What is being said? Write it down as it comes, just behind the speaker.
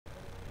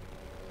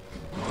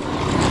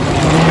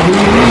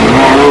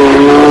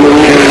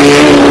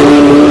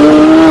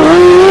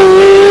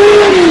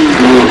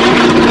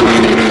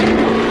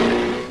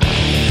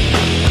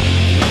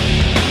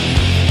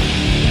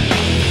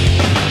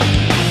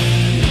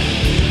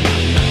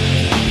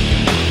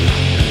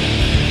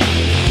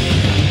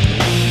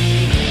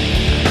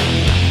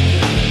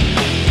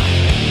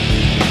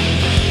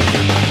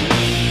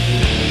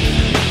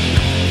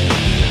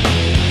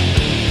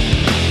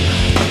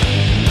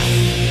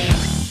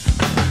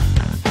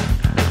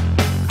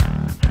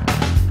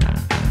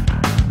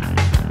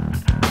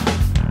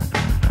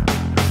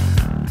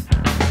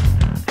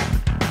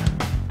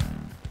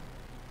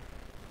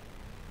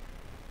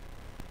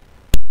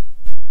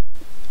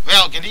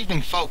Good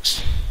evening,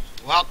 folks.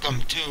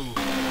 Welcome to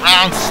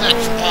round 6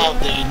 of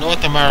the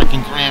North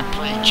American Grand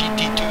Prix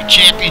GT2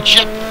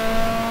 Championship.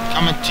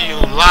 Coming to you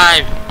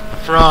live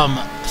from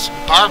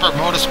Barber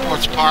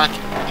Motorsports Park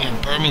in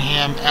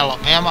Birmingham,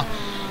 Alabama.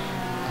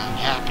 I'm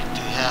happy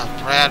to have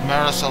Brad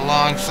Maris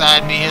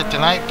alongside me here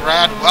tonight.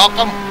 Brad,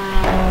 welcome.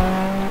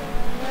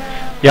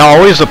 Yeah,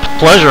 always a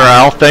pleasure,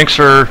 Al. Thanks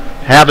for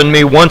having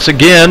me once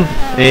again.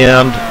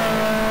 And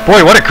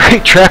boy, what a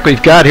great track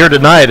we've got here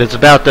tonight. It's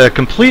about the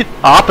complete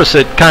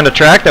opposite kind of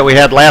track that we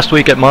had last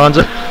week at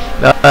Monza.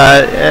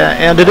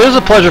 And it is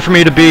a pleasure for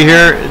me to be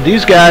here.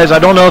 These guys, I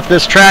don't know if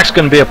this track's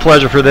going to be a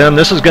pleasure for them.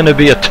 This is going to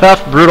be a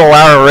tough, brutal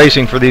hour of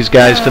racing for these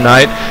guys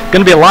tonight.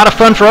 Going to be a lot of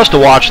fun for us to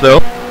watch,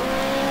 though.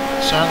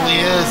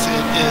 Certainly is.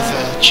 It is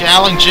a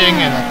challenging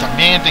and a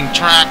demanding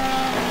track,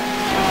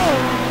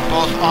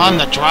 both on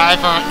the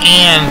driver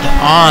and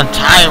on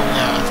tire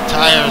wear.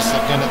 Tires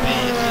are going to be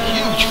a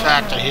huge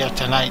factor here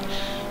tonight.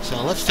 So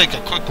let's take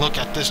a quick look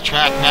at this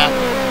track map.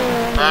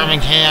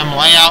 Birmingham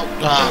layout,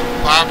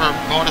 Barber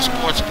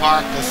Motorsports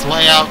Park. This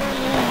layout,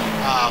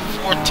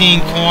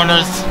 14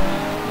 corners.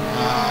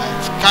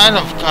 It's kind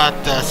of got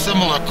a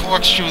similar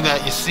corkscrew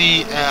that you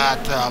see at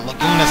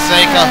Laguna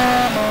Seca,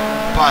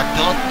 but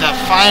the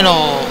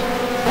final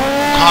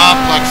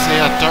complex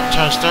there,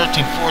 turns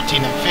 13,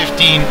 14, and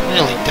 15,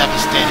 really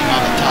devastating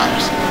on the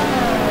tires.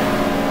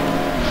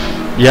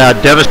 Yeah,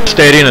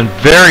 devastating and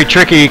very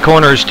tricky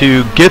corners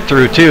to get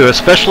through too,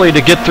 especially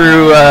to get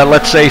through,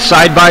 let's say,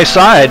 side by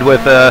side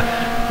with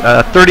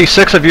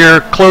 36 of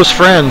your close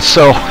friends.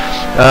 So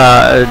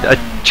a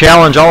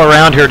challenge all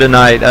around here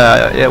tonight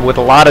with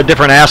a lot of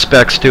different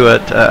aspects to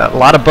it. A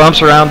lot of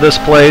bumps around this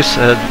place,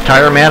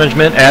 tire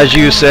management, as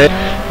you say,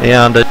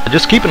 and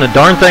just keeping the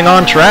darn thing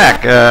on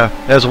track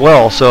as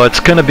well. So it's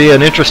going to be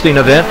an interesting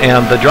event,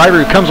 and the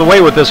driver who comes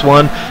away with this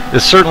one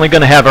is certainly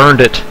going to have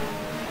earned it.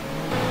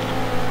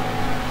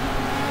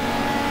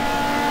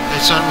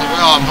 Certainly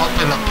will. I'm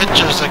hoping the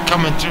pictures are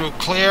coming through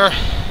clear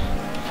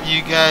for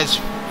you guys,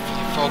 for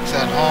you folks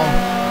at home.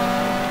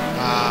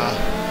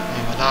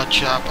 And without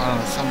chop, I don't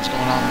know, something's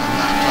going on with my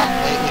laptop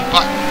lately,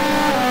 but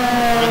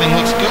everything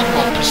looks good.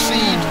 We'll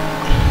proceed.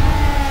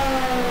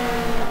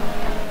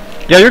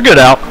 Yeah, you're good,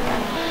 Al.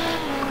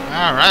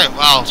 Alright,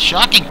 well,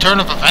 shocking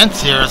turn of events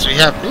here as we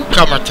have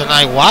newcomer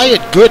tonight, Wyatt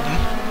Gooden,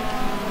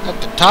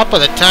 at the top of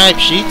the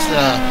timesheets.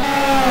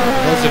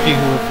 For those of you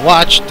who have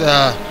watched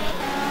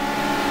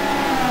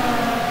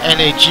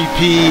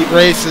NAGP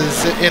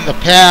races in the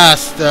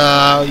past,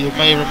 you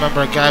may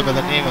remember a guy by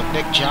the name of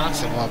Nick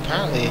Johnson. Well,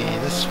 apparently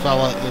this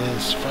fella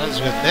is friends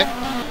with Nick,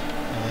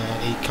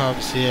 and he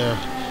comes here,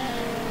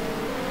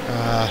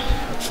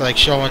 looks like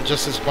showing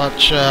just as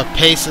much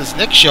pace as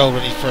Nick showed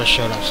when he first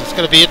showed up. So it's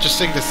going to be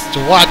interesting to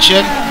watch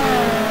him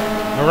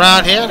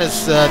around here,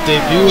 his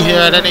debut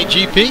here at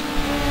NAGP.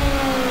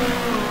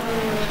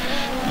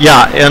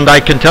 Yeah, and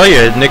I can tell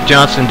you, Nick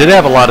Johnson did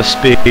have a lot of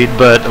speed,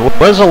 but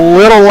was a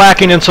little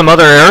lacking in some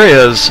other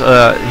areas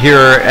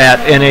here at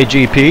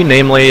NAGP,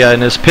 namely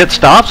in his pit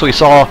stops. We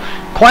saw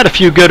quite a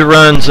few good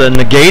runs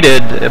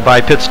negated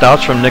by pit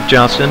stops from Nick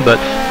Johnson, but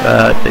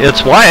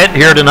it's Wyatt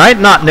here tonight,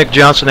 not Nick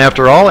Johnson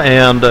after all,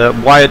 and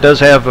Wyatt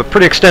does have a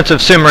pretty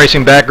extensive sim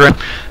racing background,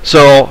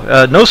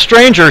 so no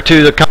stranger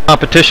to the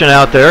competition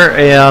out there,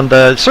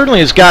 and certainly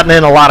has gotten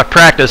in a lot of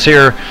practice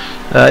here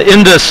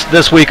in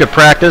this week of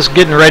practice,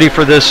 getting ready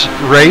for this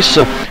race.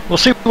 So we'll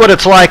see what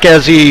it's like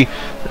as he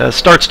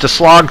starts to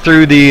slog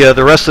through the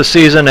rest of the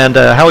season, and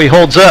how he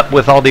holds up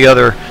with all the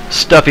other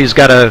stuff he's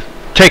got to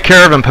take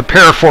care of and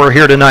prepare for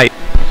here tonight.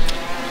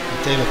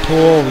 David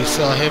Poole, we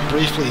saw him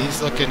briefly.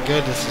 He's looking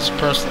good. This is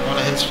personally one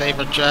of his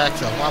favorite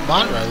tracks.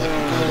 Monterey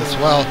looking good as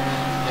well.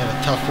 He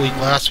had a tough week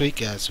last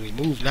week as we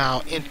move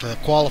now into the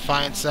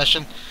qualifying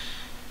session.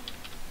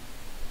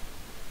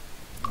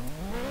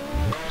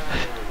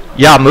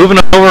 Yeah, moving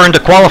over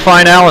into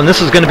qualifying now, and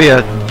this is going to be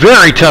a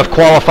very tough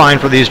qualifying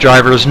for these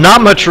drivers.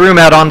 Not much room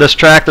out on this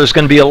track. There's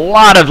going to be a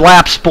lot of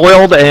laps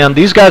spoiled, and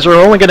these guys are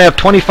only going to have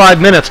 25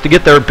 minutes to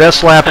get their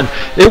best lap, and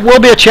it will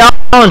be a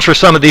challenge for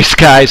some of these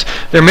guys.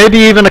 There may be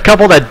even a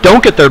couple that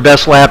don't get their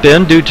best lap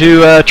in due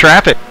to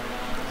traffic.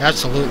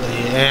 Absolutely,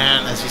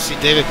 and as you see,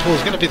 David Poole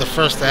is going to be the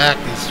first to act.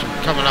 He's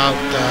coming out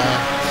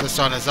just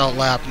on his out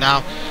lap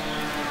now.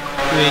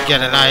 We get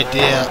an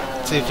idea,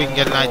 see if we can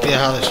get an idea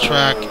how this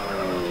track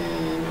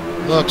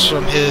looks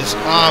from his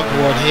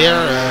onboard here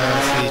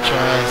as he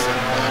tries and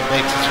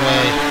makes his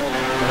way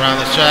around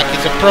the track.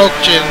 He's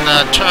approaching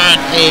turn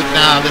 8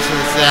 now. This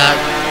is that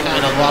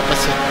kind of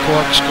opposite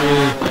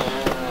corkscrew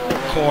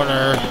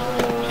corner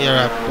here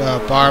at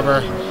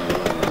Barber,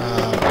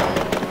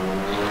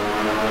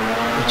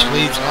 which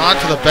leads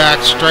onto the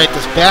back straight.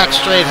 This back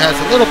straight has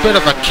a little bit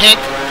of a kink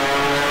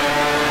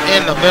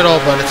in the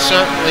middle, but it's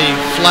certainly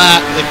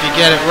flat if you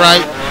get it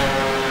right.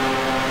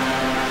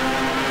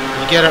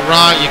 Get it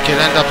wrong, you can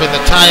end up in the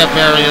tire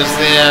barriers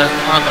there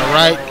on the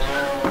right,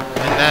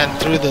 and then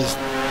through this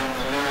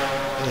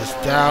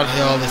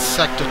downhill, this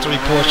sector 3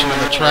 portion of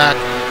the track,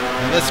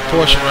 and this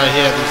portion right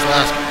here, these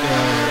last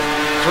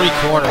 3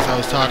 corners I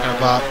was talking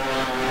about,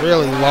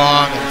 really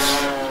long and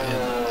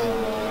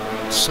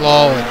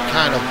slow and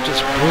kind of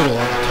just brutal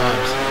on the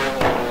times.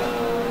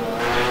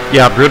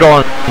 Yeah, brutal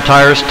on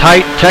tires,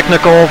 tight,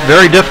 technical,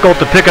 very difficult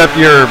to pick up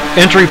your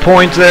entry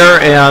points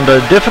there, and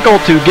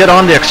difficult to get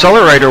on the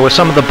accelerator with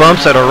some of the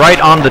bumps that are right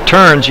on the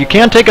turns. You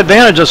can take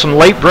advantage of some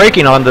late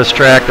braking on this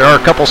track. There are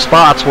a couple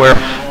spots where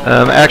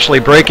actually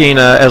braking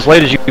as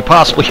late as you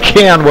possibly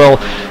can will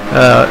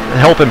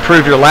help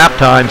improve your lap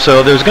time.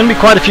 So there's going to be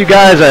quite a few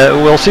guys.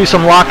 We'll see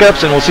some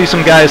lockups, and we'll see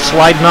some guys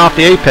sliding off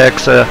the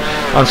apex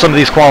on some of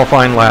these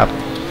qualifying laps.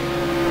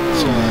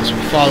 So as we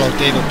follow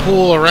David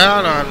Poole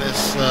around on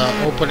this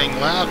opening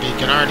lap, you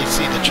can already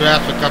see the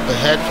traffic up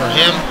ahead for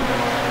him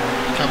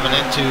coming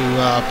into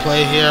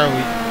play here.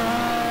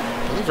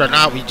 Believe it or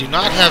not, we do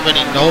not have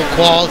any no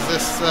quals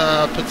this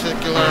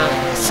particular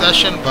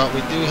session, but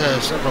we do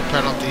have several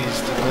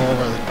penalties to go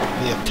over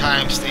via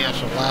timestamps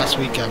from last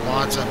week at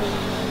Monza.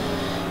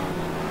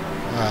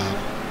 A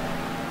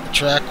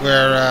track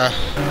where,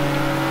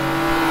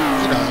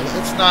 you know,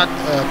 it's not,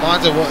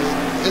 Monza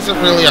isn't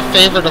really a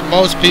favorite of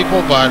most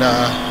people, but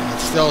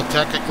it's still a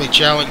technically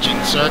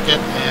challenging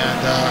circuit, and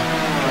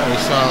we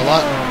saw a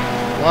lot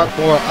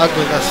more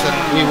ugliness than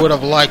we would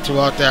have liked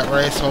throughout that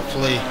race.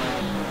 Hopefully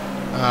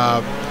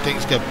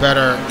things get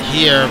better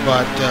here,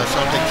 but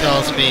something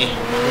tells me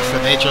it's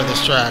the nature of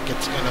this track.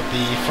 It's going to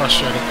be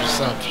frustrating for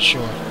some, for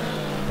sure.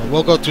 But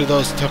we'll go through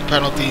those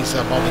penalties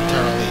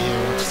momentarily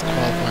here once the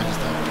qualifying is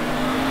done.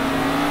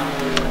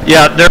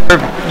 Yeah, there,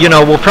 you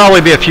know, will probably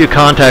be a few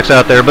contacts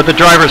out there, but the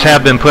drivers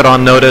have been put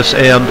on notice,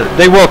 and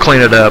they will clean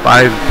it up.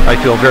 I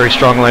feel very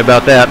strongly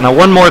about that. Now,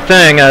 one more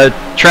thing,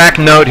 track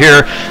note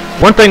here.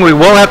 One thing we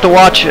will have to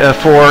watch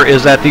for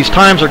is that these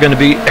times are going to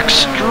be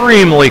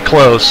extremely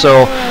close.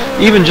 So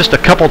even just a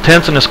couple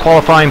tenths in this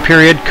qualifying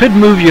period could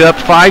move you up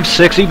 5,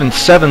 6, even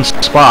 7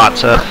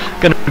 spots.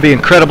 Going to be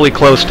incredibly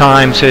close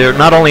times here,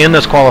 not only in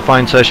this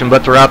qualifying session,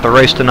 but throughout the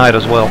race tonight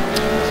as well.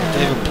 So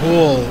David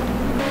Poole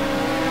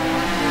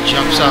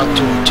jumps out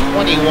to a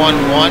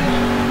 21-1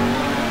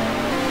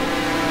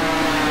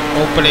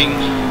 opening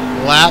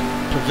lap,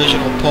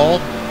 provisional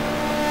pole.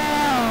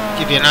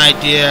 Give you an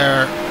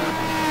idea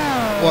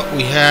what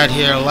we had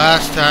here.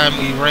 Last time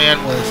we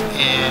ran was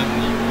in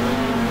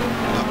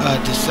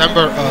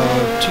December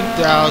of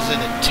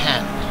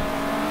 2010.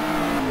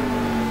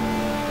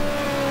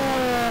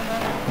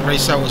 The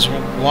race that was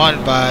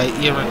won by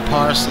Aaron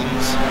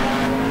Parsons.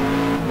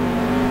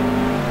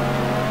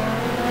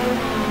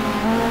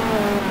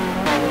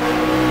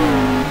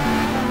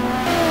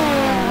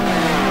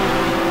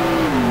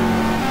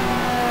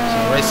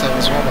 That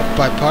was won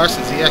by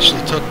Parsons. He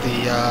actually took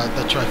the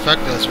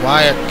trifecta as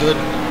Wyatt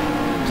Gooden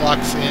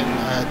clocks in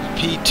at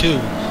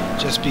P2,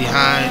 just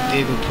behind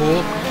David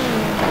Poole.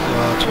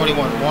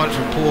 21-1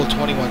 for Poole,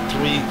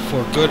 21-3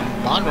 for Gooden.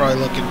 Monroy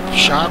looking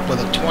sharp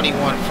with a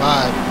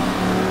 21-5.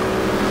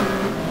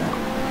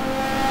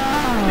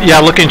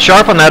 Yeah, looking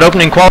sharp on that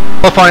opening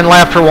qualifying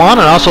lap for Juan,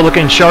 and also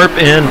looking sharp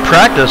in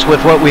practice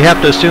with what we have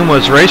to assume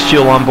was race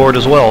fuel on board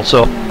as well.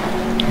 So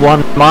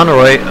Juan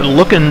Monroy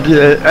looking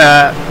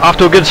off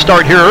to a good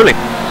start here early.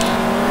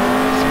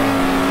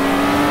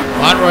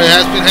 Monroy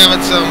has been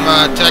having some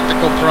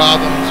technical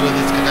problems with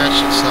his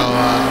connection, so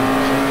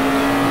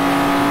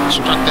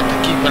instructed to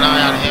keep an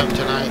eye on him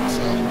tonight.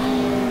 So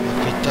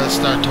if he does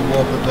start to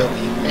warp a bit,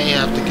 we may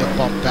have to get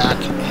bumped back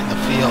in the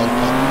field,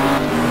 but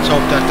let's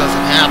hope that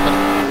doesn't happen,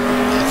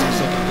 as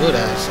he's looking good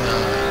as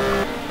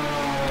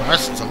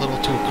Parsons a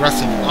little too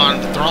aggressive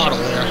on the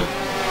throttle there.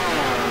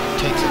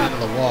 Takes it into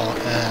the wall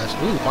as,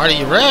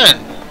 Marty ran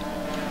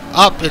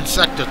up in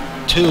sector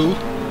 2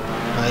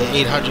 by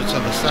 0.08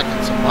 of a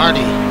second. So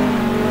Marty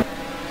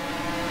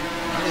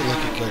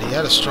looking good. He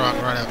had a strong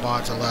run at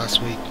Monza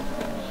last week.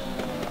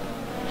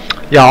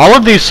 Yeah, all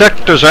of these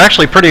sectors are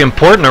actually pretty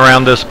important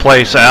around this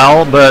place,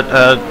 Al, but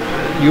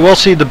you will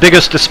see the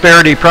biggest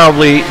disparity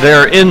probably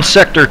there in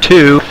sector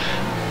 2.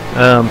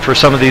 For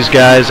some of these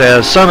guys,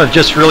 as some have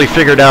just really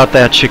figured out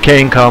that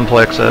chicane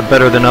complex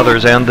better than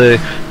others, and the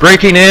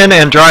braking in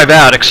and drive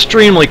out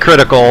extremely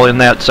critical in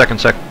that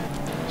second sector.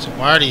 So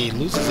Marty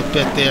loses a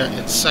bit there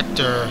in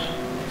sector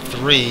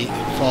 3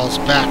 and falls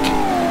back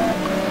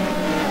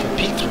to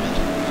P3.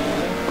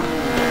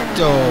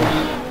 So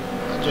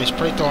Andres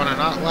Preto on an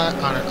outlet,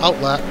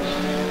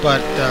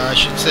 but I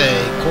should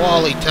say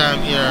quality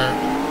time here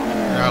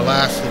in our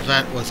last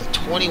event was a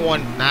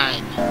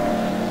 21.9.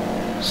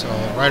 So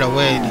right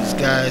away, these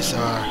guys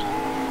are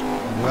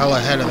well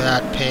ahead of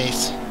that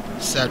pace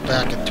set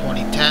back in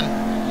 2010.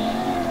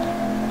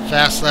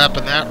 Fast lap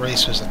in that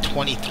race was a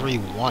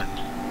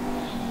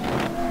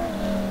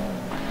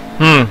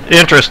 23.1.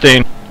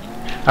 Interesting.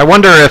 I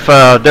wonder if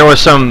there was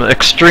some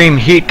extreme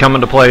heat coming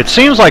to play. It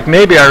seems like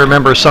maybe I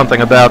remember something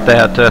about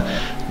that,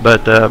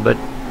 but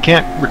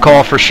can't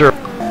recall for sure.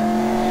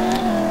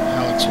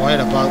 Alex White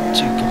about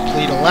to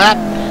complete a lap.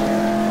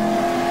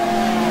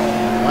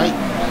 White.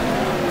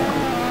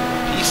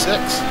 P6.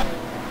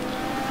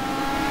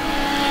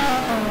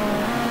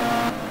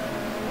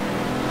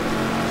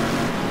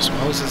 Chris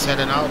Moses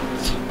heading out.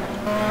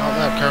 Out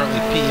lap currently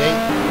P8.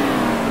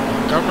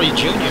 Montgomery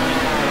Jr.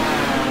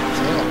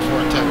 Still up for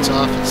a tenths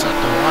off in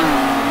sector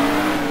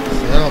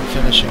 1. Salem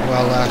finishing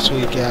well last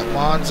week at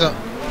Monza.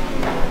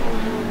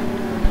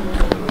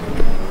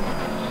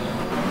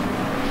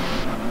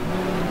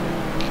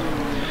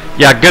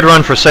 Yeah, good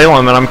run for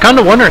Salem, and I'm kind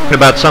of wondering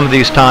about some of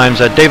these times.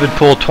 David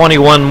Poole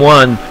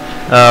 21-1,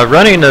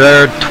 running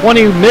their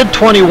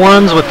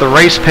mid-21s with the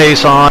race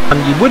pace on.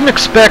 You wouldn't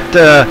expect,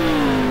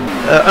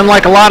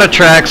 unlike a lot of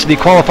tracks, the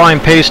qualifying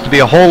pace to be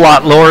a whole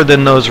lot lower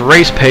than those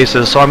race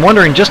paces. So I'm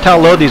wondering just how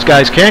low these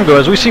guys can go.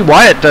 As we see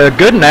Wyatt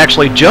Gooden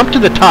actually jump to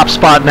the top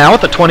spot now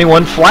with the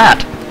 21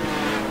 flat.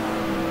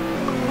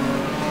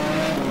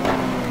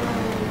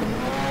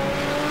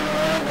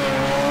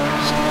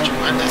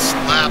 Tremendous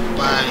lap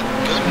by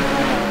Gooden.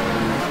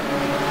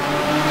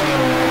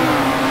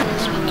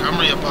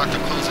 Montgomery about to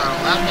close out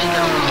a lap. May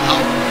get a little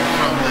help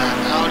from that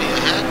Audi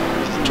ahead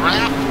with a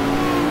draft.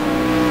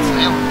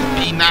 Salem to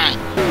P9.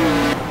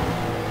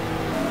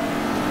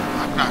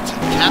 Knots in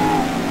 10.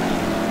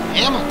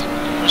 Hamilton.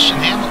 Christian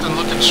Hamilton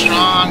looking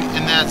strong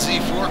in that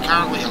Z4,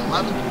 currently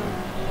 11.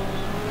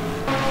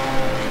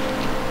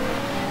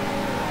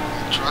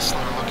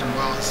 Dressler looking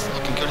well, is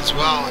looking good as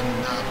well in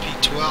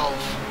P12.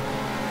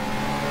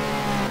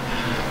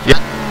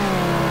 Yep.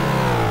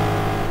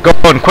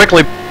 Going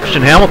quickly,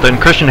 Christian Hamilton.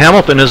 Christian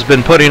Hamilton has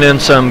been putting in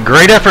some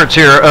great efforts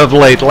here of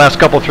late, the last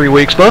couple 3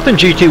 weeks, both in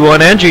GT1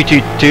 and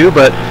GT2,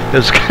 but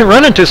has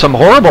run into some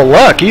horrible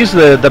luck. He's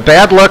the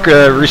bad luck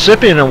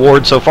recipient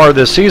award so far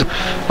this season.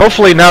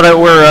 Hopefully, now that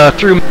we're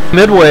through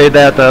midway,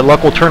 that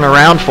luck will turn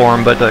around for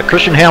him. But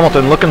Christian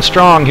Hamilton looking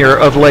strong here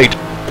of late.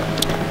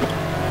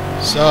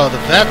 So the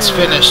vets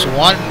finished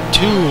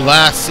 1-2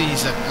 last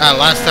season.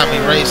 Last time we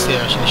raced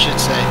here, I should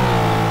say.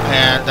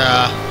 And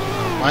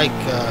Mike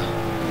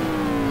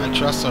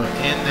Dressler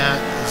in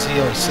that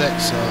Z06,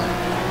 so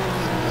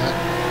that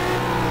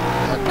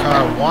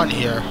car won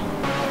here.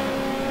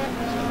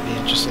 It'll be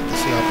interesting to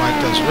see how Mike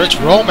does.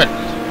 Rich Roman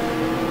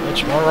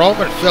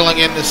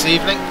filling in this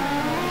evening.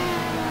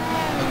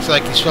 Looks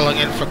like he's filling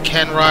in for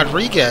Ken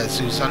Rodriguez,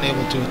 who's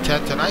unable to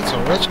attend tonight.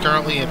 So Rich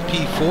currently in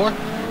P4,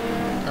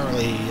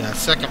 currently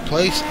second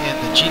place in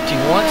the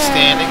GT1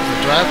 standings, the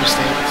driver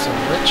standings. So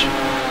Rich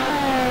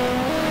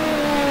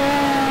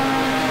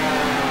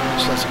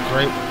does a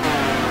great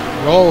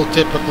role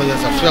typically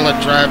as a fill-in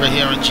driver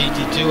here in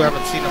GT2.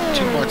 Haven't seen him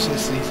too much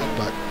this season,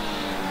 but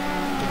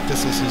I think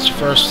this is his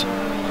first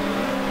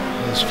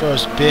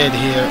bid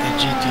here in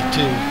GT2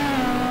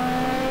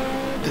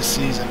 this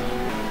season.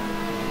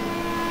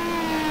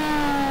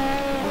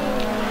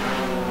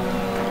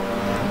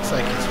 Looks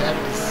like he's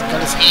got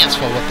his hands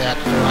full with that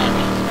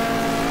Ferrari.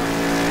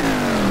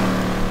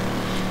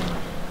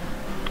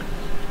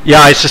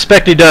 Yeah, I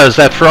suspect he does.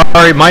 That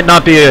Ferrari might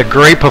not be a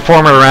great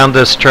performer around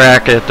this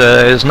track. It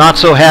is not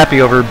so happy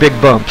over big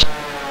bumps.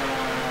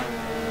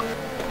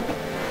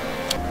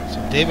 So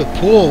David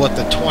Poole with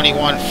the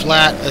 21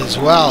 flat as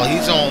well.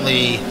 He's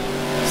only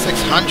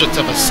 0.06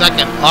 of a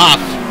second off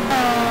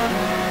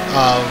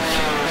of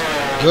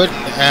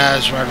Gooden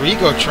as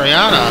Rodrigo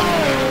Triana.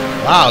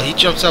 Wow, he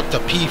jumps up to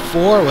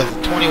P4 with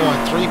a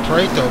 21.3.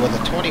 Pareto with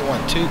a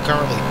 21.2,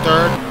 currently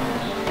third.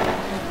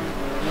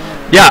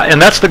 Yeah,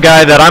 and that's the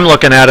guy that I'm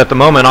looking at the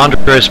moment,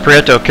 Andres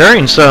Prieto,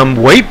 carrying some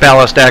weight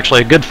ballast, actually,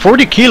 a good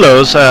 40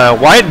 kilos.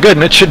 Wyatt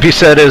Gooden, it should be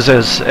said, is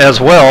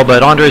as well,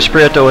 but Andres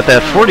Prieto with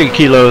that 40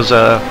 kilos,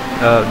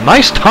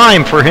 nice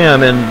time for him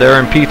there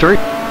in P3.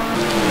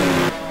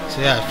 So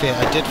yeah,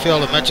 I did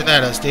fail to mention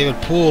that as David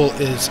Poole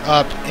is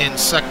up in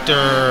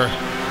Sector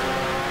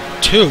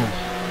 2.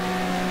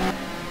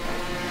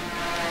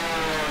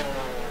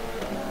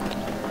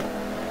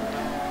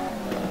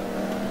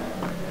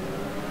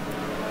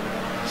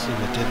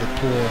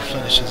 Poole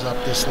finishes up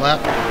this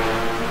lap.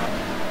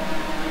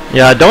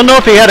 Yeah, I don't know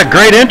if he had a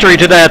great entry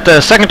to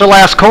that second to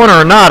last corner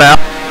or not, Al.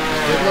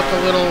 Did look a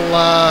little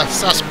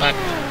suspect.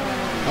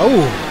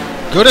 Oh,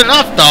 good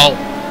enough though.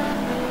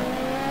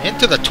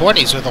 Into the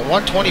 20s with a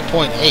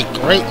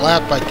 120.8. Great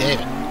lap by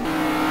David.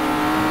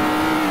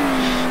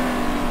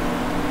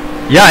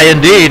 Yeah,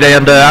 indeed,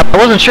 and I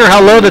wasn't sure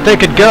how low that they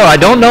could go. I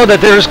don't know that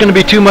there's going to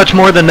be too much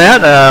more than that.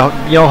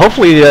 You know,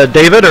 hopefully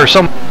David or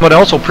someone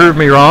else will prove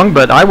me wrong,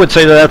 but I would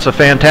say that that's a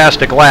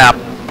fantastic lap.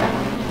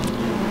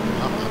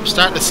 I'm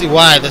starting to see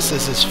why this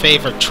is his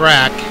favorite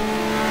track,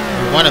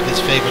 or one of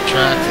his favorite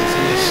tracks, as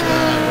he is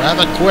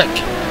rather quick.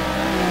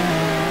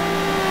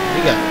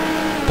 We got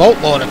a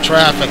boatload of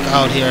traffic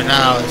out here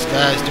now, as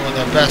guys doing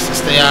their best to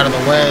stay out of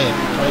the way, and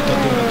Preto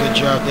doing a good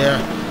job there.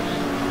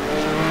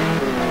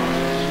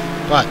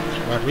 But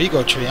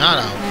Rodrigo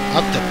Triana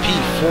up to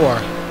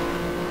P4.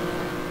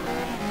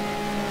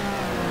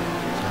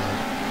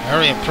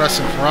 Very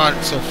impressive run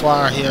so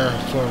far here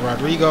for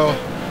Rodrigo.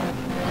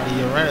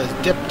 Adi Arenas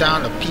dipped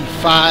down to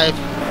P5.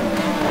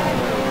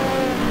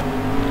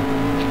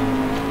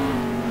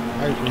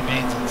 Wright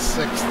remains in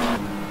 6th.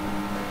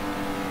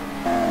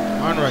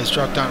 Monroy's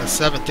dropped down to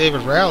 7th.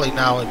 David Rowley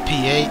now in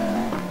P8.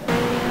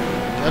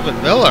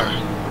 Devin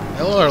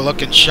Miller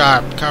looking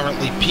sharp,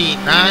 currently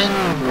P9.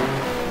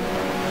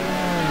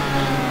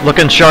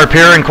 Looking sharp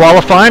here in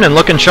qualifying and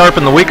looking sharp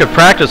in the week of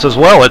practice as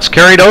well. It's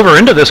carried over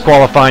into this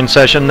qualifying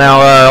session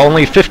now.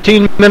 Only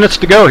 15 minutes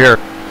to go here.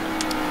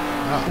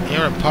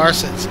 Aaron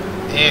Parsons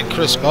and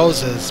Chris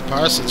Moses.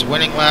 Parsons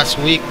winning last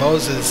week,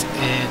 Moses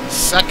in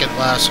second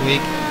last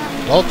week.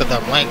 Both of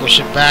them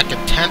languishing back in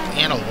 10th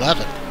and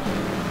 11th.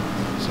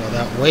 So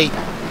that weight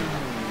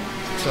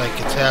looks like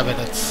it's having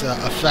its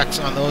effects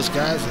on those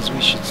guys, as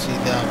we should see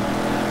them.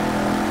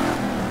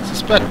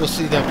 Suspect we'll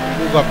see them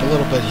move up a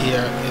little bit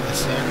here in the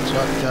standings,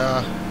 but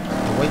have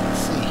to wait and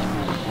see.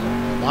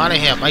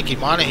 Monahan, Mikey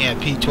Monahan,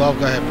 P12.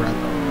 Go ahead, Brent.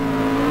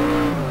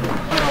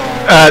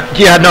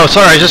 Yeah, no,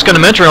 sorry, I was just going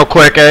to mention real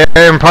quick,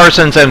 Aaron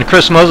Parsons and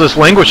Chris Moses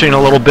languishing a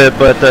little bit,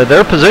 but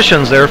their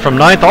positions there from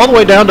 9th all the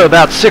way down to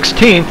about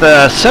 16th,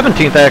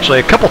 17th actually,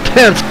 a couple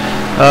tenths,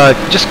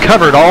 just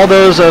covered all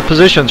those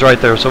positions right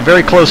there, so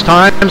very close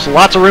times,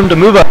 lots of room to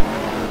move up.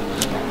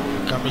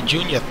 Montgomery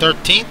Jr.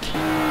 13th.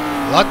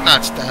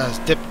 Lucknott's has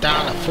dipped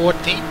down to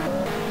 14th.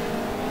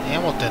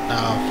 Hamilton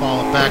now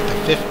falling back to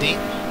 15th.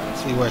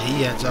 Let's see where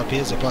he ends up.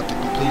 He's about to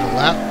complete a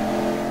lap.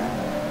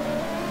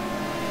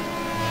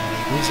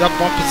 He's up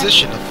one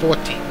position to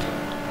 14th.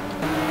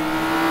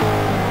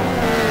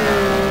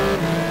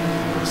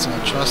 So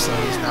Trussell,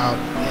 he's now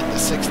in the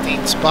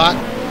 16th spot.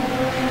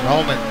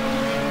 Roman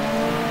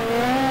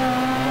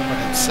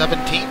in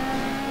 17th.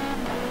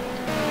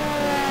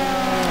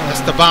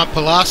 Esteban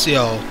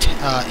Palacio,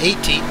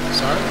 18th,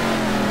 sorry.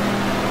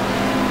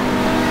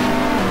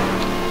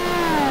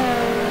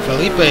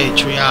 Felipe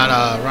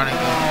Triana running in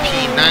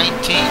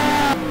P19.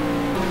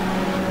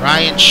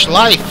 Ryan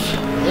Schleif,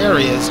 there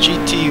he is,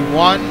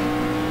 GT1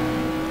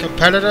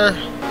 competitor.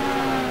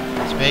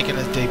 He's making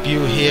his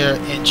debut here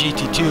in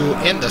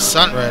GT2 in the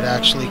Sunred,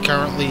 actually,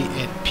 currently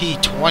in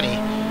P20.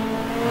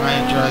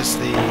 Ryan drives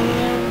the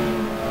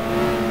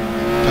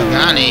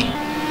Pagani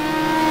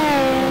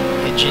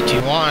in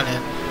GT1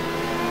 and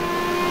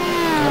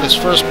got his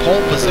first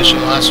pole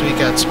position last week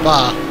at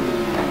Spa.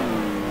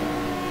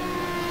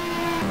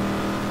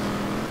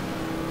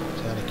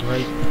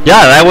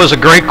 Yeah, that was a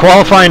great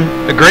qualifying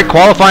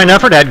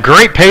effort. Had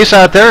great pace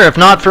out there. If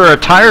not for a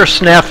tire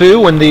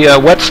snafu when the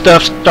wet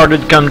stuff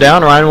started to come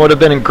down, Ryan would have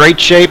been in great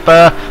shape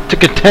to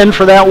contend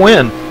for that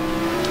win.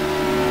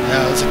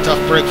 Yeah, it was a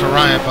tough break for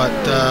Ryan, but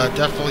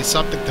definitely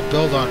something to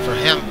build on for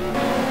him.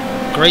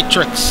 Great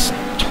tricks,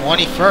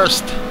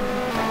 21st.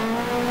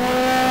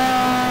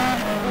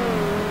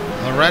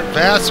 Laurent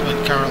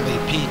Vassman currently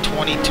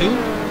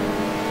P22.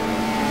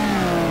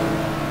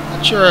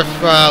 Not sure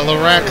if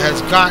Laurent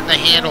has gotten a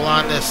handle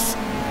on this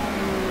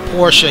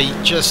Porsche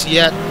just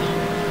yet.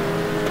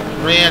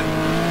 Ran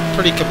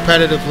pretty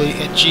competitively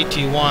in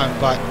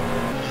GT1, but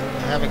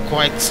haven't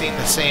quite seen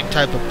the same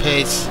type of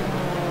pace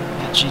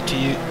in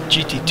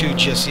GT2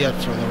 just yet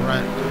for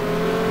Laurent.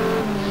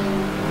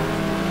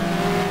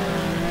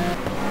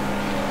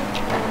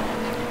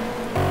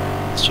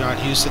 John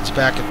Huston's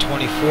back at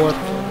 24th.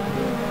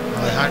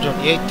 Alejandro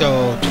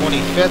Nieto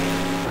 25th.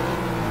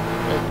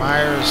 Red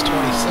Myers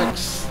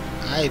 26th.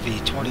 Ivy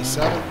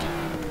 27th.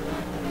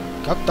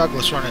 Gup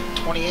Douglas running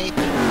 28th.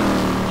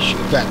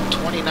 Schubert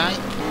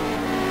 29th.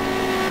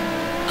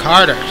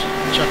 Carter,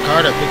 Chuck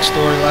Carter, big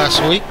story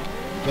last week,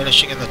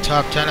 finishing in the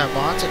top 10 at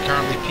Monza,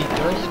 currently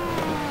P30.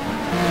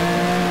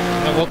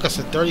 And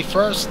Wilkerson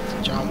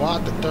 31st. John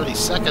Watt the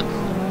 32nd.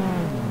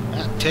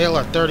 Matt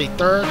Taylor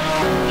 33rd.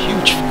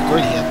 Huge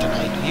grid hit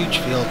tonight. Huge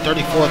field.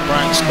 34th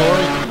Brian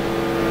Story.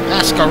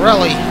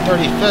 Mascarelli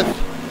 35th.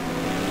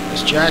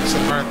 Chris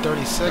Jackson running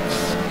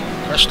 36th.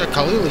 Krishna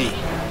Khalili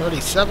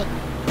 37th.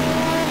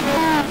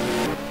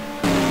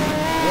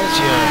 There's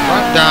your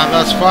rundown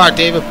thus far.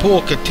 David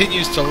Poole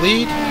continues to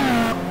lead.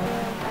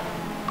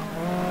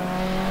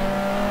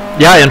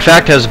 Yeah, in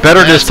fact has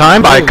bettered his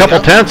time by a couple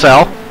tenths,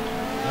 Al.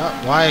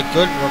 Yep, Wyatt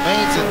Gooden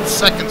remains in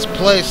second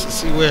place. Let's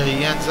see where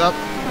he ends up.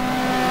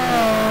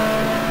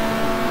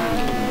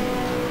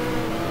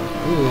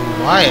 Ooh,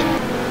 Wyatt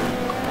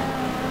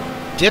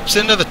dips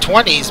into the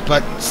 20s,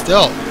 but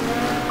still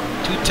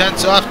 2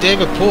 tenths off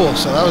David Poole,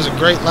 so that was a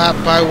great lap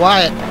by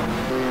Wyatt.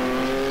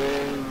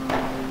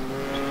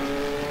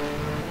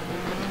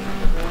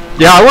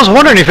 Yeah, I was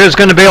wondering if he was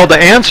going to be able to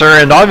answer,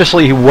 and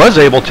obviously he was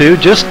able to.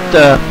 Just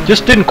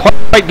didn't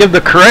quite give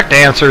the correct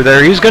answer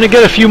there. He's going to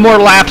get a few more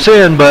laps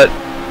in, but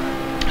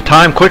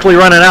time quickly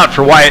running out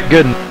for Wyatt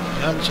Gooden.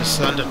 Yep,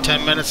 just under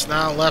 10 minutes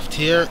now left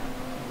here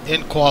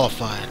in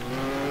qualifying.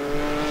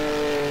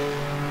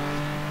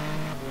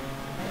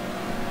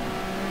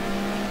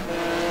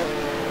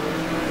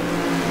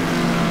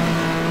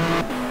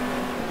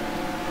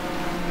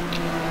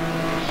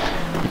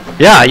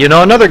 Yeah, you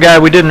know, another guy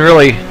we didn't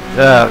really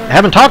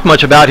haven't talked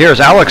much about here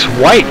is Alex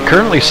Wyatt,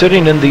 currently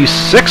sitting in the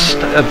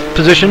 6th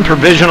position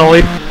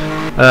provisionally.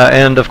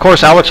 And, of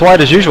course, Alex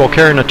Wyatt, as usual,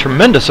 carrying a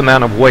tremendous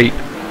amount of weight.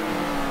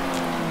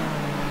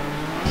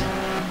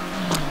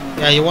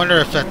 Yeah, you wonder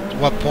if at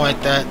what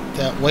point that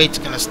weight's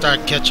going to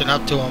start catching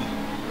up to him.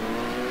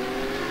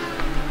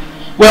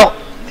 Well,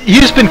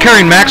 he's been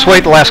carrying max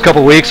weight the last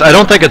couple of weeks. I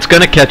don't think it's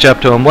going to catch up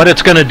to him. What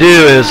it's going to do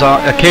is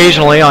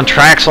occasionally on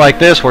tracks like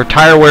this where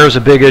tire wear is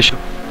a big issue,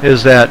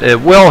 is that it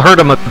will hurt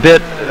him a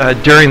bit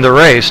during the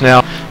race.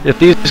 Now, if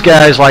these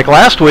guys like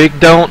last week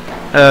don't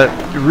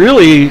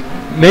really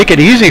make it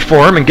easy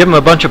for him and give him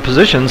a bunch of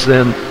positions,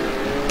 then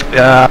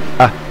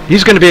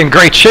he's going to be in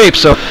great shape.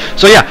 So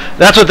yeah,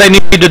 that's what they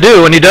need to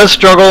do. When he does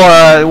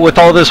struggle with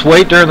all this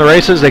weight during the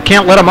races, they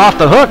can't let him off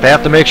the hook. They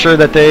have to make sure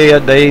that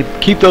they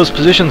keep those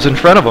positions in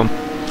front of him.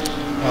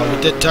 Well,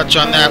 we did touch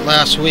on that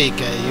last week.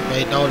 You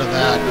made note of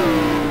that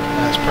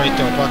as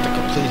Prato about to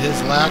complete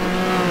his lap.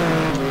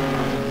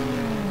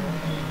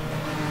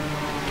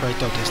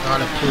 Prato does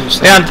not improve,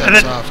 so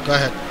that's off. Go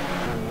ahead.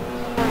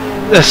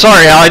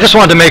 Sorry, Al, I just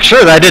wanted to make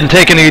sure that I didn't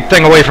take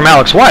anything away from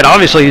Alex Wyatt.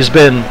 Obviously, he's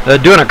been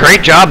doing a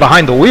great job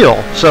behind the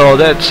wheel. So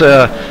that's,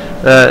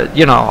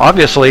 you know,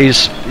 obviously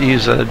he's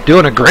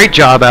doing a great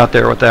job out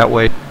there with that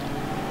weight.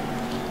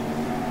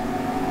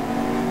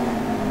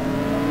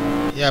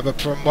 Yeah,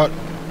 but from what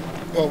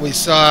we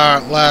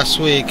saw last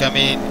week, I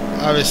mean,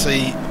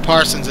 obviously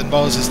Parsons and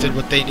Moses did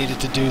what they needed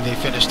to do. They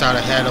finished out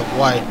ahead of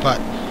Wyatt, but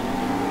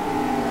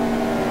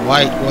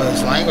Wyatt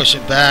was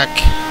languishing back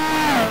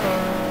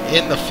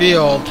in the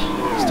field,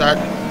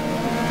 starting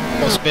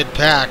almost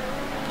mid-pack.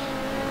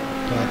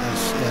 But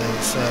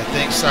as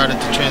things started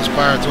to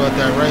transpire throughout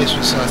that race,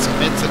 we saw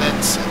some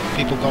incidents and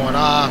people going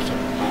off,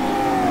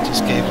 and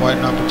just gave Wyatt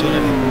an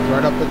opportunity to move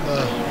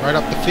right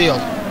up the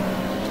field.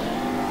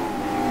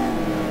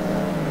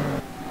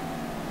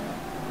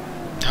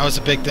 That was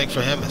a big thing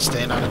for him, is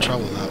staying out of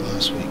trouble that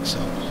last week. So,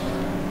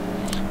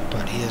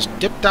 but he has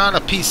dipped down to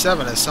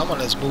P7 as someone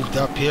has moved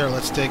up here.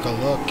 Let's take a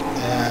look,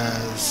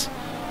 as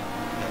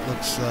it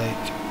looks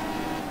like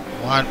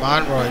Juan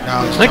Monroy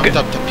now has jumped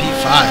up to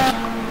P5.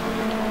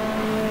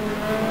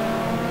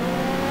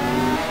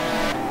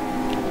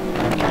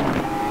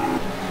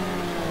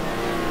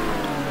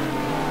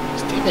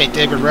 His teammate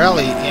David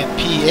Rowley in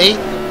P8,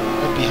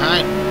 right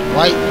behind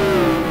Wyatt,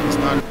 does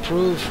not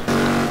improve.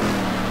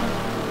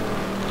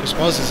 Chris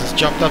Moses has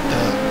jumped up to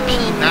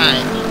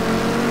P9.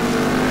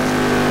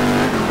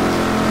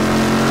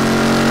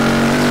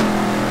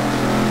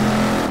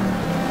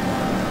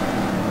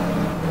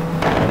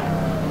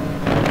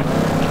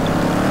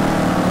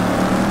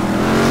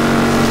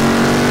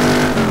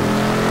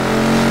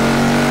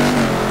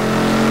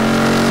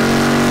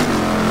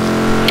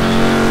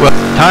 Well,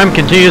 time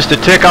continues to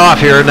tick off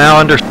here. Now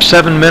under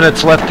 7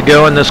 minutes left to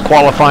go in this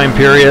qualifying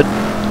period.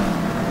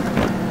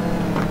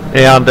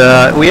 And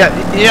we have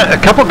a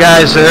couple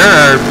guys there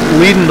are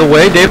leading the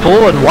way. Dave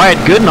Poole and Wyatt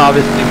Gooden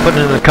obviously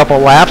putting in a couple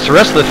laps. The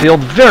rest of the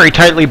field very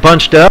tightly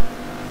bunched up.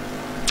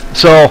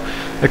 So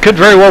it could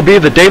very well be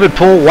the David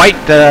Poole Wyatt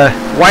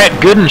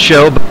Gooden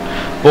show. But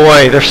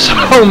boy, there's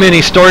so many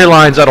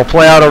storylines that'll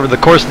play out over the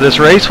course of this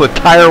race with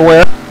tire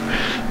wear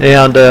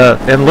and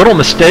little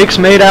mistakes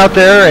made out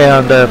there,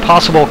 and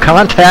possible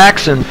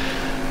contacts, and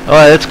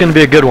it's going to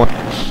be a good one.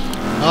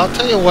 I'll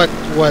tell you what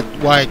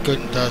Wyatt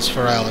Gooden does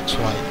for Alex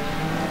Wyatt.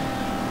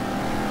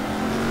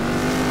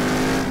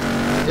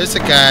 Here's a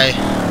guy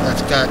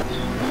that's got,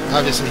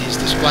 obviously he's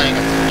displaying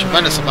a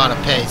tremendous amount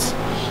of pace,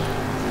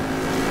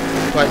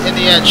 but in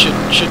the end should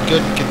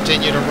Gooden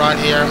continue to run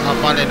here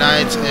on Monday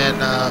nights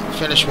and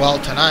finish well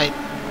tonight,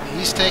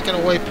 he's taking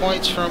away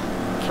points from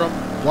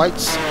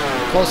Wyatt's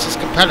closest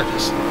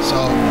competitors.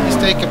 So he's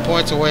taking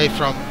points away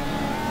from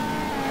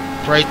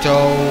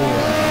Prato,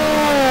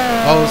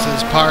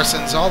 Moses,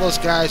 Parsons, all those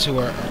guys who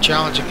are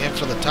challenging him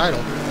for the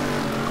title.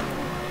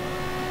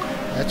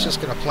 That's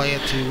just going to play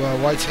into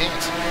Wyatt's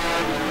hands.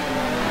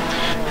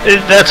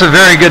 That's a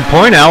very good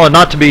point, Alan.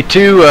 Not to be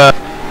too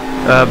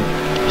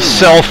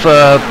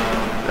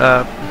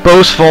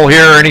boastful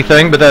here or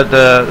anything, but that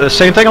the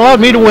same thing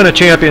allowed me to win a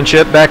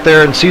championship back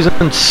there in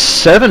season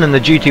 7 in the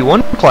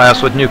GT1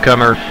 class with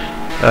newcomer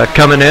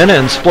coming in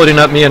and splitting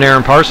up me and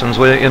Aaron Parsons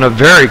in a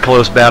very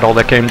close battle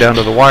that came down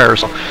to the wire.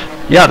 So,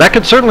 yeah, that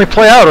could certainly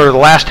play out over the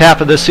last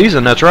half of this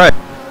season. That's right.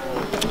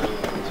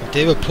 So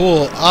David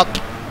Poole up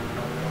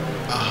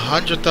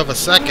 1/100th of a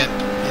second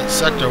in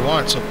Sector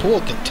 1. So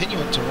Poole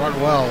continuing to run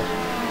well.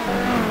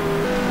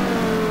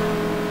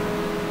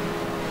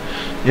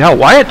 Yeah,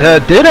 Wyatt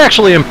did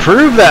actually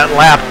improve that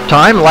lap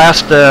time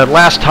last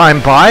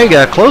time by.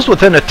 Closed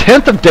within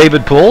 1/10 of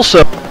David Poole,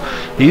 so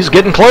he's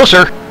getting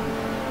closer.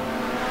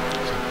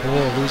 So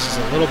Poole loses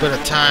a little bit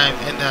of time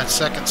in that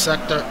second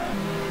sector.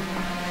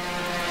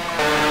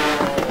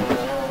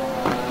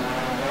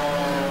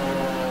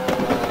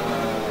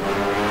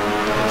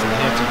 As they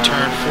hit to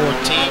turn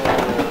 14.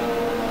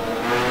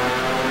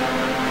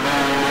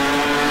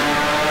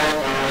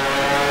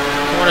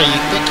 Corner you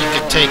think you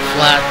could take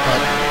flat,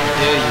 but you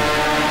do.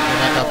 You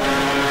end up,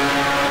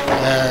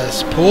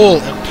 as Poole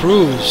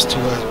improves to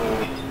a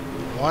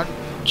 1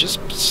 just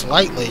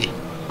slightly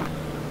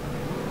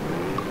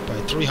by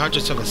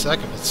 3/100ths of a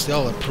second, but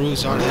still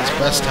improves on his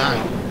best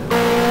time.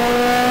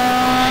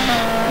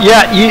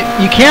 Yeah,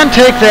 you can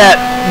take that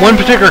one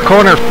particular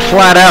corner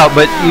flat out,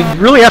 but you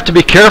really have to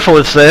be careful.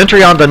 It's the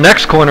entry on the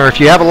next corner if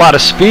you have a lot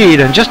of speed,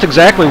 and just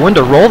exactly when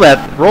to roll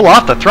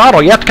off the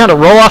throttle. You have to kind of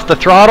roll off the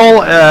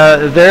throttle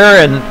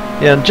there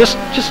and just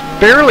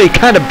barely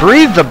kind of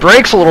breathe the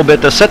brakes a little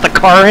bit to set the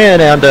car in,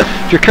 and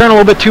if you're carrying a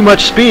little bit too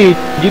much speed,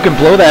 you can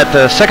blow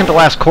that second to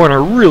last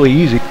corner really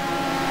easy.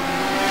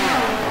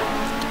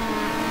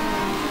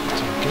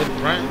 So good,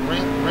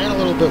 ran a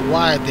little bit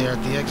wide there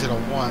at the exit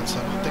of 1, so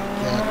I don't think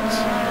that's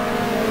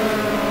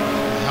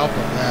going to help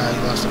him. Yeah, he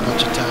lost a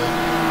bunch of time.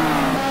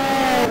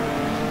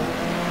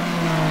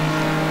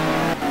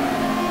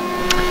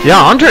 Yeah,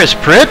 Andres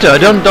Prieto, I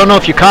don't know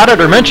if you caught it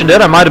or mentioned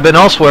it. I might have been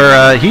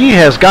elsewhere. He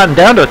has gotten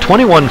down to a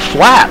 21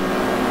 flat.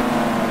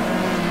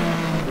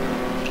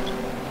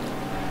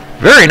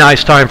 Very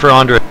nice time for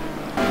Andre.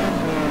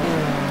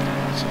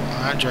 So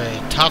Andre,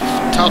 tough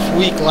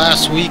week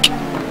last week.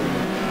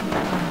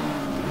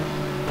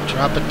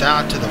 Drop it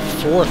down to the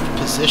 4th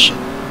position.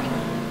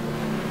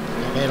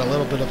 I made a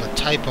little bit of a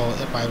typo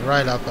in my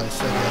write-up. I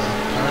said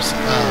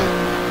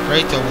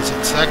Prieto was in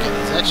 2nd.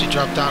 He's actually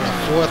dropped down to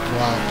 4th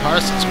while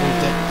Parsons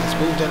has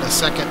moved in a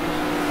 2nd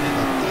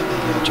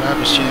in the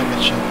Drivers'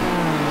 Championship.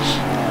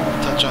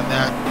 I'll touch on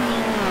that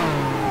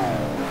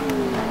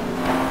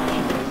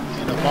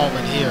in a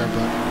moment here,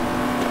 but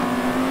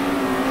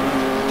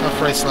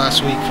tough race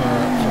last week for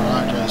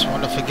Andres.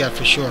 One to forget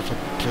for sure for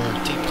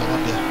Team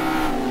Columbia.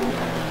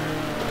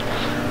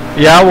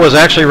 Yeah, was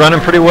actually running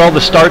pretty well to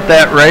start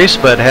that race,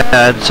 but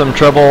had some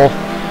trouble.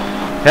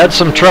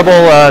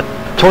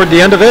 Toward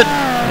the end of it,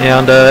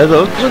 and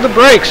those are the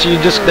breaks. You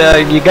just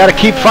you got to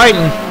keep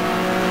fighting.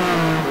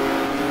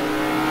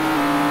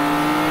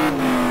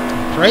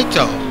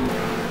 Prieto,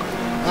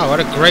 wow, what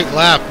a great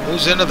lap!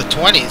 Moves into the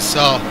 20s.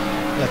 So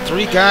got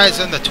 3 guys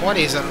in the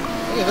 20s, and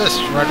look at this.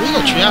 Rodrigo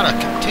Triana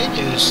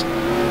continues,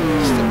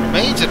 still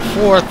remains in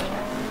 4th,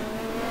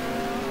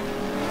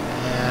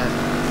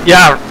 and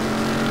yeah,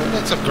 putting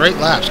in some great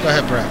laps. Go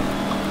ahead, Brett.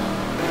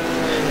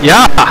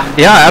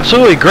 Yeah,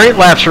 absolutely. Great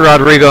laps for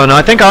Rodrigo, and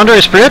I think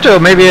Andres Prieto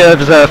maybe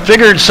has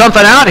figured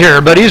something out here,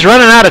 but he's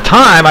running out of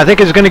time. I think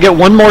he's going to get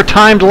one more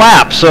timed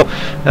lap, so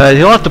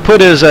he'll have to put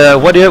his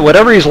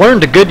whatever he's learned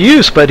to good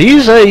use. But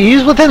he's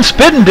within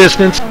spitting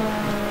distance.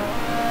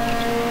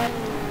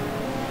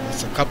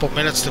 It's a couple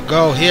minutes to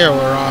go here.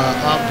 We're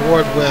on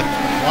board with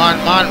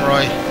Juan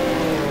Monroy.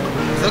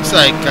 It looks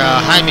like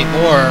Jaime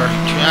Moore,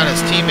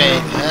 Triana's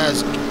teammate,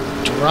 has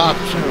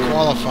dropped from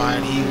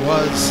qualifying. He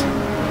was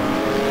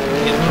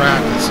in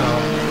practice, so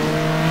it's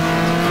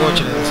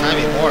unfortunate as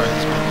Jaime Moore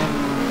has been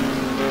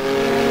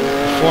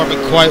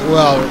performing quite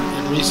well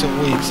in recent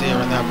weeks here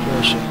in that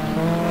portion.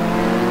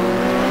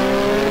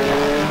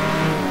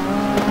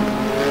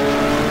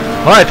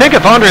 Well, I think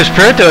if Andres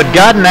Prieto had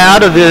gotten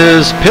out of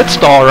his pit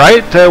stall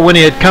right when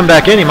he had come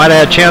back in, he might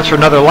have had a chance for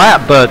another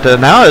lap, but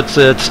now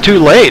it's too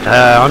late.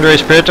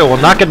 Andres Prieto will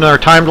not get another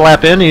timed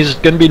lap in. He's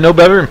going to be no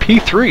better than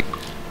P3.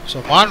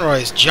 So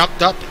Monroy's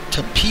jumped up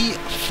to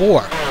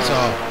P4,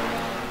 so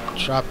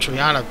drop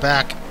Triana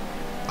back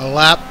a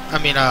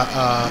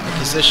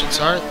position,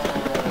 sorry.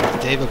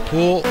 David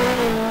Poole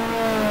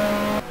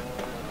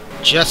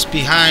just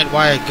behind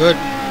Wyatt Gooden.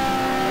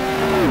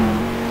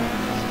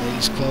 And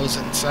he's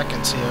closing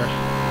seconds here.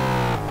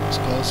 He's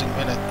closing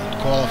minute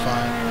in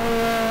qualifying.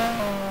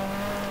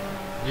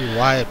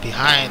 Wyatt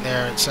behind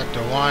there in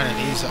sector 1, and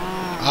he's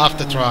off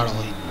the throttle.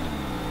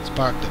 He's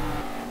parked it.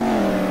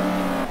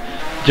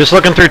 Just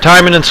looking through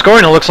timing and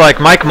scoring, it looks like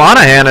Mike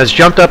Monahan has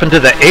jumped up into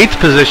the 8th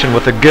position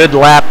with a good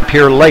lap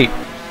here late.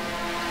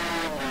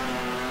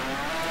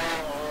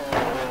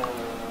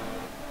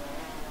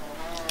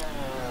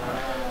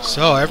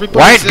 So everybody.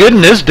 Wyatt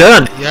Gooden is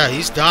done. Yeah,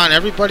 he's done.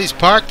 Everybody's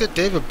parked it.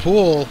 David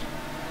Poole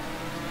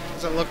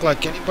doesn't look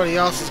like anybody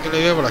else is going to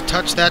be able to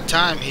touch that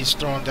time he's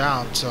thrown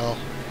down. So.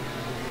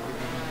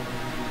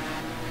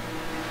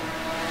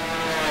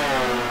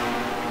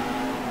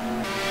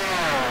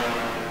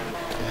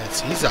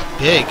 He's up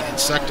big in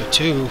sector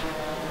 2.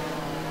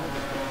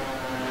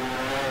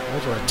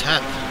 Over a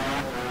 10th.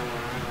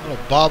 A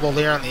little bobble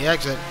there on the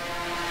exit.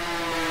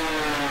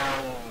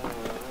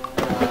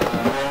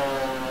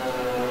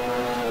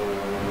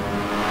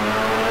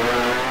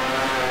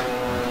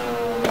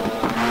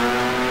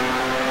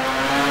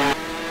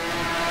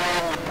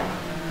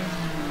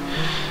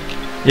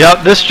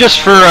 Yep, this is just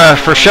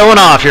for showing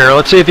off here.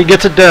 Let's see if he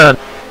gets it done.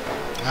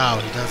 Oh,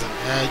 he doesn't.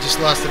 Yeah, he just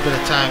lost a bit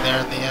of time there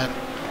in the end.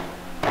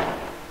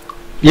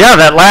 Yeah,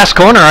 that last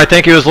corner, I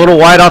think he was a little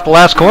wide off the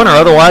last corner.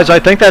 Otherwise, I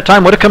think that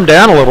time would have come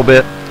down a little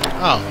bit.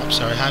 Oh, I'm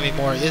sorry. Jaime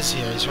Moore is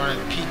here. He's running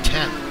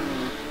P10.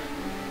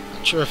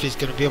 Not sure if he's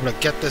going to be able to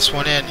get this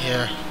one in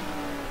here.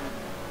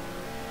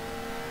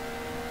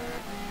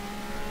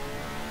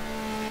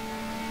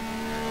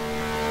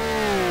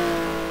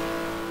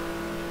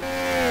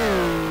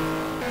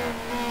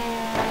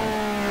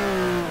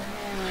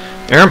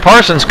 Aaron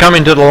Parsons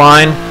coming to the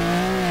line.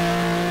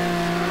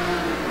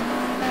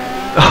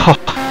 Oh,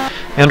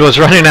 and was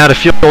running out of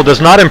fuel. Does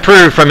not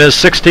improve from his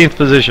 16th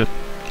position.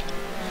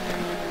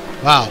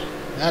 Wow,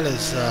 that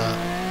is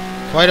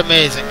quite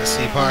amazing to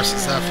see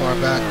Parsons that far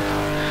back.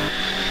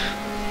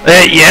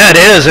 Yeah, it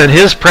is, and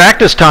his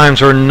practice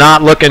times were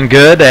not looking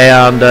good,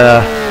 and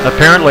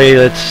apparently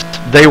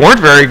they weren't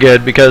very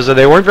good because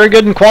they weren't very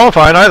good in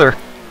qualifying either.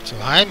 So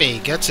Jaime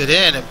gets it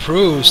in,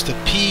 improves to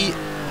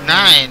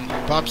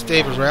 9 bumps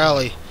David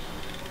Rowley.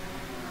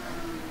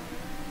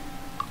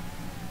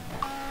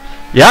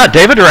 Yeah,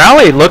 David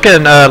Rowley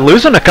looking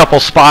losing a couple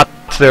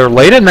spots there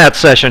late in that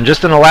session,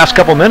 just in the last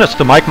couple minutes,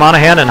 to Mike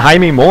Monahan and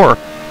Jaime Moore.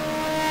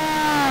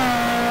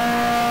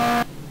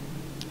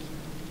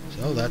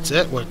 So that's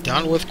it. We're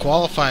done with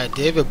qualifying.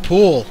 David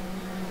Poole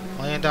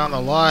laying down the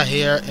law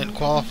here in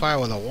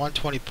qualifying with a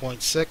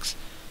 120.6.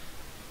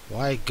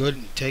 Wyatt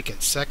Gooden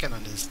taking second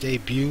on his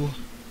debut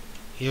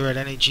here at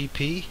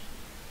NAGP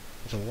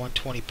with a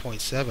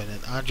 120.7,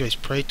 and Andres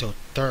Prieto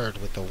third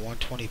with a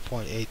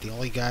 120.8. The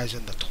only guys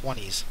in the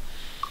 20s.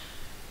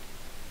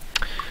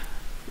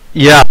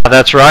 Yeah,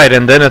 that's right.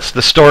 And then it's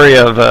the story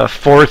of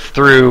 4th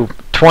through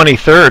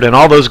 23rd, and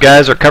all those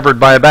guys are covered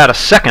by about a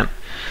second.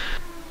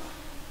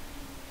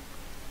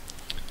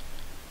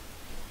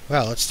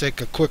 Well, let's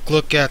take a quick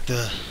look at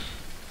the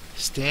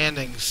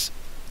standings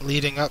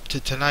leading up to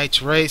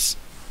tonight's race.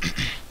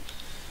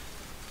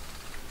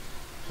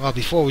 Well,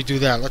 before we do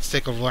that, let's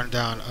take a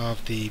rundown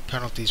of the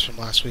penalties from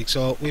last week.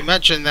 So we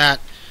mentioned that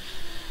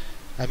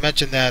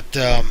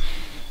there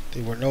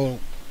were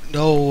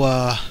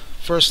no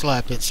first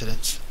lap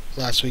incidents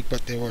last week,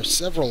 but there were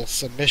several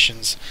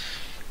submissions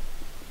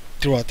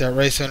throughout that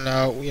race, and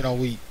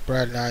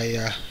Brad and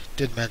I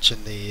did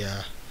mention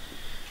the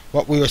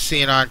what we were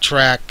seeing on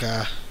track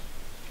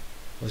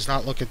was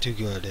not looking too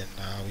good, and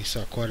we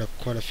saw quite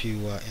a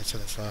few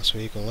incidents last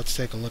week. Well, let's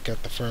take a look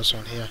at the first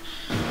one here.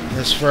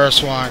 This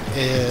first one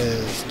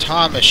is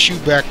Thomas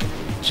Schubeck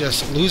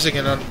just losing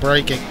it on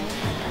braking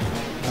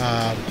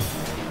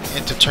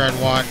into turn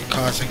 1,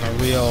 causing a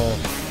real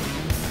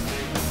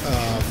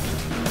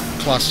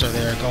cluster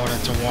there going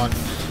into 1.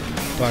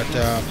 But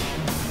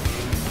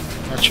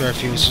not sure if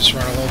he was just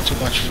running a little too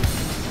much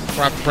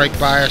front brake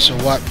bias or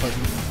what, but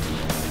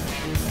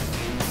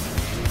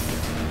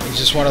it was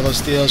just one of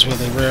those deals where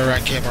the rear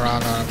end came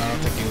around on him. I don't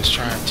think he was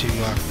trying to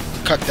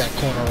cut that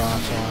corner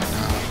off on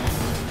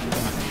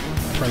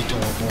Prieto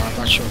or Moore. I'm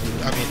not sure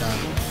who. I mean,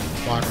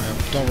 Monram.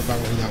 Don't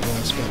remember who that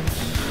was,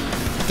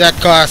 but that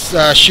cost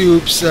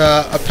Schubes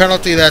a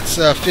penalty. That's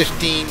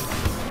 15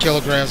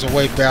 kilograms of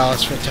weight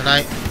ballast for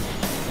tonight.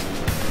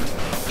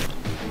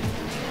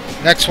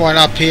 Next one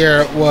up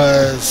here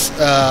was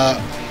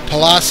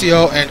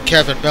Palacio and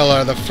Kevin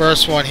Miller. The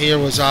first one here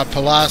was on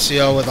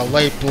Palacio with a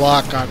late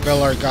block on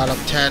Miller. Got him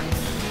 10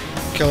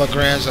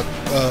 kilograms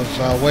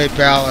of weight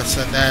ballast,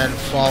 and then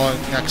following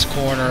next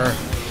corner,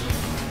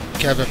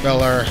 Kevin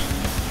Miller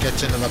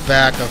gets into the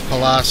back of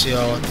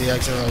Palacio at the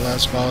exit of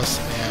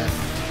Lesmos, and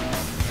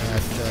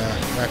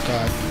that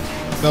got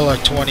Miller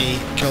 20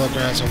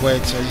 kilograms of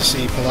weight. So you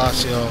see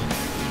Palacio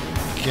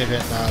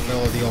giving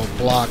Miller the old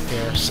block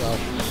there. So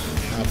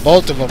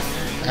both of them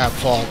at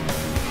fault.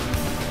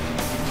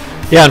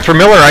 Yeah, and for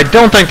Miller, I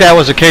don't think that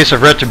was a case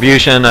of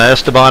retribution.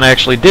 Esteban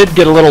actually did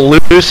get a little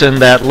loose in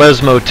that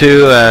Lesmo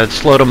too. It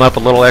slowed him up a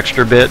little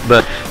extra bit,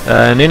 but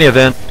in any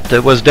event,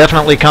 it was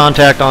definitely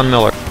contact on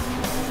Miller.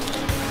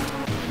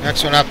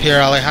 Next one up here,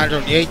 Alejandro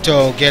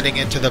Nieto getting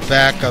into the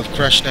back of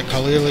Kreshnik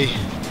Halili.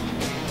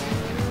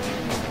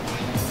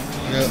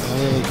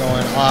 Halili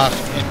going off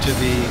into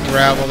the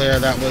gravel there.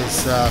 That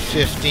was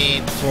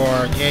 15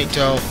 for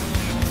Nieto.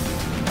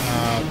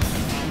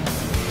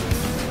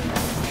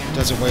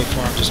 Doesn't wait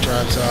for him, just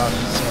drives off.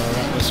 So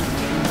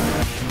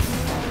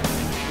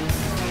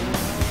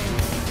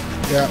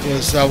that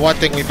was one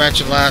thing we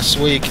mentioned last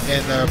week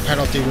in the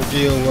penalty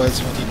review,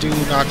 was when you do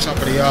knock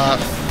somebody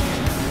off,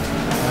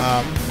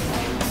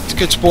 it's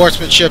good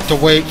sportsmanship to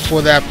wait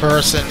for that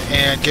person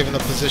and give them the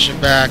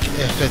position back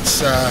if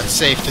it's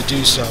safe to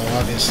do so.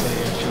 Obviously,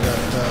 if you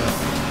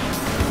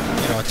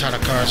got a ton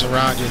of cars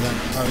around you, then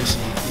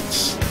obviously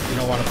you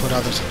don't want to put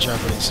others in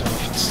jeopardy. So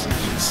if it's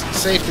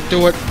safe to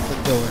do it,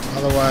 then do it.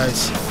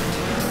 Otherwise,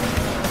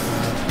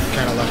 you're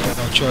kind of left with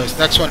no choice.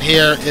 Next one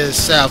here is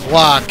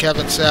Savoie,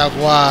 Kevin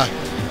Savoie,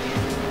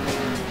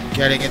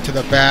 getting into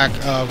the back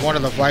of one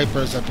of the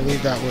Vipers. I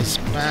believe that was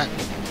Matt,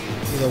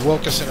 either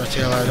Wilkerson or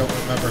Taylor, I don't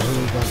remember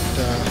who, but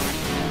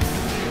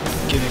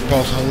giving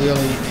both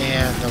Halili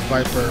and the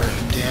Viper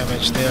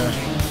damage there.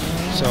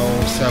 So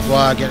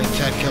Savoie getting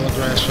 10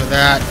 kilograms for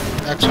that.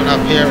 Next one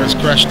up here is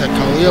Kreshnik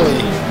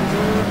Halili.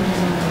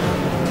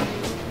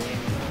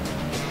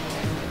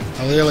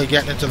 Halili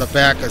getting into the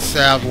back of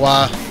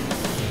Savoie.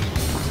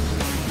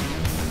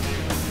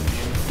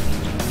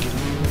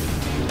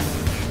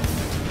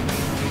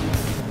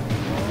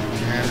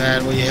 And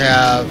then we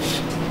have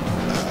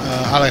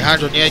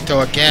Alejandro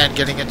Nieto again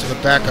getting into the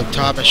back of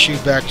Thomas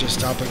Schubeck,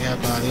 just helping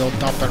him the old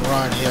dump and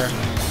run here.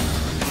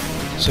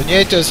 So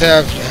Nietos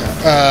have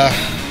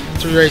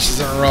 3 races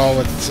in a row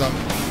with some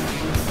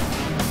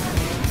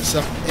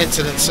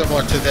incidents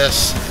similar to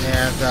this,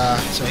 and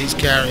so he's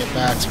carrying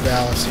max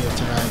ballast here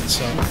tonight.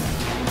 So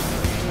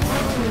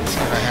he's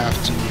gonna have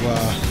to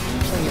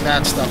clean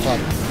that stuff up.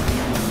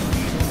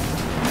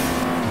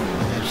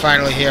 And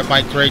finally here,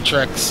 Mike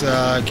Graytrex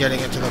getting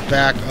into the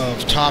back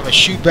of Thomas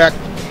Schubeck.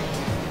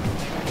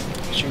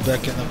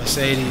 Schubeck in the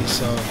Mercedes,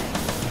 so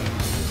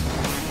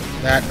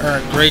that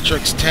earned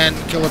Graytrex 10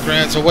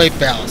 kilograms of weight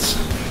ballast.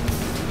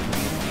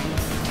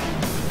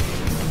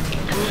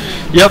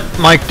 Yep,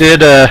 Mike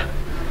did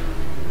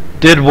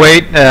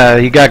wait.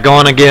 He got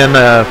going again.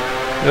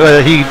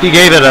 He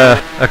gave it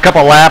a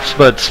couple laps,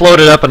 but slowed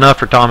it up enough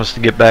for Thomas to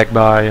get back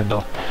by, and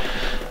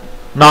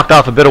knocked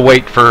off a bit of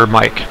weight for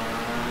Mike.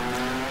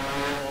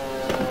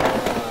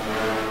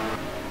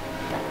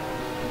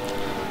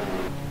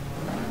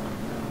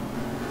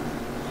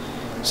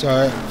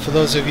 So for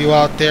those of you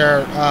out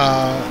there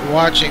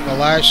watching the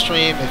live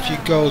stream, if you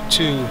go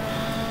to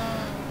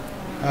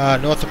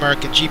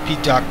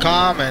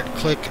NorthAmericanGP.com and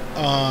click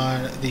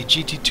on the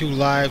GT2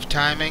 live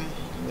timing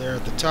there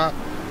at the top,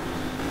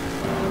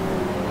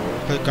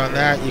 click on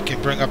that, you can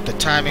bring up the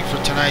timing for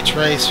tonight's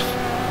race.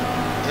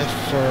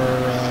 If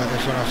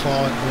we're not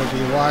following whoever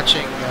you're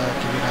watching, give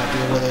you an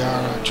idea where they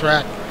are on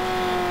track.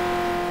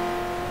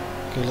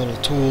 Good little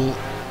tool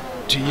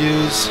to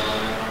use.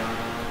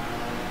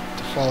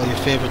 Follow your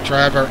favorite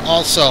driver.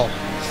 Also,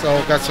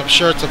 so got some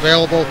shirts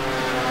available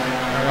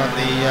right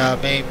on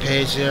the main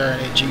page there,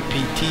 and a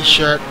GP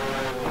t-shirt.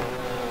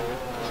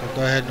 So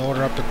go ahead and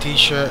order up a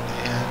t-shirt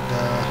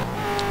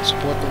and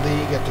support the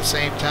league at the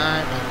same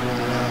time, and we'll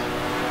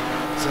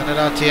send it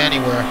out to you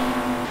anywhere.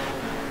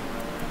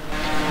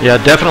 Yeah,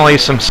 definitely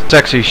some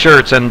sexy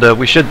shirts, and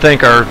we should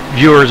thank our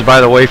viewers,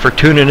 by the way, for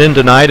tuning in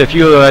tonight. If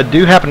you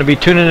do happen to be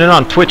tuning in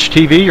on Twitch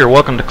TV, you're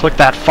welcome to click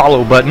that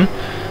follow button.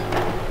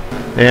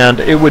 And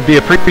it would be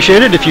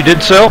appreciated if you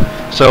did so.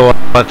 So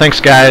thanks,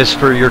 guys,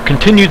 for your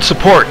continued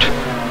support.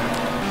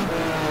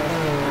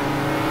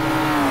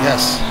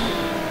 Yes,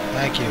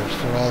 thank you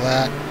for all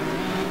that.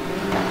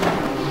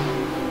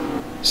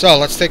 So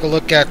let's take a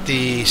look at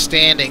the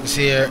standings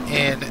here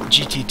in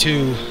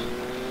GT2.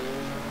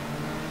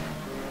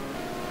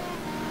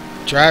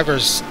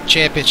 Drivers'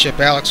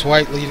 Championship, Alex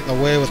Wyatt leading the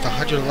way with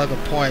 111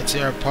 points.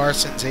 Aaron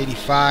Parsons,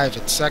 85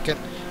 in second.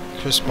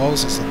 Chris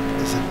Moses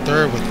is in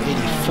third with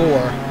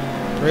 84.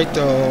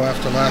 Reto,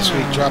 after last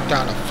week, dropped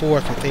down to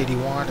fourth with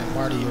 81, and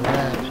Marty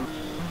Uran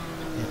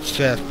in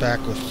fifth, back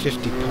with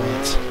 50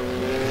 points.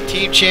 The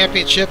Team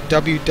Championship,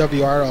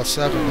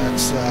 WWRL7,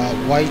 that's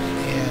White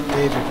and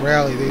David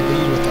Rowley. They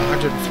lead with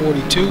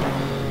 142.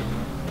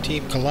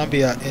 Team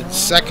Columbia in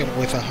second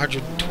with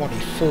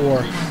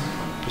 124.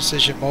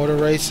 Precision Motor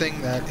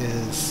Racing, that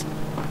is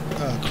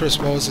Chris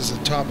Moses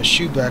and Thomas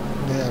Schubeck.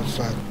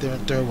 They're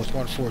in third with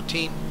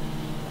 114.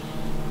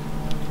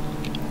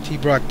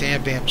 T-Brock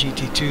Dan Bam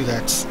GT2,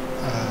 that's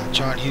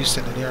John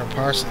Houston and Aaron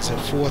Parsons at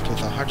fourth with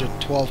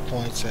 112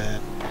 points,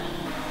 and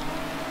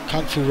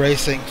Kung Fu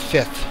Racing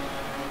fifth.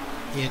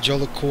 Ian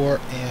Jolicoeur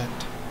and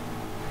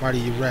Marty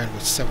Uren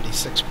with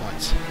 76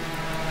 points.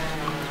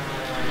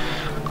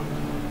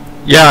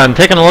 Yeah, and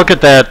taking a look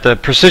at that, the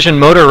Precision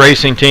Motor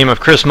Racing team of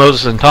Chris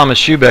Moses and Thomas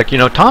Schubeck, you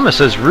know, Thomas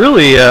has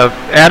really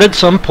added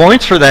some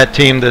points for that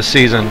team this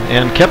season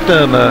and kept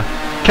them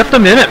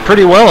in it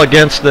pretty well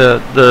against the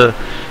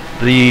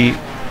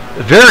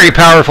very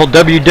powerful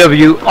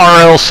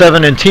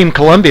WWRL7 and Team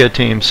Columbia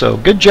team. So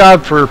good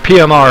job for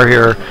PMR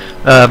here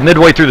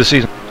midway through the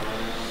season.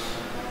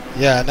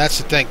 Yeah, and that's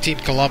the thing. Team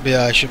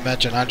Columbia, I should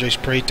mention, Andres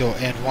Prieto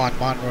and Juan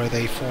Monroy,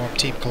 they formed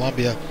Team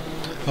Columbia.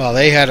 Well,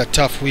 they had a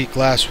tough week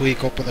last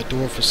week, opened the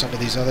door for some of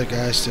these other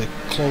guys to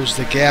close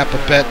the gap a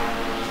bit.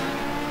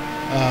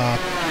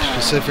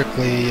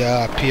 Specifically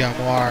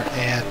PMR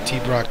and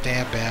T-Brock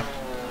Dan Bam.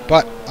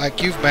 But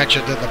like you've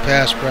mentioned in the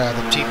past, Brad,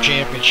 the Team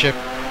Championship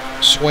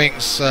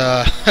swings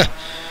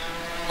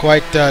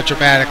quite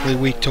dramatically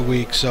week to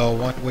week. So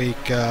one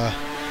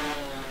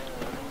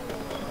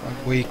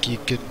week you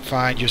can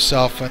find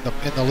yourself in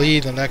the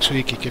lead, the next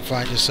week you can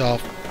find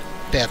yourself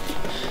fifth.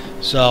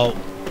 So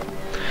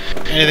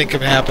anything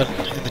can happen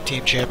in the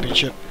Team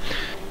Championship.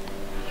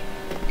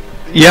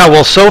 Yeah,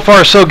 well, so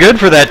far so good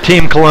for that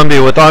Team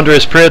Columbia with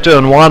Andres Prieto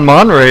and Juan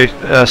Monroy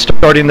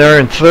starting there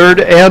in third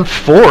and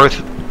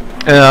fourth.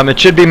 It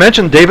should be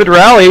mentioned David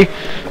Rowley,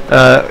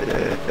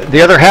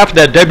 the other half of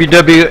that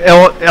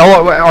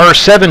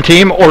WWLR7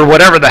 team, or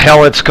whatever the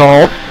hell it's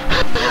called,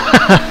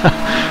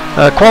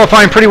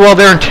 qualifying pretty well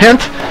there in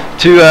 10th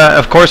to,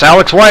 of course,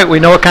 Alex Wyatt. We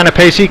know what kind of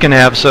pace he can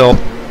have, so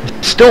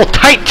still a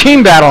tight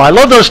team battle. I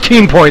love those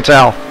team points,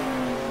 Al.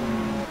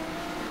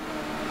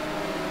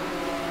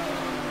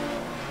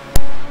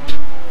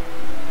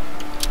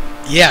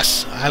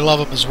 Yes, I love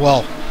them as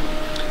well.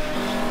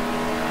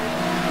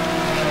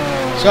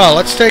 So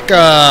let's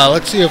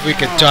see if we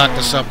can talk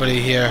to somebody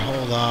here.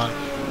 Hold on.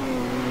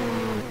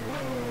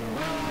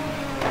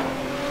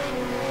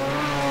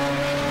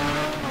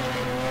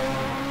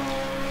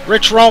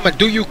 Rich Roman,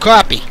 do you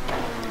copy?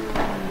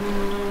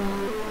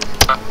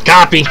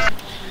 Copy.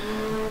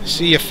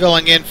 See you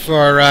filling in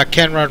for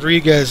Ken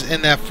Rodriguez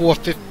in that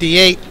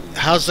 458.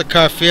 How's the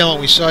car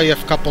feeling? We saw you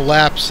have a couple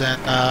laps and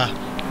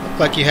looked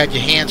like you had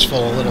your hands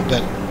full a little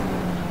bit.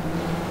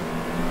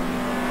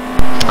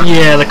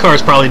 Yeah, the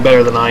car's probably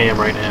better than I am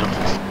right now.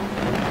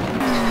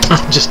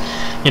 Just,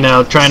 you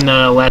know, trying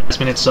to last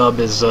minute sub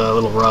is a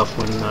little rough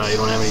when you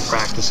don't have any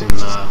practice and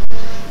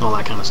all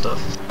that kind of stuff.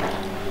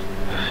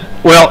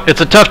 Well, it's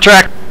a tough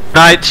track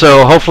tonight,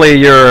 so hopefully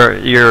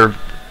your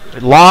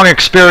long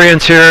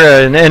experience here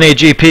in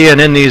NAGP and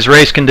in these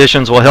race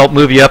conditions will help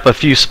move you up a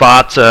few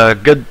spots.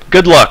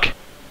 Good luck.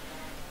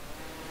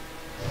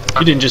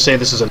 You didn't just say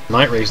this is a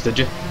night race, did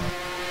you?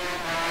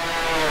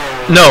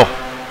 No.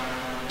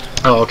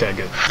 Oh, okay,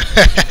 good.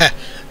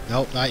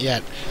 Nope, not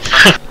yet.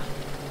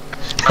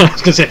 I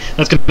was gonna say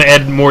that's gonna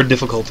add more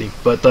difficulty.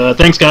 But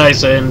thanks,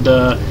 guys, and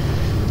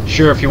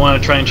sure, if you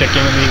want to try and check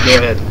in with me, go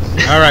ahead.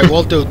 All right,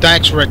 we'll do.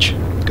 Thanks, Rich.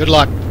 Good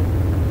luck.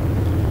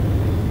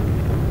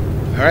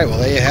 All right, well,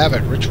 there you have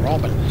it, Rich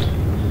Roman.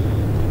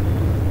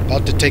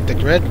 About to take the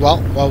grid.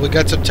 Well, while we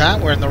got some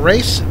time, we're in the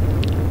race.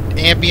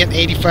 Ambient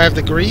 85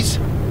 degrees,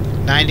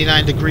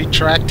 99-degree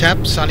track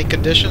temp, sunny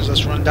conditions.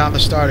 Let's run down the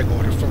starting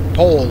order. From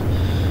pole,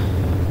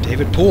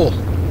 David Poole.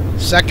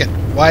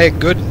 Second, Wyatt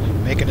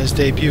Gooden, making his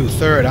debut.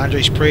 Third,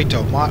 Andres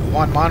Prieto.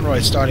 Juan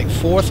Monroy starting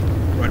fourth.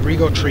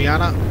 Rodrigo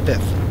Triana,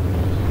 fifth.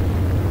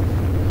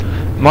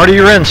 Marty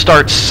Urin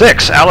starts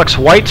 6th. Alex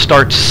White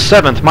starts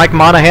 7th. Mike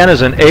Monahan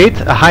is in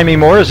 8th. Jaime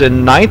Moore is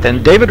in 9th.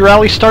 And David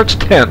Rowley starts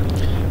 10th.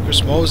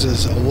 Chris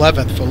Moses,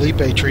 11th. Felipe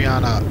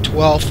Triana,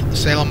 12th.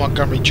 Salem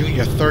Montgomery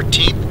Jr.,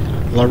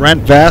 13th.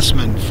 Laurent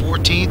Vassman,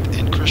 14th.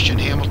 And Christian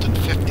Hamilton,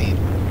 15th.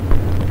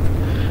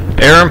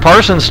 Aaron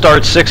Parsons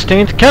starts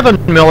 16th.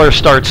 Kevin Miller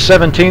starts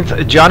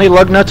 17th. Johnny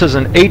Lugnuts is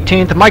in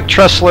 18th. Mike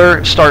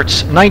Tressler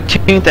starts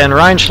 19th. And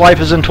Ryan Schleif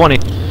is in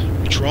 20th.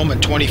 Rich Roman,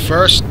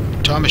 21st.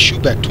 Thomas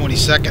Schubeck,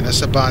 22nd.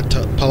 Esteban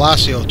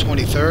Palacio,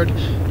 23rd.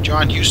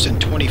 John Houston,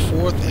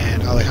 24th.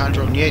 And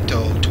Alejandro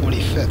Nieto,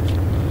 25th.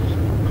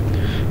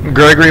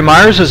 Gregory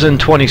Myers is in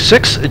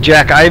 26th.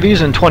 Jack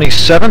Ivies in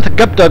 27th.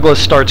 Gup Douglas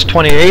starts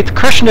 28th.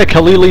 Krishna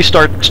Khalili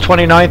starts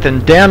 29th.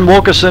 And Dan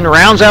Wilkerson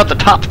rounds out the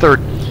top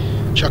third.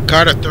 Chuck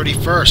Carter,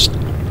 31st.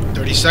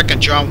 32nd,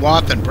 John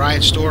Wathen.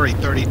 Brian Story,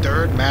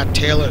 33rd. Matt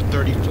Taylor,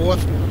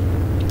 34th.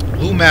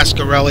 Lou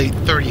Mascarelli,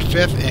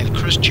 35th, and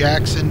Chris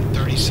Jackson,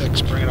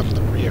 36th, bringing up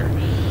the rear.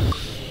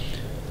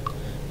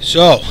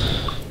 So,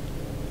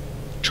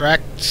 track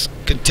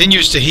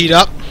continues to heat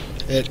up.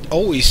 It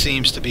always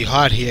seems to be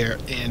hot here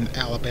in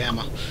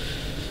Alabama.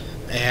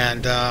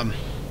 And,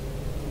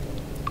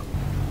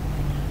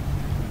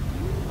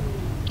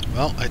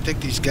 well, I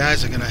think these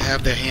guys are going to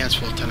have their hands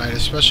full tonight,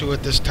 especially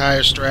with this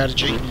tire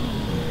strategy.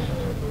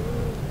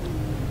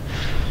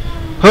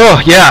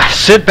 Oh, yeah.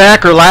 Sit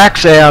back,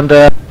 relax, and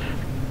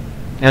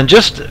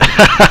just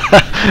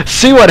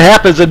see what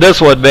happens in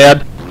this one,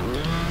 man.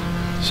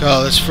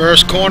 So this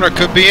first corner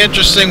could be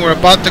interesting. We're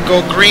about to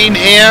go green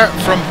air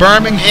from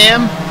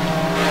Birmingham.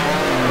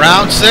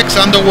 Round 6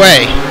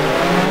 underway.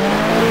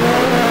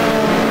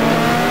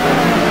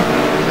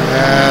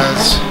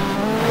 As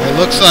it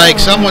looks like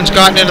someone's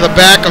gotten into the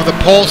back of the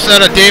pole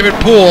setter, David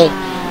Poole.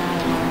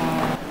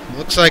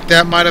 Looks like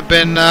that might have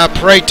been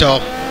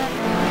Prieto.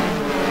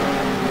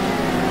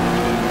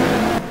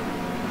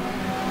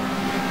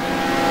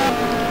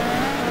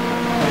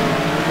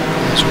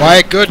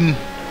 Wyatt Gooden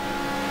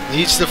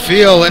leads the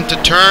field into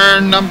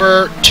turn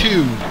number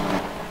 2.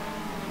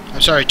 I'm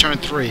sorry, turn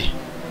 3.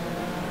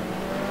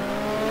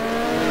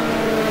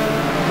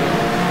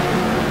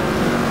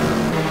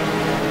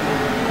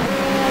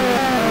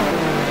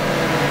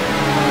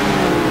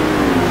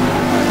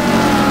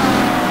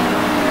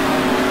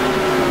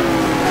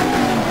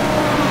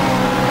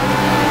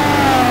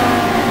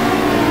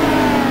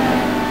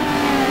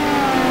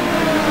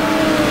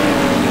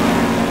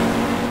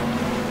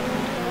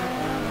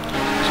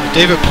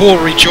 David Poole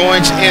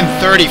rejoins in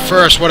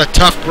 31st. What a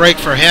tough break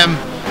for him.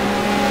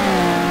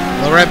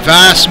 Laurent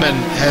Vassman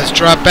has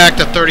dropped back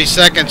to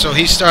 32nd, so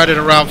he started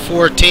around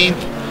 14th.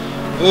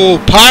 Ooh,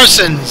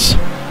 Parsons.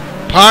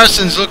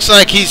 Parsons looks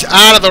like he's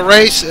out of the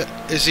race.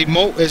 Is he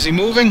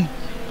moving?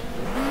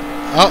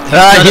 Oh,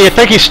 I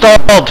think he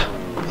stalled.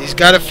 He's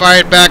got it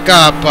fired back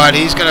up, but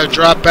he's going to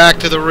drop back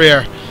to the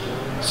rear.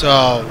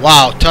 So,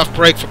 wow, tough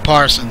break for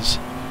Parsons.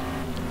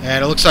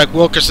 And it looks like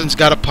Wilkerson's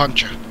got a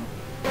puncture.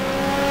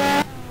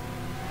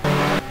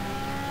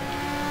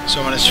 So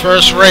in his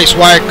first race,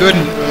 Wyatt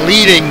Gooden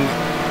leading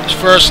his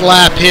first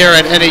lap here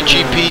at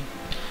NAGP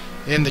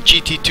in the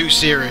GT2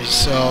 series.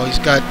 So he's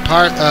got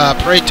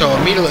Prieto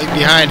immediately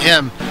behind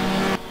him.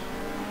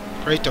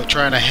 Prieto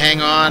trying to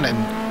hang on and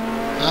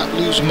not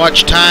lose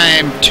much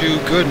time to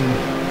Gooden.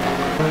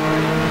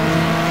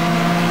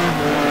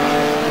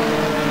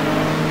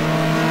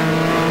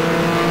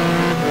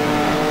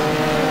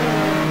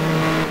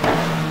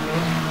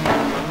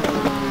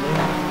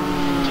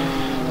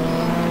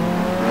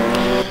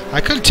 I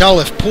couldn't tell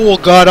if Poole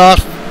got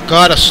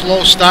a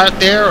slow start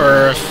there,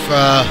 or if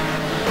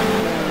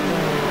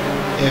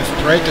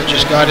Prieto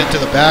just got into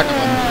the back of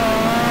him.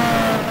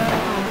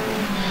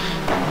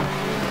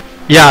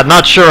 Yeah,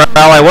 not sure,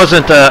 Al. I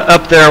wasn't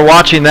up there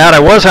watching that. I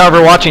was,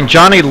 however, watching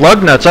Johnny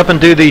Lugnuts up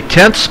into the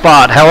 10th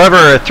spot.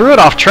 However, threw it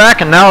off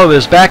track and now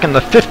is back in the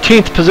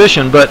 15th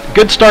position. But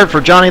good start for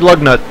Johnny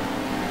Lugnut.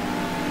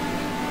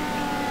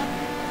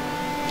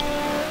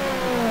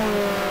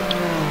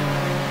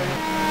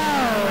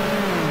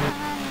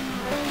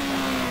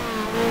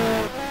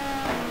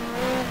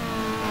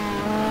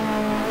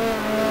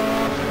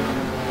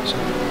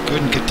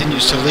 Gooden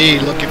continues to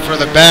lead. Looking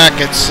further back,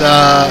 it's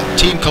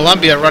Team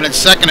Columbia running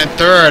second and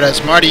third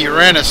as Marty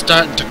Uran is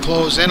starting to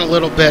close in a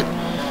little bit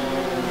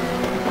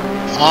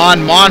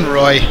on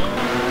Monroy.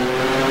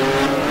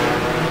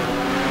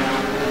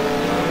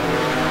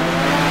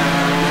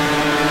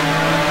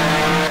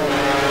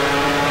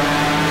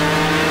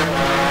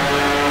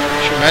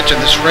 Should mention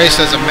this race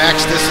has a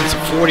max distance of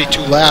 42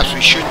 laps.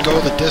 We should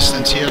go the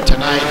distance here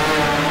tonight.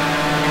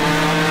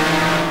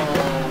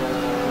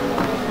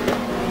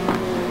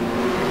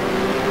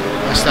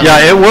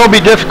 Yeah, it will be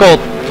difficult.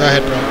 Go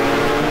ahead, bro.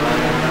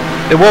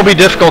 It will be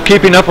difficult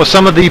keeping up with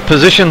some of the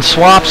position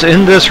swaps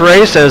in this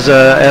race as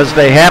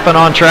they happen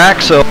on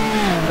track. So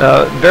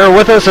bear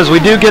with us as we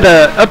do get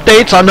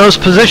updates on those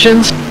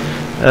positions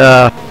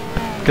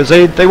because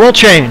they will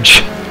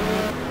change.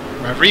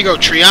 Rodrigo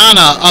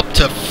Triana up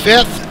to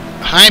 5th.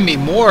 Jaime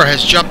Moore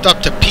has jumped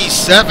up to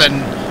P7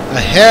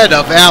 ahead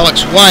of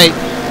Alex Wyatt.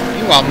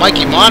 Meanwhile,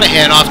 Mikey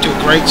Monahan off to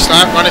a great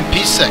start running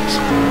P6.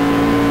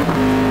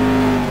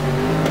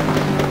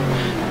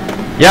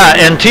 Yeah,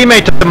 and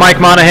teammate to Mike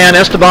Monahan,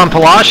 Esteban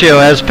Palacio,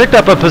 has picked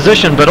up a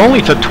position, but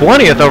only to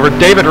 20th over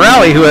David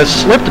Rowley, who has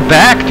slipped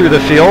back through the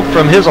field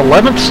from his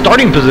 11th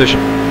starting position.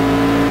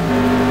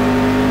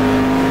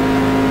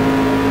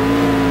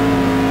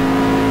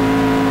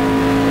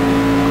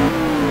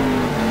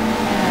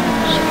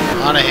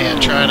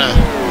 Monahan trying to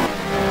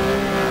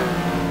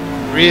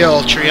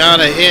reel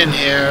Triana in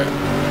here.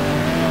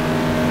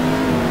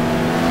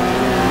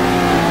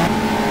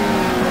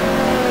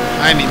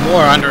 Jaime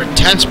Moore under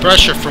intense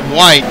pressure from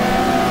White.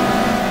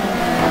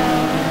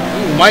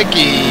 Ooh,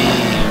 Mikey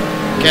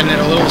getting it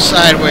a little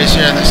sideways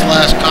here in this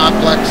last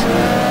complex.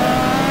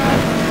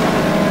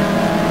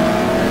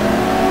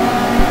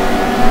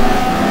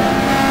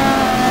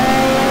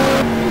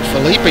 Ooh,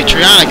 Felipe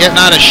Triana getting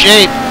out of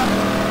shape.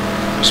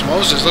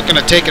 Moses looking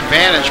to take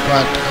advantage,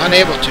 but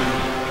unable to.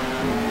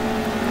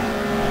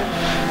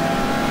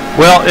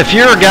 Well, if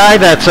you're a guy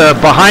that's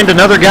behind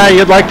another guy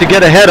you'd like to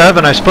get ahead of,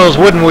 and I suppose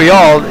wouldn't we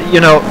all,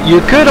 you know,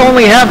 you could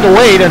only have to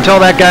wait until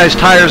that guy's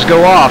tires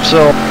go off.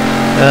 So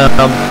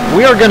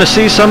we are going to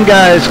see some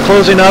guys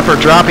closing up or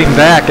dropping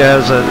back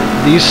as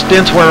these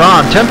stints wear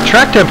on.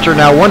 Track temperature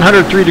now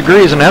 103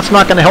 degrees, and that's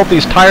not going to help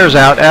these tires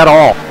out at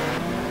all.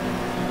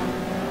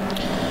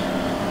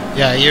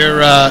 Yeah, you're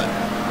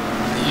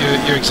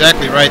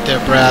exactly right there,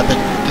 Brad. The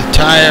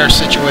tire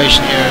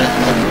situation here,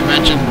 like we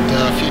mentioned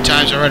a few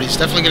times already, is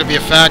definitely going to be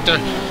a factor.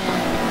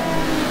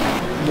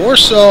 More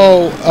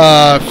so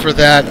for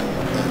the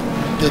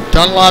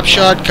Dunlop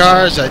shod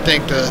cars. I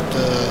think the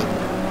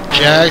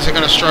Jags are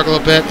going to struggle a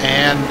bit,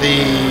 and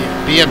the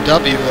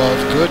BMW of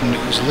Gooden,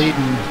 who's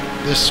leading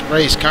this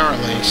race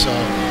currently. So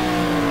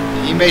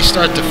he may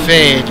start to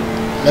fade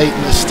late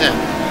in the stint.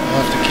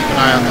 We'll have to keep an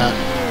eye on that.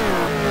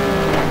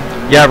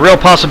 Yeah, real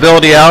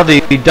possibility out.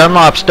 The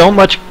Dunlops don't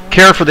much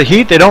care for the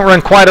heat. They don't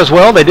run quite as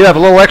well. They do have a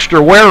little extra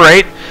wear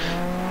rate.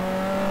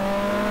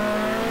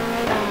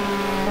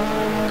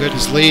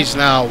 Gooden's leads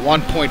now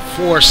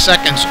 1.4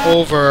 seconds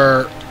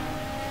over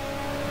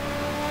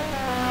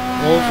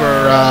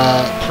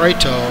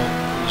Preto,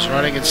 who's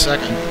running in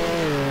second.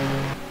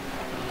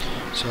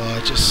 So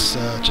just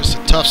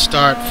a tough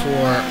start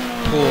for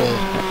Poole.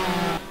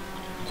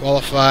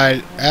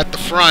 Qualified at the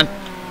front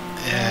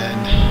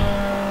and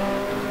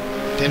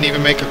didn't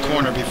even make a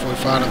corner before he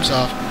found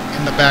himself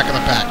in the back of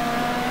the pack.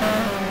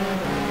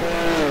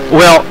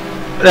 Well,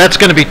 that's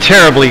going to be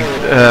terribly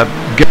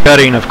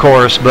gutting, of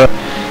course, but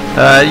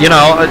you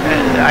know,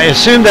 I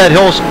assume that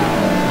he'll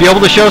be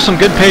able to show some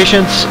good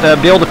patience,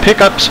 be able to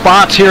pick up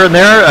spots here and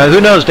there.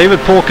 Who knows? David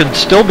Poole could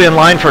still be in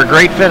line for a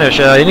great finish.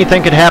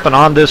 Anything could happen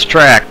on this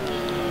track.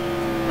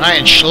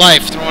 Ryan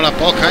Schleif throwing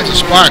up all kinds of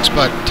sparks,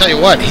 but tell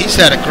you what, he's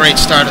had a great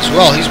start as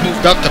well. He's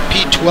moved up to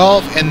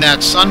P12 in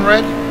that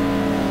Sunred.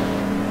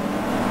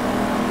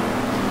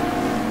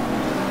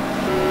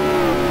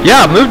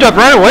 Yeah, moved up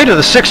right away to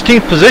the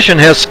 16th position,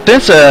 has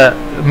since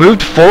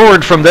moved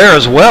forward from there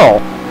as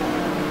well.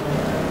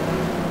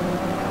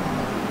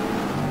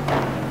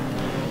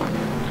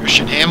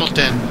 Christian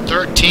Hamilton,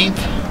 13th.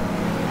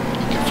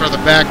 Looking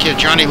further back here,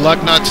 Johnny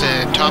Lugnuts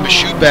and Thomas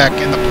Schubeck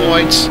in the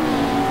points,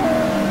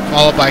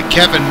 followed by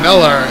Kevin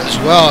Miller as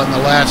well in the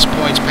last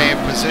points paying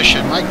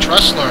position. Mike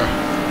Trussler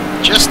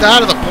just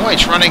out of the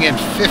points, running in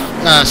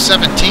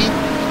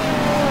 17th.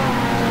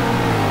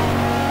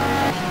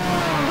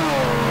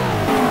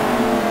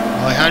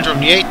 Alejandro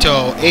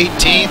Nieto,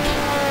 18th.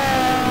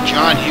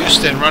 John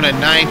Houston running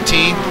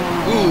 19th.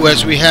 Ooh,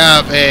 as we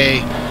have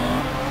a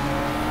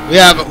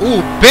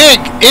big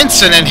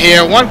incident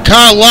here. One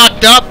car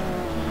locked up.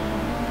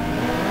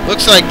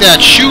 Looks like that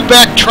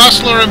Schubeck,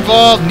 Trussler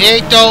involved,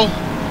 Nieto.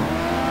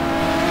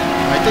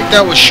 I think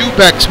that was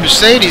Schubeck's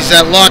Mercedes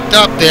that locked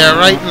up there,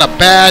 right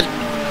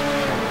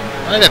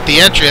at the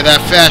entry of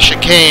that fast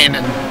chicane,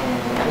 and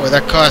boy,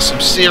 that caused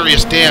some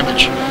serious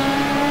damage.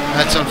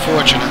 That's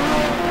unfortunate.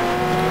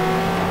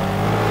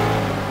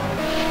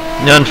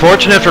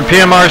 Unfortunate for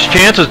PMR's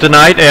chances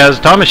tonight, as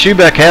Thomas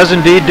Schubeck has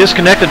indeed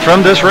disconnected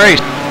from this race.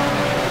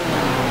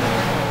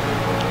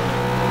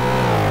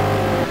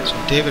 So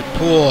David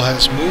Poole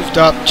has moved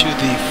up to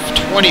the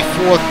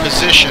 24th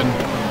position.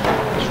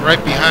 He's right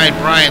behind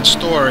Brian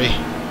Story.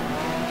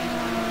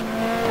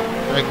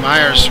 Greg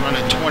Myers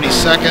running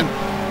 22nd.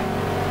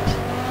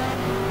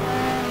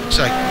 Looks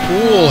like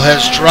Poole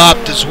has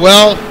dropped as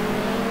well.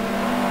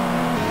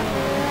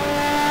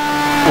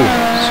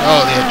 So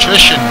the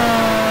attrition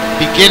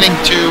beginning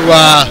to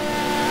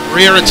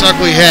rear its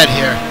ugly head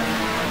here.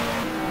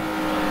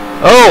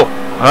 Oh,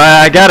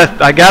 I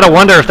gotta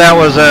wonder if that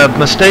was a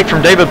mistake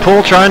from David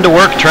Poole trying to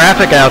work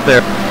traffic out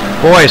there.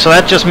 Boy, so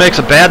that just makes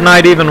a bad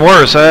night even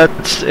worse.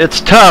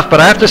 It's tough, but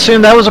I have to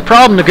assume that was a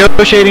problem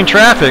negotiating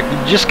traffic.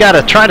 You just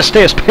gotta try to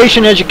stay as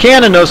patient as you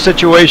can in those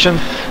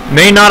situations.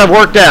 May not have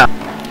worked out.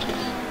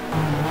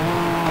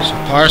 So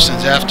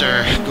Parsons,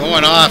 after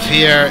going off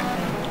here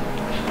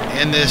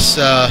in this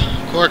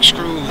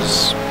corkscrew,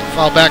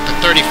 fall back to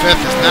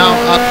 35th, is now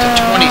up to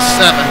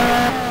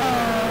 27.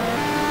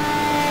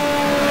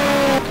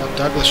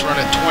 Douglas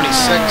running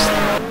 26th.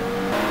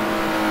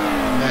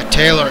 Matt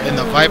Taylor in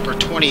the Viper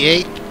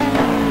 28th.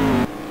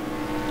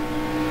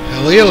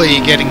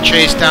 Halili getting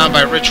chased down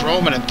by Rich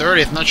Roman in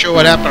 30th. Not sure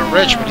what happened to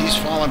Rich, but he's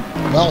fallen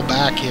well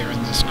back here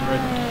in this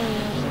grid.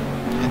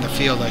 In the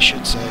field, I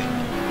should say.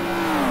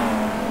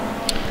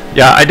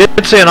 Yeah, I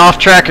did see an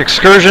off-track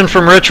excursion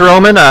from Rich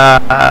Roman.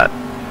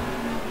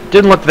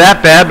 Didn't look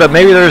that bad, but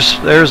maybe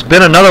there's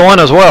been another one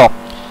as well.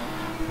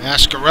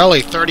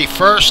 Mascarelli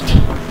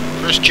 31st.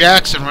 Chris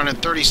Jackson running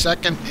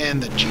 32nd in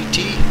the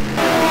GT.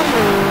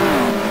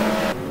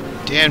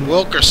 Dan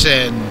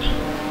Wilkerson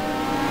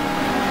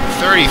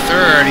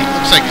 33rd. He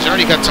looks like he's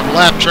already got some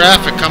lap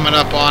traffic coming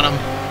up on him.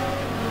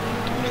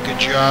 Doing a good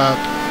job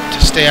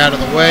to stay out of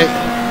the way.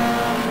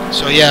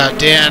 So yeah,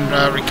 Dan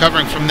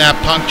recovering from that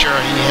puncture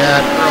he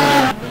had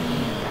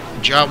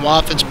earlier. John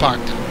Wathen's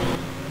parked him.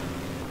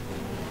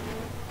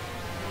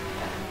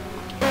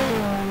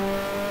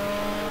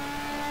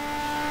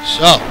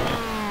 So,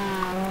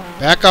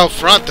 back out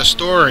front, the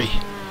story.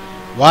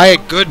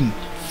 Wyatt Gooden,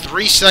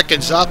 3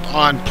 seconds up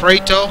on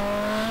Prato.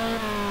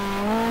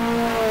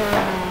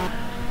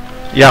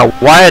 Yeah,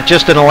 Wyatt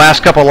just in the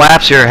last couple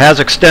laps here has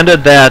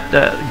extended that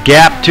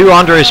gap to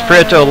Andres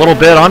Prieto a little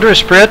bit.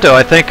 Andres Prieto,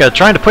 I think,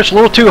 trying to push a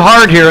little too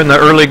hard here in the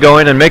early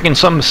going and making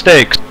some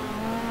mistakes.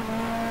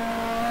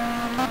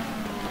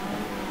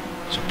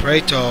 So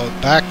Prato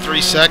back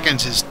 3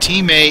 seconds. His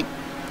teammate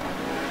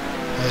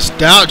has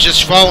now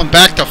just fallen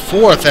back to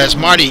 4th as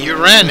Marty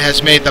Uren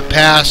has made the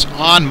pass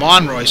on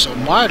Monroy. So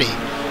Marty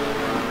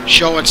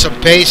showing some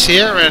pace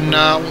here, and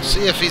we'll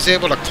see if he's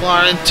able to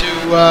claw into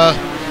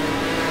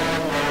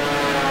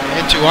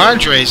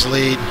Andre's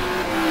lead.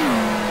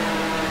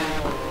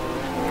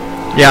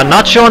 Yeah,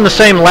 not showing the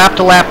same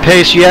lap-to-lap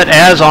pace yet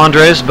as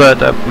Andres,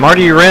 but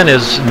Marty Uren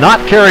is not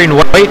carrying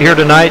weight here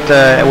tonight,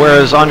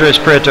 whereas Andres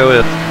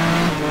Prieto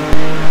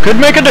could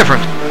make a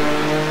difference.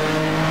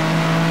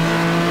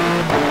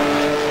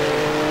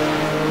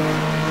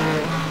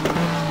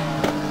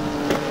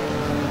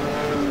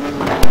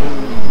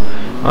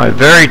 A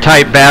very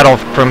tight battle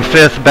from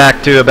 5th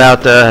back to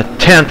about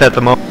 10th at the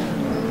moment.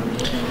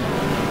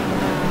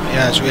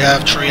 Yes, we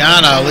have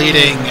Triana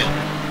leading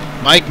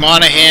Mike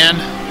Monahan,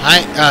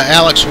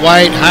 Alex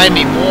White,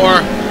 Jaime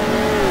Moore,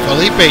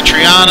 Felipe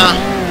Triana,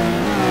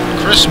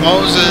 Chris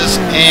Moses,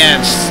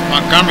 and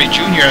Montgomery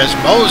Jr. as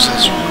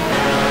Moses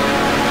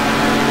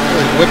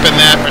really whipping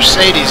that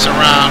Mercedes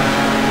around.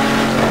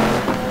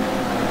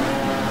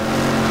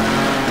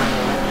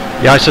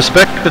 Yeah, I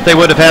suspect that they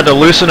would have had to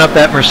loosen up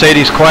that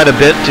Mercedes quite a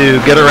bit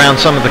to get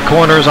around some of the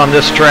corners on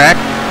this track.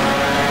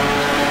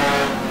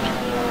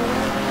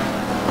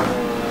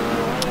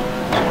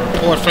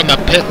 Report from the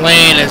pit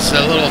lane is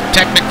a little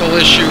technical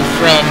issue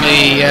from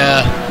the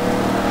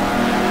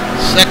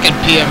second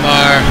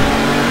PMR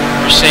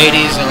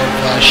Mercedes of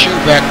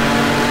Schubeck.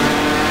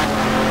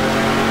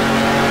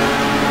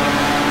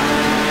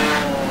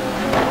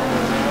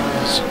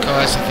 As a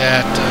cause of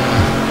that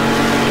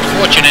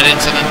unfortunate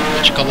incident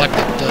which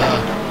collected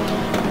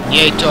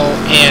Nieto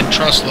and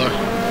Trussler.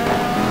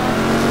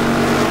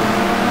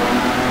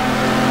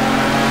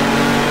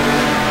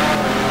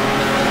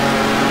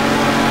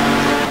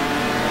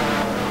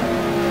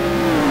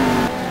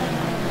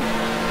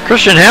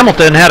 Christian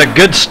Hamilton had a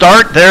good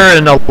start there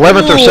in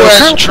 11th or so.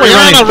 As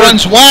Triana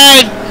runs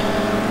wide,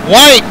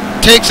 White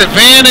takes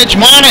advantage.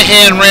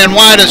 Monahan ran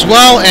wide as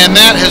well, and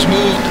that has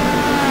moved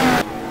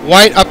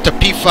White up to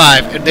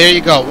P5. And there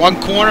you go.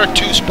 1 corner,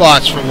 2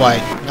 spots for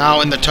White.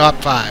 Now in the top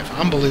 5.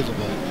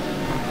 Unbelievable.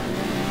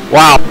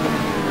 Wow.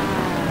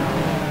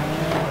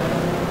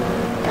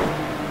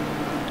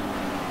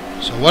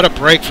 So what a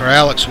break for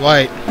Alex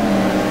White.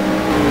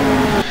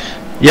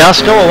 Yeah,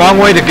 still a long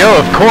way to go,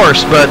 of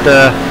course, but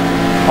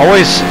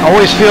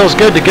always feels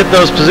good to get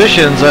those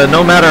positions,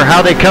 no matter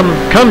how they come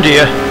to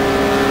you.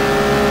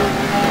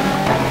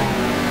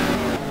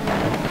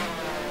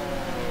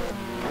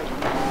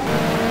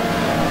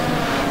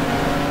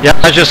 Yeah,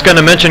 I was just going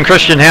to mention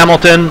Christian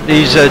Hamilton.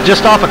 He's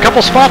just off a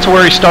couple spots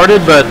where he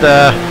started, but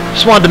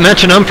just wanted to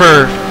mention him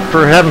for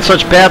having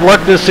such bad luck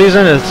this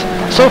season. It's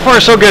so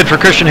far so good for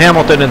Christian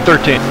Hamilton in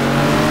 13th.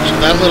 So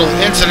that little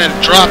incident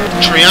dropped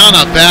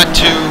Triana back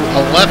to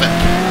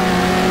 11th.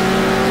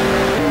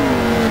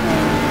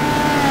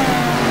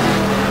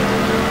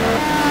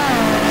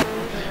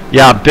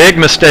 Yeah, big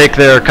mistake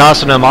there,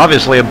 costing him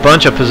obviously a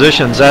bunch of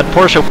positions. That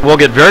Porsche will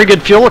get very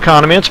good fuel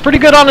economy. It's pretty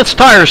good on its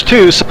tires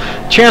too, so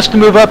chance to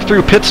move up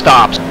through pit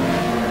stops.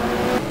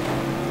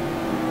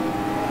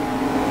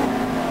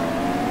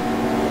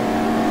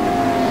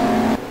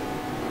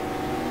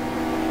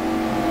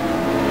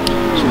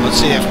 So let's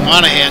see if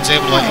Monahan's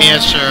able to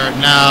answer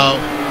now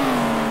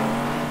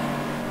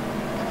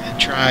and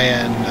try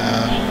and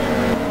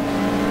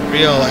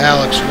reel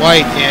Alex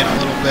Wyatt in a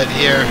little bit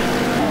here.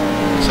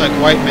 Looks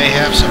like Wyatt may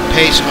have some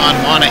pace on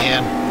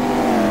Monahan.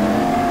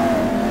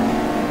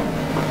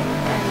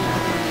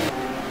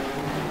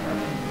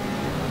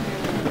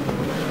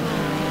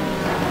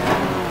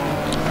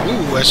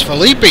 Ooh, as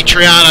Felipe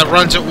Triana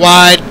runs it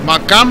wide,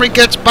 Montgomery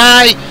gets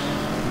by,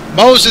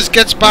 Moses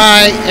gets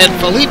by, and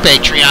Felipe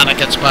Triana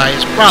gets by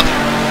his brother.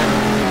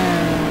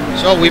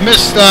 So we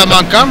missed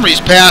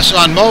Montgomery's pass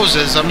on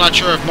Moses. I'm not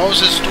sure if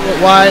Moses threw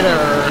it wide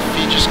or if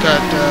he just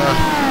got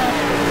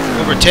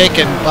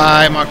overtaken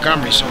by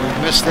Montgomery, so we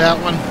missed that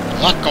one. A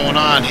lot going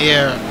on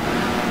here,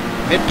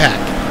 mid-pack.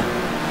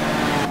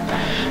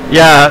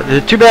 Yeah,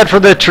 too bad for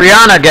the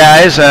Triana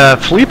guys.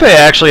 Felipe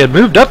actually had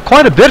moved up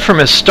quite a bit from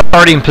his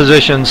starting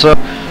position, so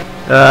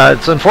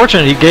it's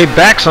unfortunate he gave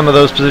back some of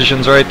those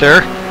positions right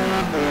there.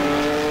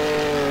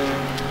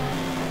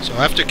 So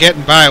after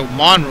getting by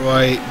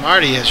Monroy,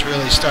 Marty has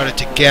really started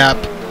to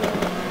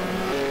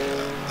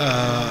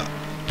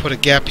put a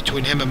gap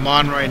between him and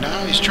Monroy.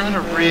 Now he's trying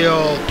to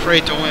reel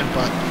Prato in,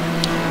 but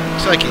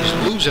looks like he's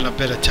losing a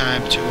bit of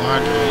time to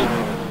Andre.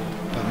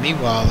 But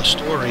meanwhile, the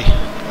story,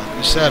 like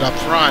we said up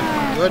front,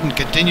 Gooden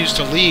continues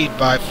to lead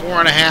by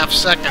 4.5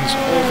 seconds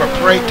over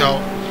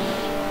Prato.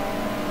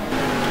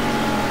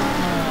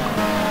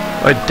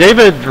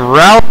 David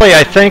Rowley,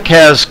 I think,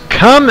 has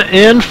come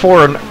in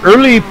for an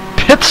early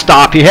pit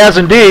stop. He has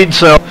indeed,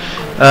 so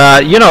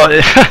you know,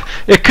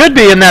 it could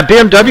be in that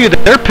BMW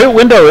that their pit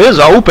window is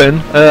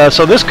open,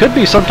 so this could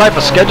be some type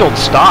of scheduled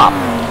stop.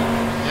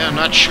 Yeah, I'm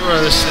not sure.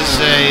 This is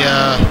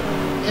a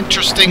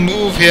interesting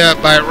move here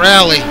by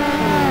Rowley.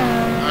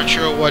 Not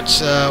sure what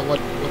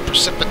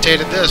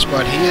precipitated this,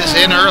 but he is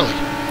in early,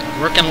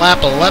 working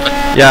lap 11.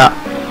 Yeah,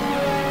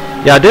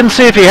 I didn't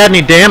see if he had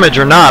any damage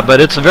or not, but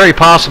it's very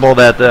possible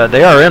that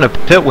they are in a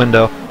pit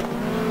window.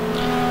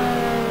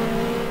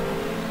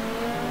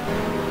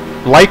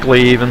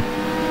 Likely even.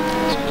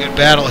 Good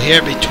battle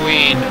here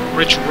between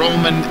Rich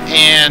Roman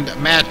and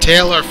Matt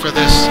Taylor for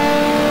this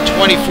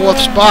 24th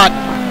spot.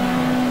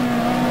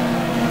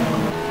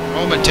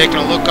 Roman taking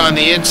a look on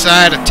the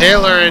inside of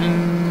Taylor,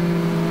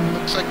 and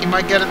looks like he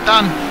might get it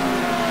done.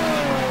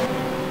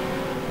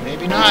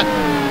 Maybe not.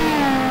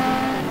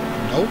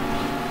 Nope.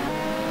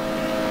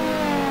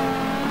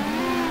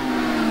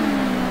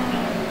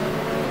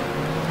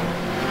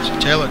 So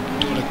Taylor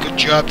doing a good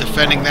job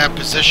defending that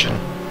position.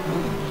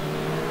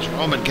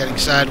 Roman getting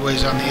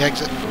sideways on the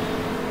exit.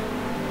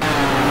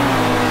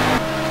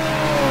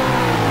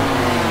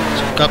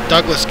 So Gup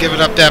Douglas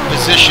giving up that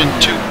position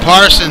to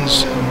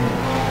Parsons,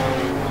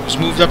 who's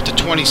moved up to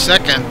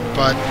 22nd,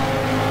 but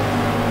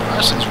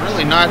Parsons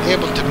really not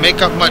able to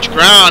make up much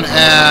ground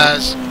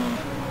as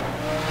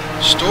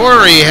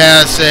Story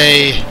has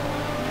a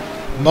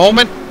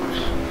moment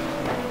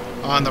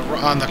on the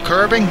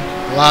curbing,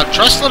 allowed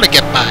Trussler to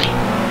get by.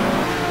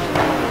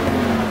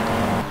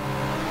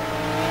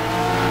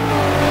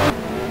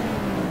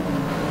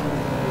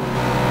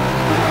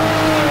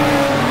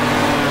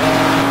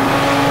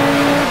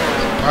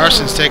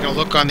 Parsons taking a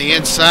look on the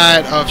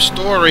inside of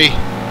Story.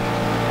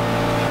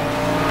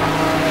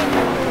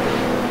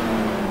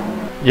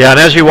 Yeah, and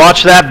as you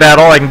watch that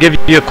battle, I can give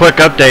you a quick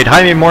update.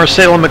 Jaime Moore,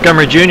 Salem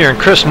Montgomery Jr., and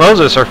Chris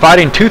Moses are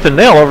fighting tooth and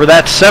nail over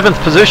that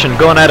 7th position,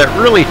 going at it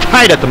really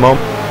tight at the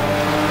moment.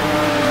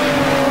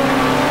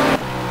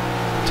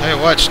 Tell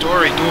you what,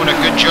 Story doing a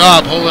good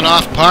job holding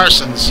off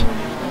Parsons.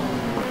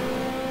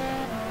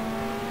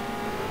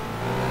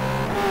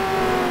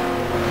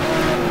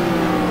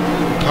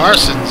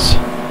 Parsons.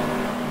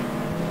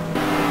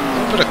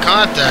 Bit of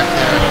contact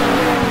there.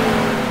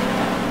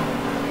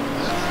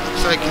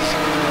 Looks like he's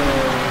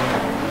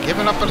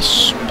giving up a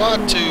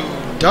spot to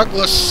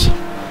Douglas. It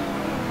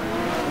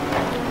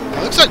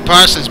looks like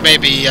Parsons may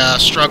be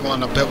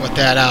struggling a bit with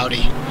that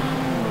Audi,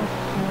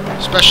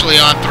 especially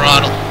on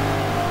throttle.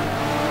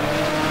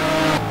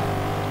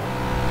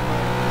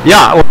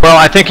 Yeah, well,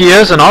 I think he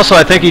is, and also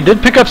I think he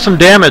did pick up some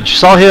damage.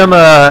 Saw him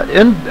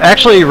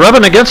actually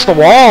rubbing against the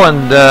wall,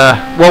 and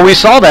well, we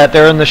saw that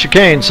there in the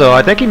chicane, so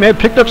I think he may have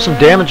picked up some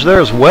damage there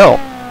as well.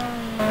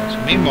 So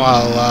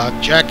meanwhile,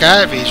 Jack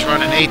Ivey's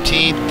running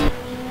 18th,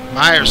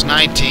 Myers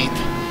 19th.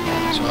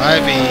 So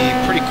Ivey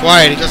pretty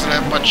quiet. He doesn't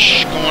have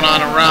much going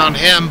on around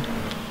him.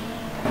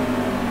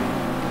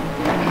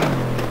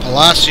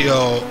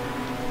 Palacio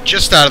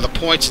just out of the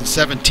points in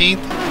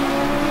 17th.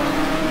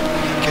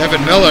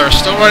 Kevin Miller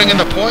still running in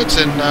the points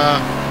and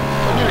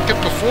putting in a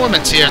good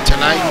performance here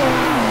tonight.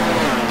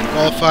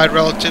 Qualified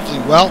relatively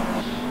well.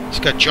 He's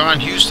got John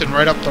Houston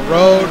right up the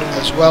road,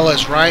 as well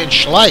as Ryan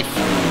Schleif.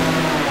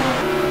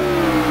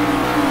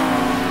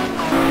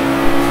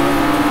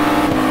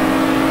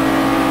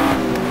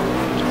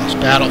 Nice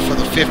battle for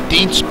the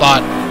 15th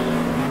spot.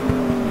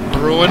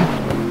 Bruin.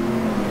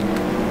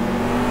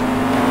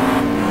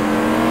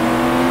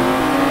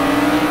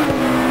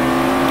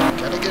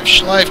 Gotta give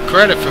Schleif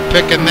credit for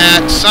picking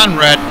that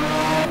Sunred.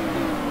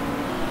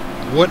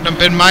 Wouldn't have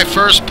been my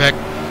first pick,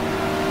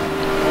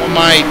 or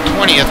my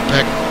 20th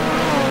pick.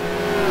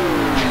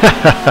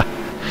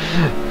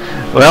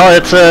 Well,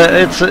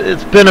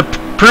 it's been a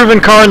proven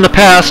car in the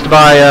past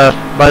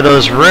by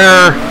those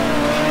rare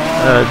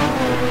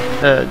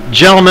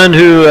gentlemen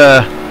who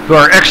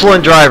are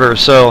excellent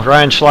drivers. So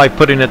Ryan Schleif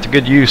putting it to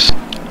good use.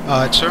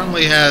 It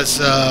certainly has.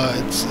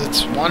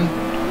 It's won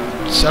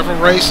several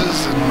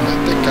races and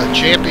I think a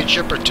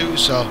championship or two.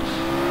 So,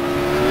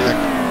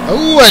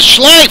 oh, a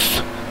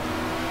Schleif!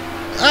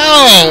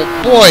 Oh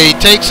boy, he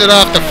takes it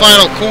off the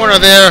final corner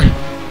there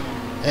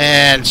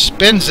and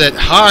spins it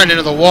hard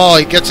into the wall.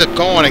 He gets it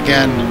going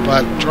again,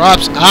 but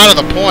drops out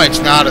of the points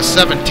now to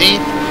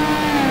 17th.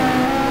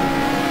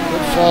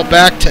 Will fall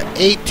back to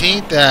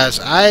 18th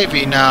as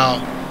Ivy now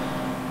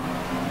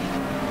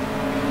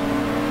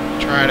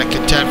trying to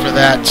contend for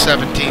that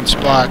 17th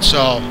spot.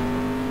 So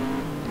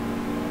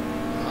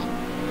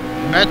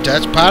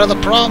that's part of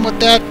the problem with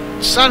that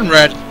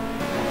Sunred.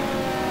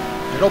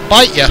 It'll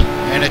bite you,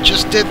 and it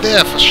just did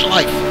there for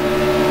Schleif.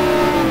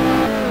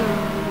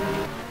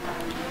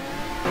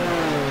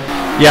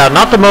 Yeah,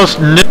 not the most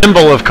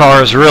nimble of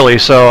cars, really,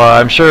 so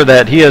I'm sure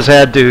that he has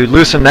had to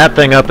loosen that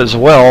thing up as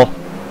well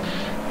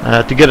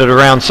to get it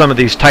around some of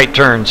these tight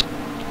turns.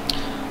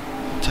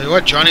 Tell you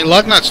what, Johnny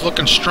Lugnut's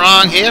looking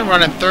strong here,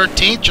 running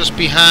 13th, just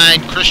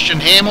behind Christian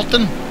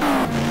Hamilton.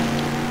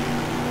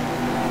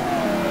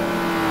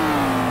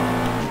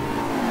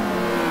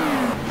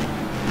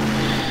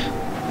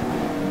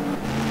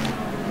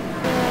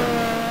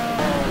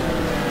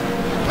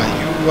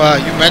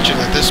 You mentioned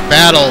that this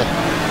battle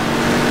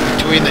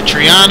between the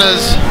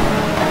Trianas,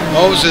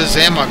 Moses,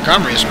 and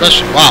Montgomery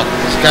especially, wow,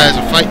 these guys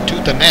are fighting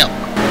tooth and nail.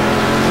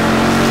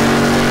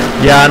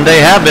 Yeah, and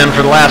they have been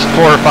for the last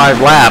 4 or 5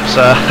 laps.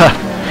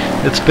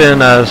 It's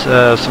been a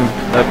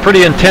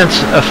pretty intense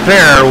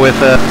affair with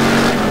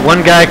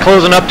one guy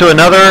closing up to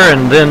another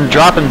and then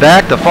dropping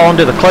back to fall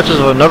into the clutches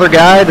of another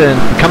guy, then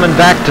coming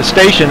back to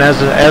station as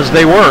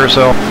they were,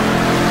 so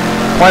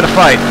quite a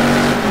fight.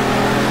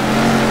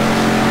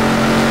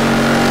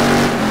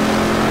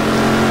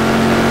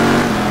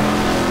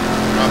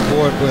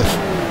 With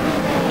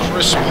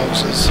Chris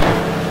Moses.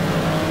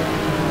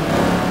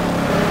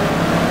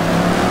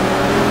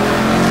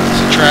 As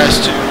he tries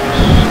to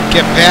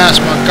get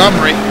past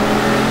Montgomery.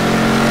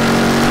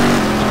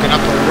 Looking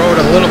up the road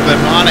a little bit.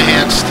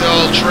 Monahan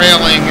still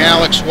trailing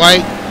Alex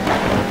White.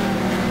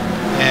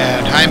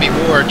 And Jaime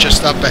Moore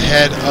just up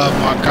ahead of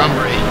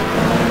Montgomery.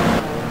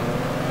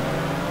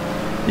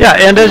 Yeah,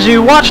 and as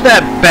you watch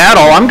that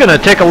battle, I'm going to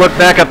take a look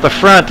back up the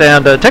front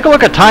and take a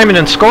look at timing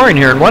and scoring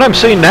here. And what I'm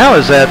seeing now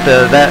is that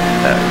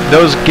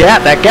that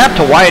gap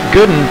to Wyatt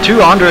Gooden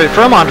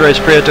from Andres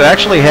Prieto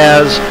actually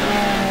has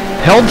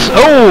held.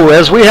 Oh,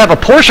 as we have a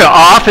Porsche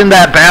off in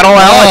that battle,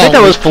 Al. I think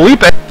that was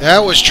Felipe.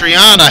 That was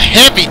Triana.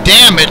 Heavy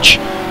damage.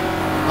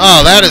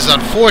 Oh, that is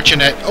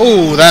unfortunate.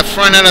 Oh, that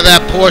front end of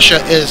that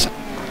Porsche is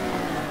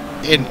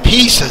in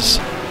pieces.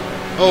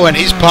 Oh, and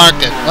he's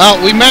parked it. Well,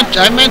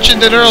 I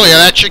mentioned it earlier,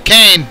 that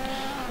chicane.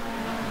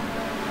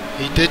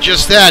 He did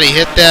just that. He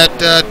hit that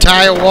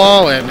tire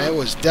wall, and it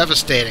was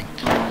devastating.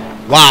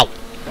 Wow.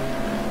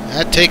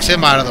 That takes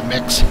him out of the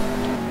mix.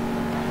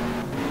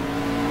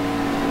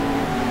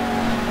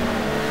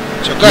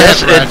 So go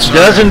yes, ahead, Brad, it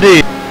does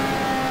indeed.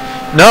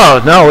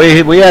 No,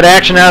 we had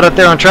action out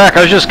there on track.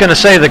 I was just going to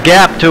say the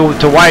gap to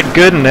Wyatt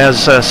Gooden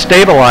has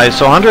stabilized.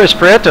 So Andres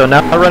Prieto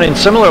now running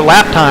similar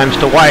lap times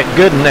to Wyatt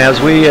Gooden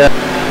as we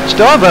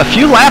still have a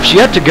few laps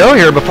yet to go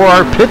here before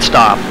our pit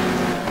stop.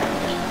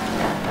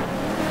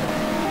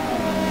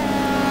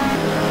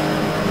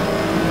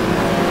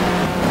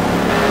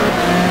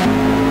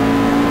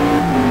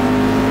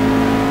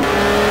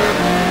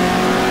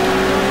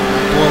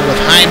 Board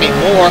with Jaime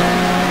Moore.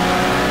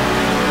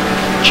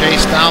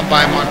 Chased down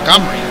by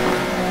Montgomery.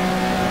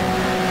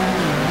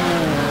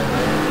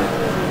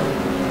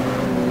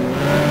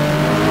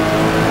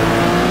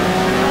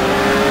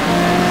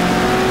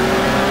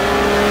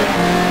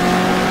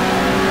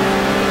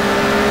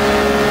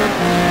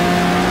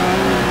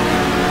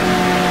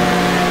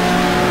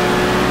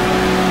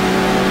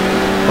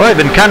 Well, I've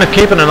been kind of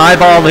keeping an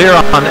eyeball here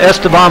on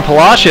Esteban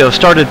Palacio.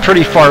 Started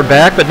pretty far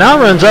back, but now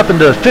runs up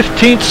into the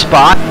 15th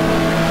spot.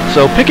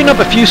 So picking up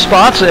a few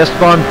spots.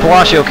 Esteban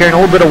Palacio carrying a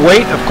little bit of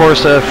weight, of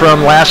course,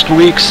 from last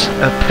week's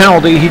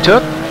penalty he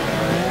took.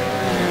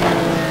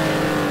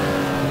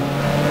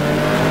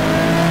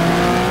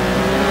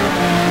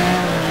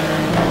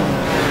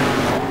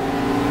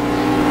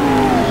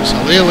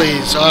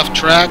 Salili's off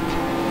track.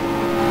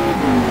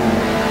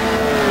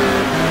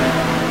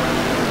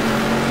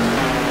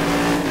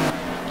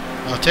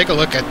 take a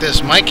look at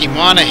this. Mikey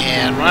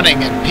Monahan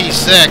running in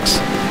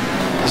P6.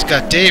 He's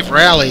got Dave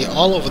Rowley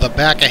all over the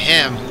back of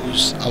him,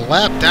 who's a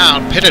lap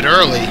down, pitted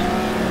early.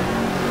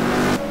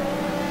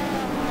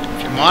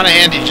 If you're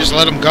Monahan, do you just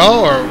let him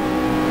go, or?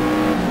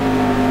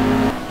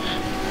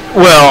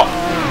 Well,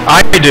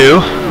 I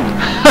do.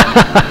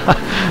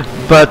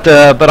 but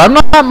I'm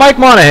not Mike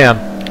Monahan.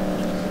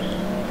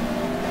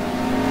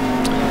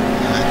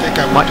 I think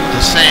I would do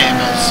the same,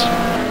 as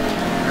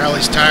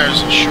Rowley's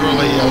tires are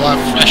surely a lot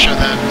fresher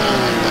than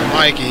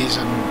Mikey's,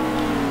 and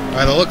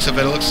by the looks of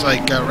it, it looks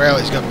like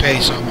Rowley's got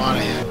pace on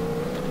Monahan.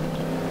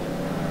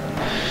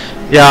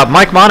 Yeah,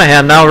 Mike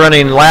Monahan now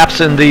running laps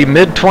in the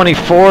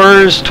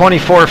mid-24s,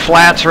 24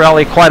 flats,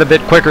 Rowley quite a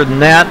bit quicker than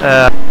that.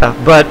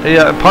 But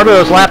part of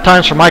those lap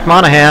times for Mike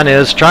Monahan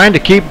is trying to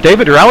keep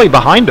David Rowley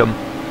behind him.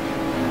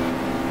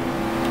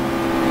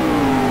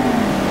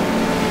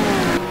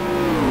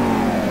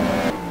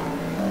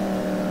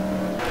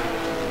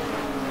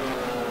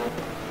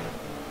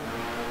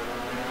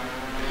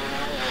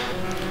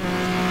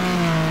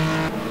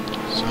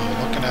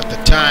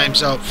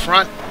 Times out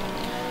front.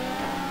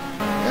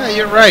 Yeah,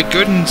 you're right.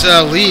 Gooden's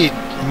lead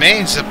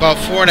remains about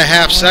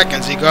 4.5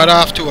 seconds. He got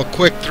off to a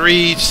quick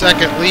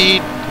 3-second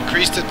lead,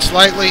 increased it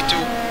slightly to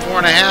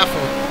 4.5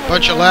 a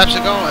bunch of laps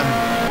ago,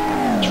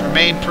 and it's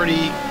remained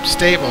pretty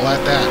stable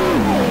at that.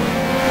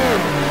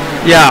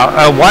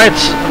 Yeah,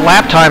 Wyatt's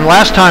lap time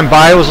last time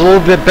by was a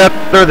little bit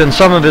better than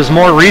some of his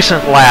more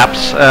recent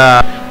laps.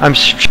 I'm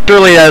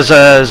surely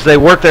as they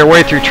work their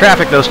way through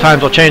traffic, those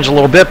times will change a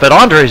little bit. But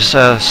Andre's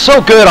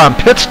so good on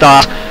pit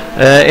stops,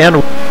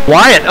 and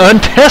Wyatt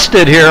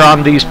untested here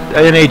on these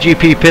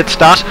NAGP pit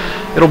stops.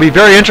 It'll be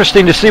very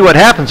interesting to see what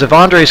happens if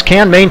Andres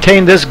can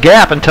maintain this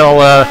gap until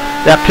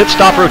that pit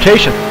stop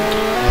rotation.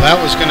 Well, that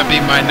was going to be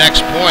my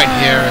next point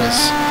here. Is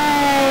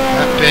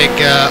that big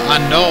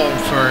unknown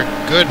for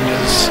Gooden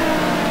is,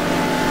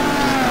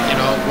 you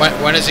know,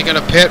 when is he going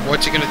to pit?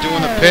 What's he going to do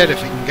in the pit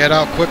if he can get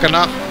out quick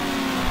enough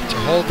to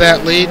hold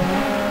that lead?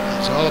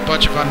 It's all a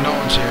bunch of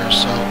unknowns here.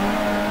 So,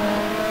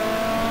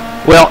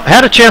 well,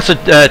 had a chance to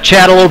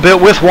chat a little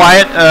bit with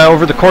Wyatt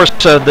over the course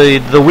of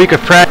the week of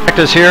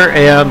practice here,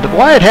 and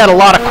Wyatt had a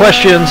lot of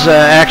questions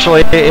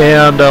actually,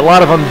 and a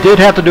lot of them did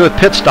have to do with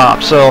pit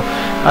stops. So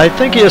I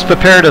think he is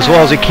prepared as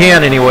well as he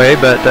can anyway,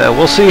 but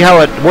we'll see how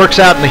it works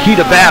out in the heat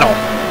of battle.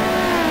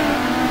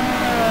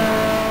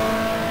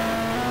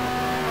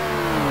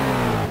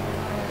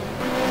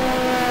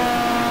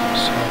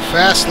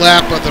 Fast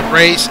lap of the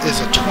race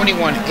is a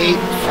 21.8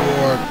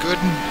 for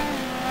Gooden.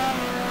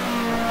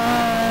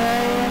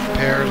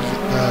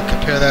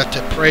 Compare that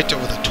to Preto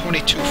with a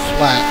 22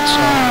 flat. So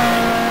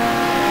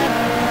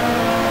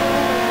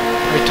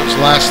Preto's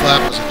last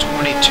lap was a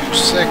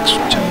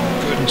 22.6 to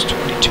Gooden's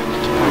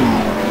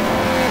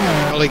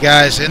 22.3. Early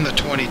guys in the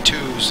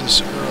 22s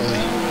this early.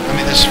 I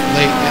mean this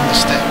late in the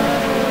stint.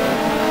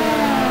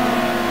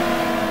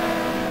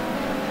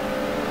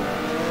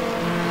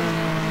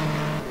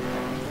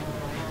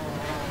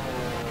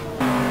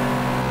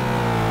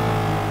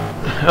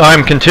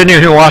 I'm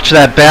continuing to watch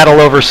that battle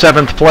over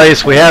 7th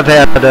place. We have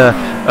had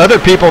other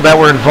people that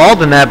were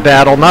involved in that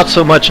battle, not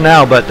so much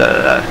now, but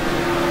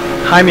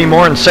Jaime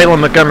Moore and Salem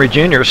Montgomery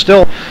Jr. are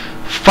still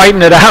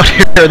fighting it out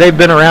here. They've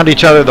been around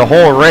each other the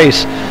whole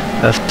race.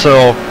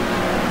 So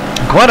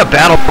quite a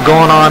battle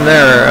going on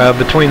there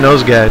between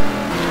those guys.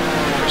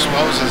 Chris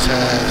Moses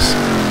has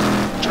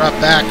dropped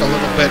back a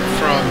little bit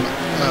from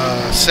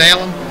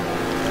Salem.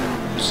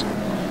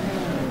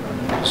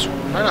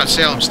 Right on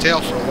Salem's tail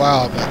for a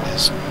while, but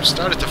it's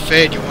started to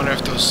fade. You wonder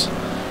if the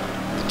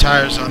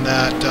tires on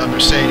that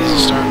Mercedes are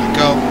starting to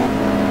go,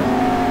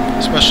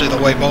 especially the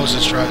way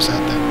Moses drives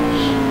that thing.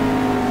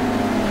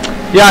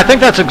 Yeah, I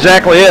think that's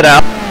exactly it,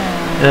 Al.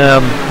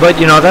 But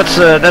you know, that's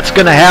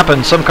going to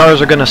happen. Some cars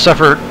are going to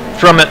suffer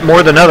from it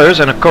more than others,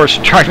 and of course,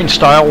 driving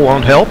style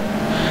won't help.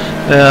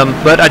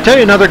 But I tell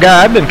you, another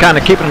guy I've been kind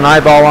of keeping an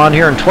eyeball on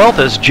here in 12th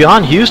is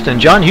John Houston.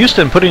 John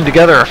Houston putting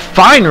together a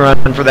fine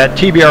run for that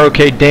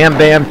TBROK Dam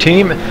Bam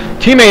team.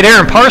 Teammate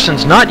Aaron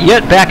Parsons not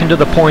yet back into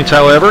the points,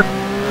 however.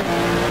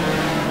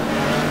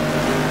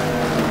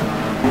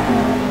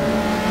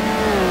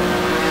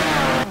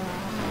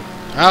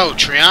 Oh,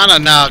 Triana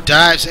now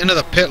dives into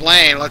the pit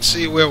lane. Let's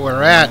see where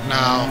we're at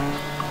now.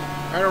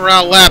 Right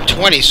around lap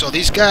 20, so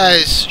these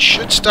guys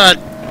should start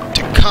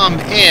to come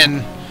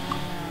in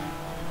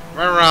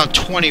right around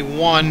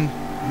 21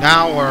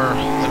 now or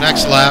the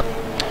next lap.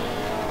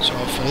 So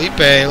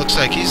Felipe looks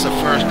like he's the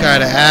first guy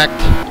to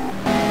act.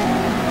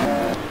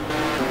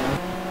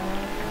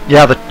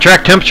 Yeah, the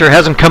track temperature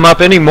hasn't come up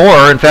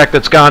anymore. In fact,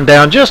 it's gone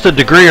down just a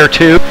degree or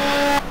two.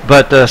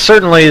 But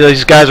certainly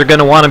these guys are going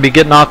to want to be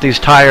getting off these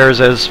tires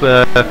as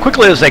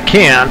quickly as they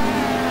can.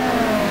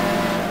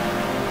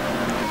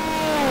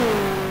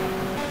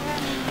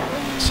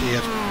 Let's see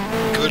if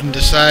Gooden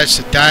decides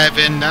to dive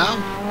in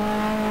now.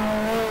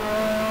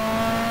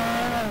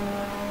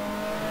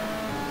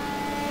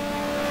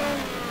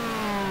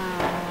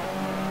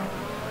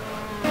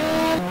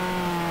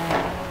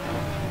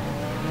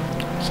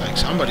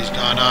 Somebody's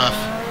gone off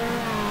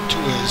to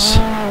his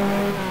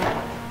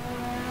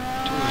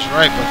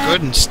right, but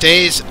Gooden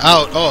stays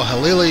out. Oh,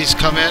 Halili's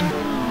come in.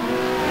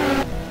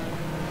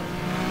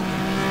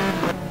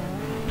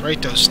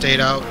 Preto stayed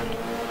out.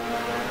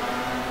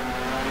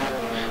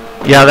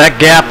 Yeah, that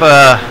gap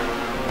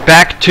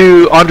back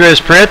to Andres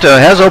Preto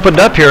has opened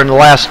up here in the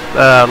last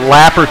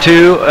lap or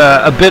two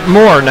a bit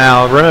more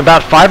now. Running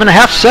about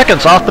 5.5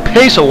 seconds off the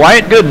pace of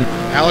Wyatt Gooden.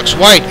 Alex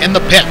White in the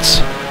pits.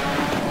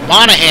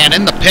 Monahan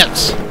in the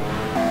pits.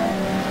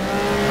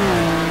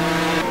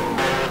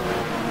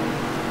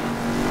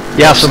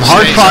 Yeah, some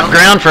hard-fought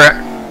ground for...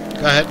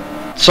 Go ahead.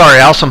 Sorry,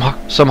 Al, some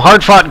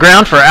hard-fought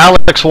ground for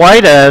Alex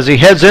White as he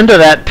heads into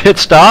that pit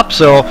stop,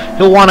 so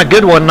he'll want a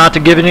good one not to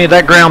give any of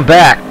that ground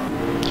back.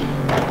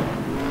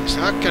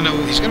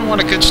 He's gonna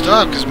want a good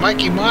stop because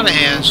Mikey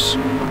Monahan's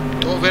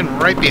dove in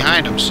right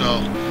behind him, so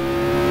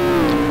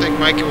I don't think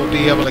Mikey will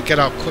be able to get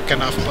out quick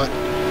enough, but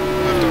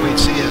we'll have to wait and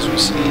see as we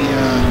see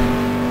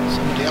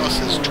somebody else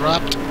has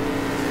dropped.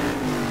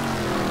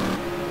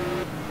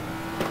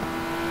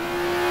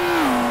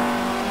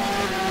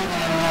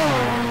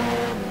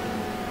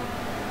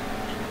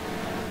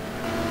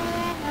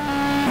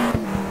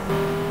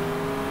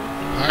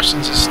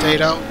 Parsons has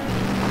stayed out.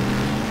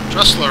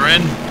 Dressler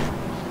in.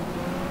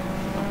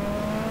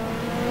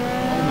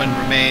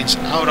 Remains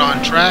out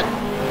on track.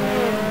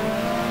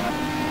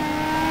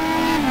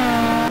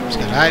 He's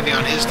got Ivy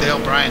on his tail,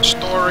 Brian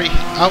Story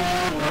out,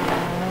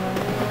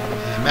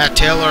 and Matt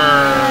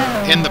Taylor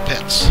in the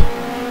pits.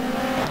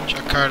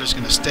 Chuck Carter's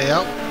going to stay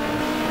out.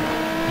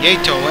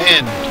 Yato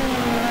in.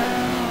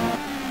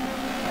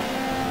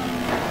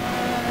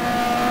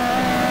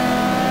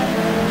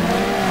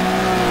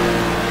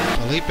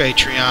 Felipe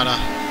Triana.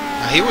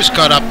 Now he was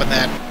caught up in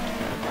that.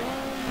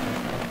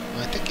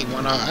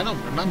 I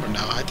don't remember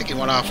now. I think he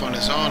went off on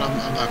his own.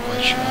 I'm not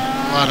quite sure.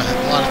 A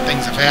lot of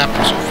things have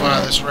happened so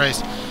far this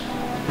race.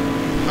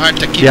 Hard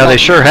to keep up. They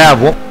sure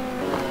have.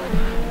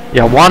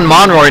 Yeah, Juan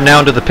Monroy now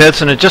into the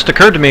pits, and it just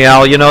occurred to me,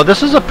 Al, you know,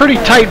 this is a pretty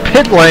tight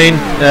pit lane.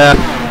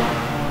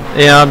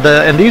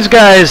 And these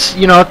guys,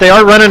 you know, if they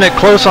are running it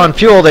close on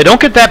fuel, they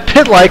don't get that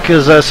pit light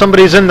because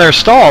somebody's in their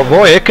stall.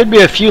 Boy, it could be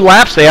a few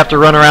laps they have to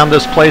run around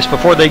this place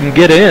before they can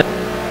get in.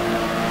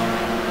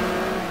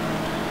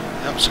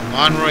 So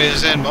Monroy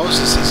is in.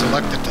 Moses is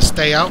elected to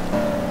stay out.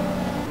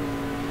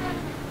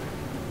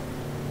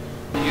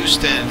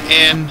 Houston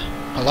in.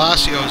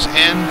 Palacios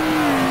in.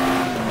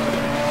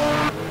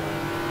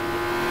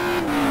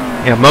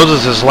 Yeah,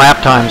 Moses'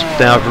 lap times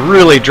have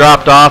really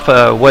dropped off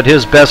what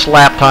his best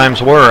lap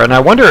times were. And I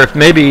wonder if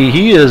maybe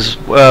he is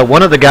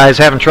one of the guys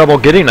having trouble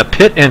getting a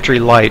pit entry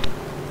light.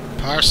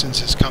 Parsons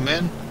has come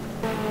in.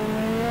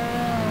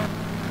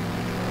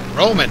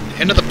 Roman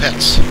into the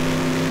pits.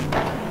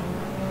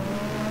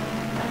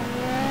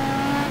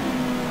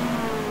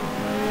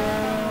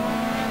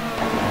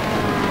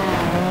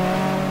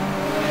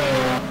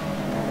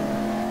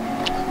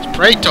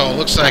 Preto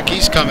looks like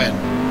he's coming.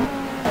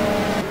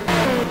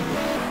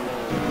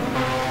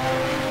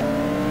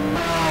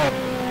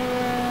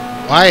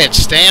 Wyatt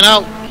staying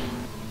out.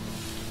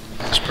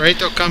 As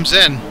Preto comes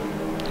in,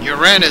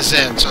 Uren is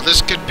in, so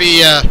this could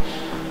be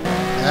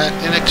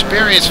an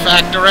experience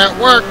factor at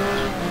work.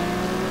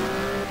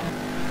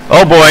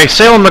 Oh boy,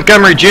 Salem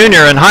Montgomery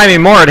Jr. and Jaime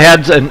Moore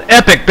had an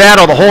epic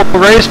battle the whole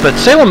race, but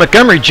Salem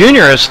Montgomery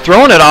Jr. has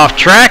thrown it off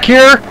track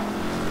here.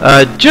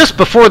 Just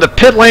before the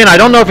pit lane. I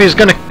don't know if he's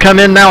going to come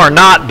in now or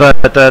not,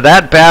 but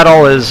that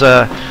battle is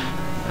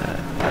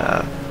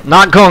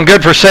not going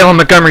good for Salem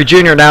Montgomery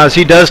Jr. now as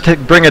he does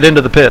bring it into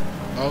the pit.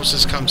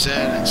 Moses comes in,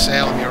 and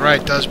Salem, you're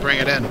right, does bring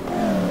it in.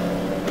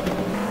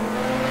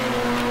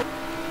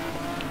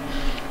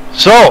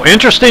 So,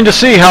 interesting to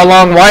see how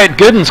long Wyatt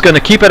Gooden's going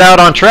to keep it out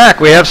on track.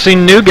 We have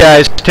seen new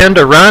guys tend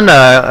to run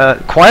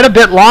quite a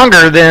bit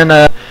longer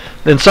than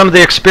some of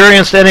the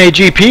experienced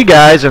NAGP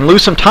guys and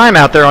lose some time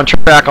out there on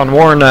track on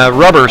worn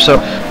rubber. So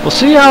we'll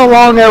see how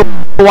long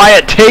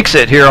Wyatt takes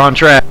it here on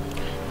track.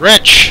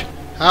 Rich,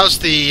 how's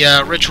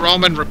the Rich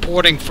Roman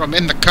reporting from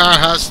in the car?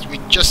 We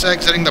just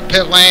exiting the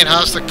pit lane?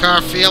 How's the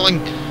car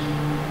feeling?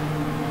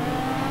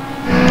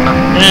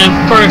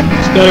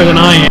 It's better than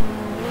I am.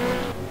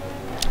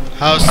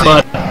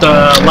 But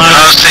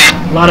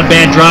a lot of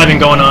bad driving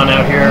going on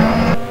out here.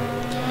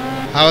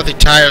 How are the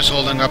tires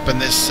holding up in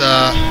this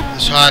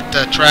hot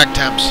track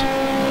temps?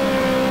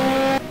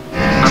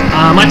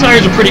 My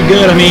tires are pretty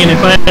good. I mean,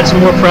 if I had some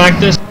more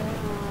practice,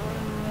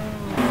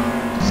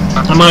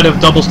 I might have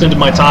double stinted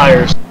my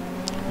tires.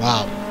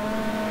 Wow.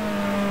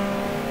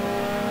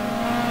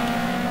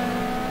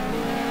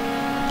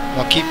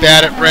 Well, keep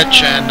at it,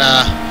 Rich, and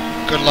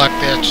good luck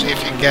there. See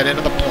if you can get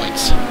into the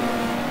points.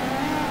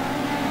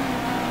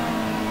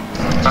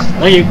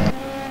 Thank you.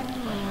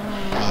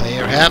 Well, there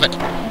you have it.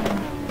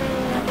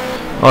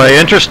 Well,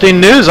 interesting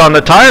news on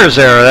the tires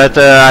there. That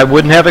I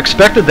wouldn't have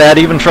expected that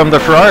even from the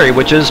Ferrari,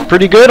 which is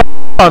pretty good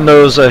on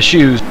those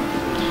shoes.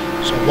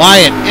 So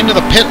Wyatt into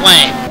the pit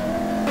lane.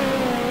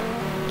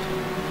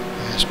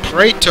 There's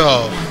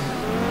Preto.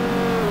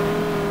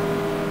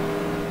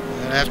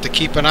 We're gonna have to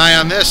keep an eye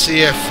on this.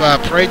 See if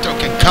Preto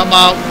can come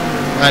out,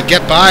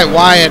 get by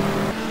Wyatt.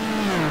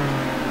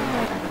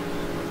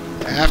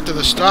 after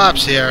the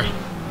stops here.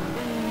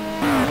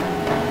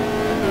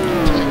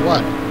 Tell you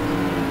what,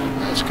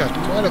 it's got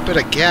quite a bit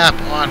of gap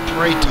on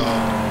Prato.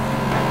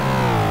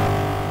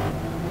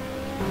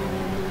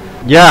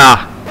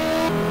 Yeah.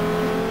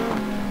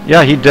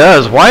 Yeah, he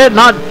does. Wyatt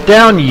not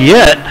down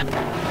yet.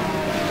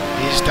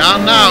 He's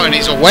down now and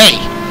he's away.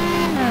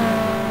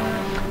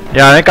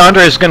 Yeah, I think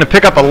Andre's going to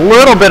pick up a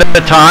little bit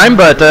of time,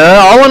 but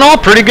all in all,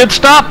 pretty good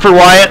stop for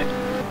Wyatt.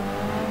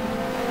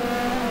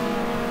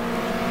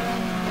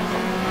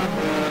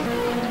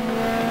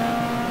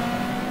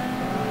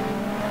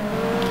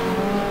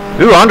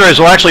 Ooh, Andres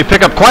will actually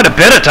pick up quite a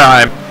bit of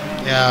time.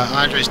 Yeah,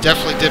 Andres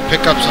definitely did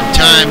pick up some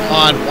time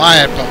on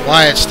Wyatt, but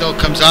Wyatt still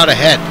comes out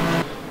ahead.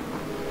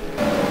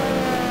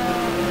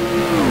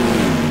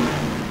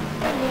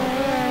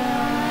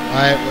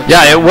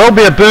 Yeah, it will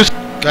be a boost.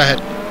 Go ahead.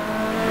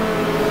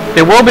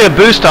 It will be a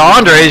boost to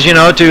Andres, you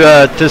know,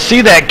 to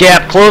see that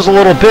gap close a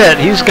little bit.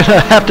 He's going to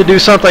have to do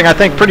something, I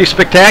think, pretty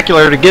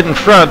spectacular to get in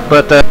front,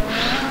 but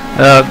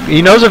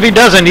he knows if he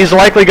doesn't, he's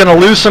likely going to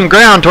lose some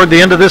ground toward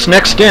the end of this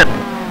next stint.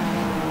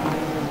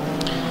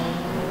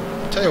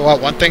 Tell you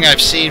what, one thing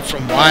I've seen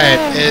from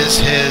Wyatt is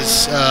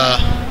his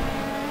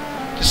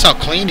just how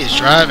clean he's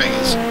driving.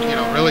 He's, you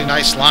know, really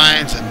nice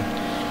lines and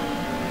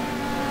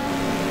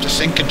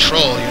just in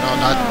control. You know,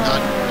 not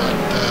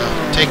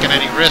taking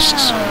any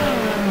risks.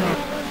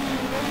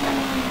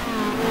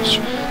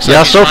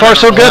 Yeah, so far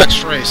so good.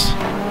 Race.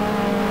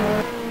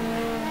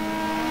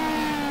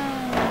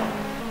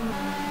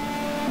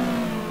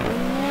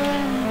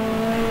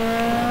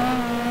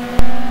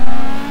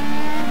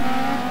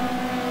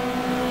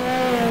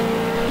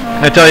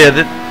 I tell you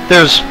that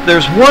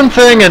there's one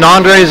thing in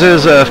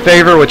Andres'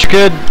 favor which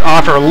could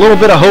offer a little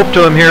bit of hope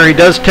to him here. He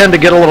does tend to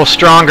get a little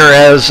stronger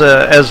as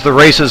the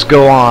races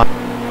go on.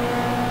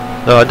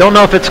 Though I don't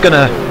know if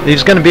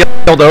he's gonna be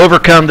able to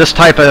overcome this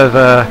type of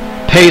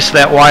pace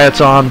that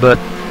Wyatt's on, but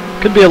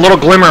could be a little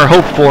glimmer of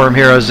hope for him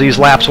here as these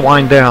laps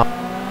wind down.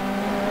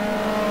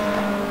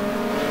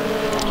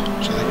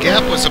 So the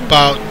gap was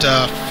about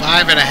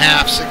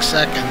 5.5, 6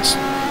 seconds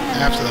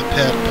after the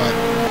pit, but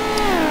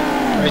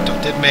Prato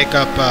did make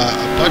up a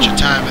bunch of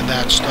time in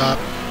that stop.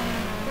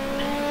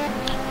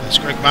 As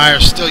Greg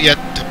Myers still yet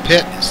to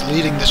pit, is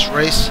leading this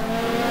race.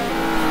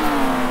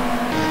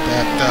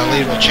 That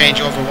lead will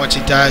change over once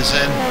he dives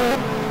in.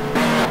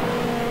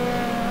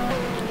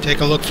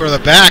 Take a look further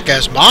back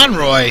as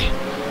Monroy.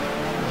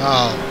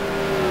 Oh,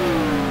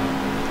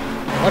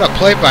 what a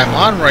play by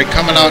Monroy,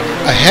 coming out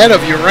ahead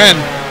of Uren.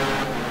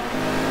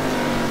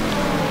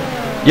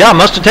 Yeah,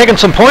 must have taken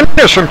some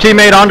pointers from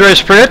teammate Andres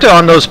Prieto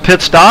on those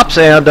pit stops,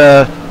 and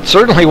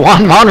certainly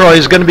Juan Monroy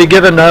is going to be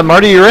giving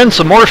Marty Uren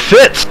some more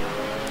fits.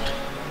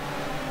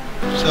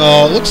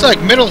 So it looks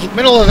like middle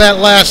of that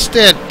last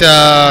stint,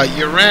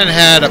 Uren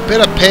had a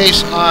bit of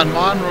pace on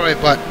Monroy,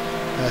 but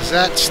as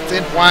that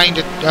stint wound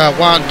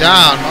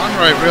down,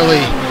 Monroy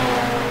really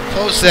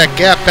closed that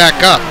gap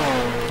back up.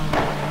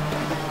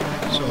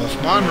 So if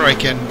Monroy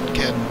can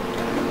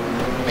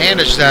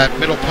manage that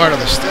middle part of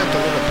the stint a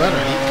little better,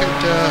 he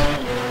could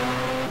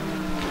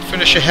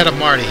finish ahead of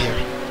Marty here.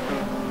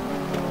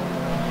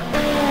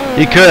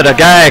 He could. A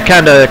guy I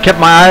kind of kept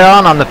my eye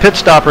on the pit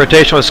stop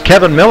rotation was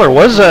Kevin Miller.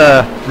 Was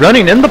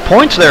running in the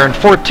points there in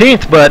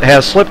 14th, but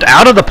has slipped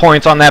out of the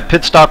points on that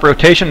pit stop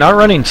rotation, now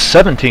running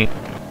 17th.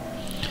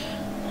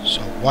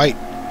 So White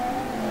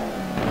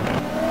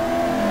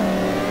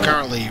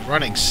currently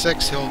running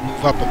 6th. He'll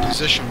move up a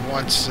position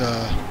once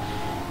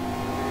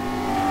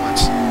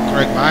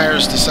Greg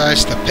Myers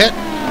decides to pit.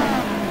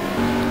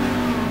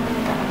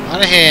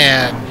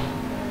 Monahan,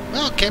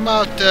 well, came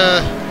out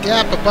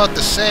gap about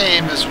the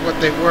same as what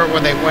they were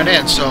when they went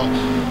in. So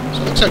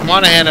it looks like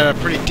Monahan had a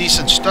pretty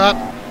decent stop.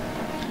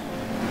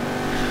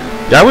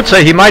 Yeah, I would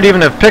say he might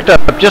even have picked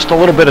up just a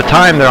little bit of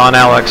time there on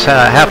Alex,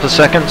 half a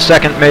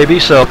second maybe.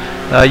 So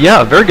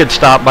yeah, very good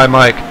stop by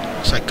Mike.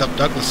 Looks like Gup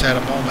Douglas had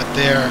a moment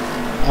there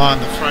on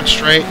the front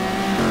straight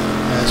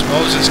as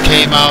Moses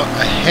came out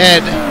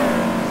ahead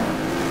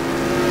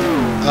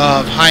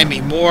of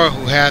Jaime Moore,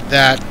 who had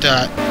that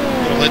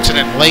little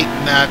incident late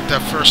in that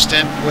first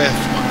stint with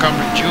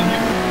Montgomery Jr.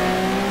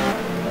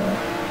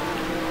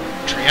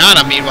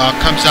 Triana, meanwhile,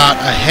 comes out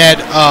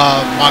ahead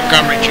of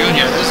Montgomery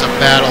Jr. This is a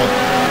battle.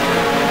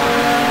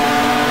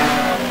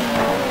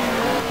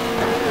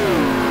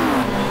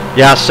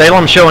 Yeah,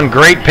 Salem showing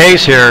great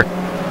pace here.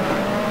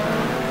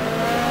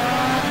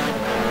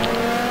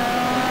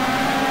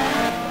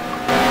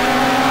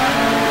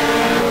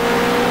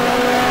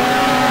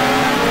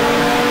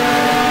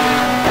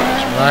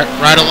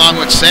 Right along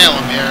with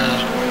Salem here,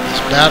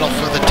 this battle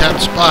for the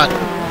 10th spot.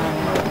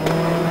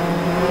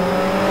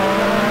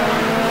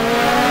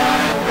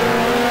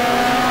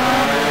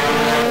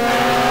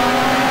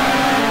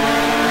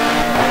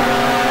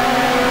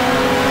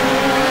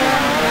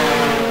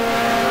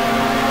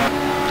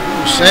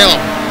 Ooh,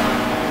 Salem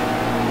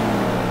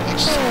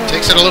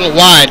takes it a little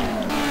wide,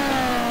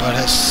 but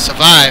has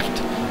survived.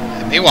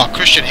 And meanwhile,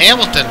 Christian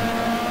Hamilton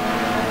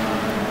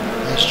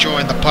has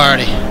joined the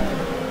party.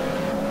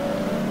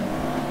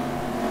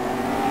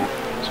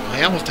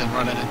 Hamilton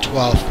running in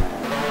 12th.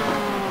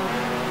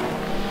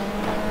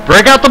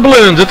 Break out the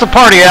balloons. It's a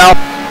party out.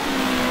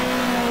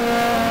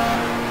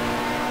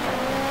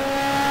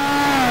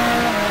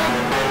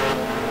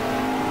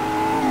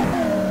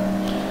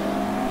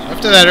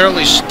 After that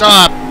early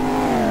stop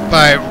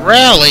by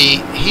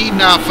Rally, he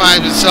now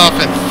finds himself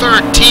in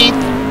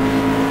 13th,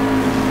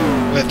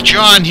 with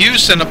John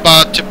Houston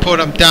about to put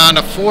him down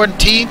to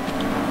 14th.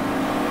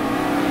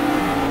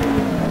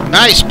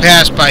 Nice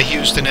pass by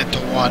Houston into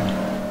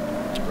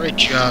 1. Great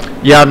job.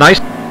 Yeah, nice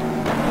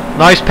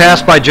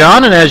pass by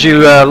John. And as you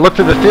look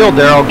through the field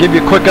there, I'll give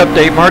you a quick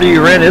update. Marty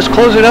Uren is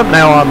closing up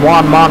now on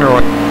Juan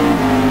Monroy.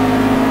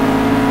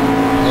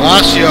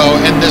 Palacio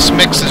in this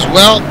mix as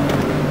well.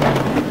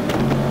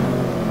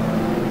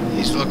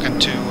 He's looking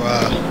to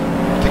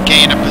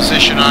gain a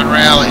position on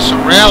Rally. So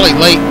Rally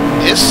late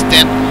in his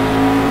stint,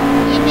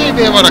 he may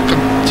be able to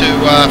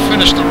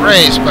finish the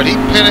race, but he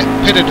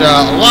pitted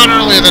a lot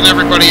earlier than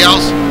everybody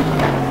else,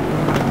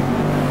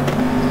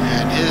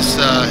 and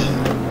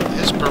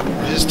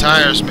his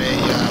tires may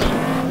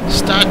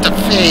start to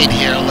fade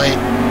here late.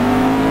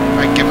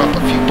 Might give up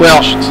a few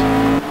positions.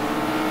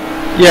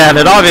 Yeah, and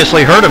it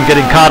obviously hurt him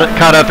getting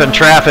caught up in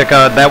traffic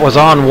that was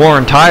on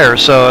worn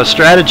tires. So a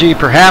strategy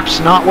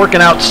perhaps not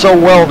working out so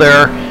well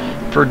there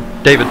for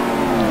David.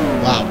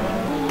 Wow.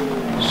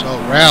 So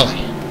Rally,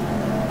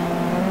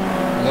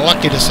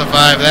 lucky to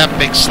survive that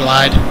big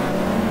slide.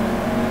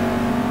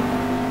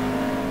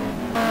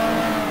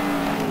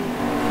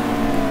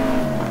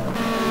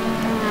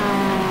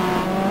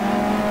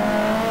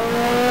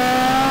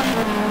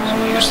 So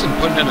Houston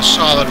putting in a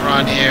solid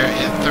run here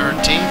in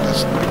 13th.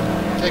 Let's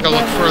take a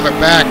look further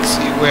back,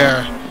 see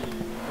where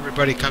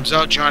everybody comes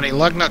out. Johnny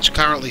Lugnut's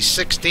currently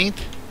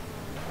 16th.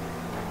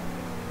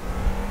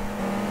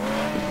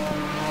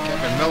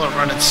 Kevin Miller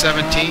running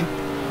 17th.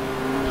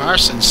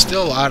 Parsons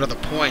still out of the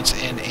points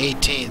in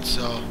 18th,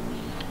 so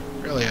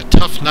really a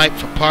tough night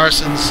for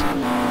Parsons.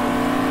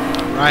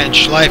 Ryan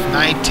Schleif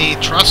 19th.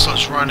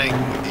 Trussell's running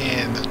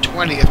in the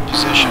 20th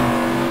position.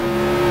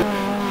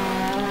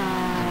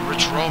 And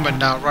Rich Roman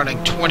now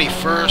running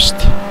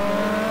 21st.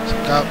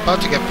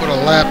 About to get put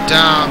a lap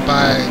down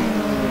by,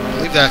 I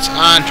believe that's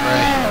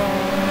Andre.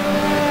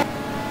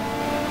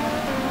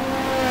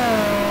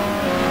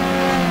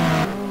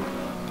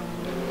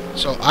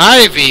 So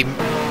Ivy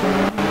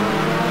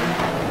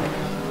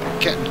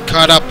getting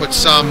caught up with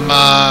some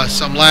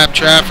lap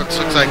traffic.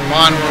 Looks like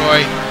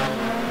Monroy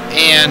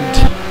and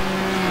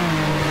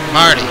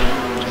Marty.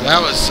 So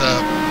that was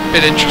a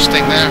bit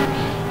interesting there.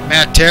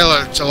 Matt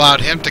Taylor, it's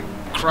allowed him to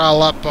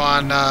crawl up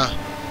on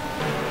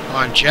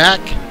Jack.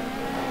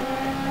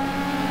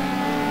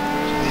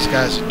 These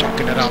guys are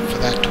duking it up for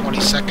that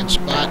 22nd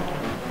spot.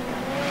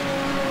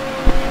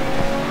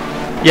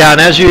 Yeah, and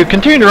as you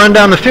continue to run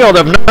down the field,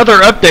 I have another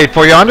update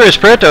for you. Andres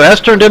Prieto has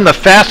turned in the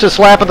fastest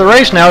lap of the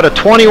race now to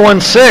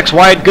 21.6.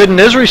 Wyatt Gooden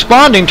is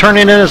responding,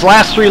 turning in his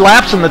last 3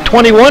 laps in the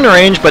 21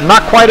 range, but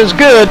not quite as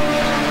good.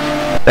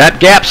 That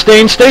gap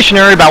staying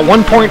stationary, about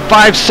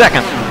 1.5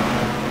 seconds.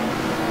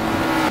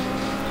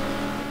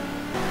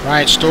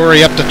 Ryan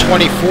Story up to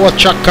 24th.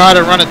 Chuck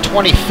Carter running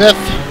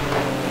 25th.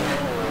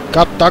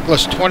 Gup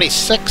Douglas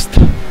 26th.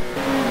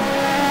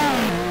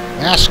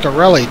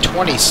 Mascarelli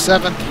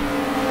 27th.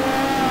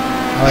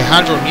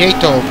 Alejandro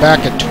Nieto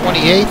back at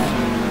 28th.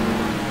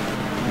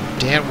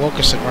 Dan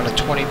Wilkerson running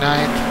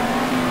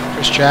 29th.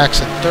 Chris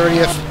Jackson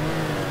 30th.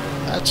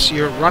 That's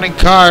your running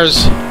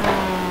cars.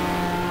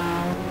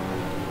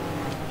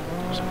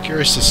 So I'm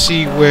curious to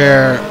see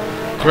where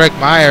Greg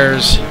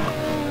Myers...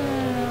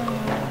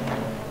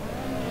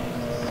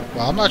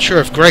 Well, I'm not sure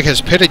if Greg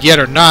has pitted yet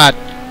or not,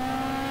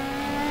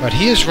 but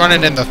he is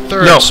running in the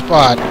 3rd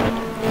spot.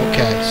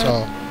 Okay,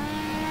 so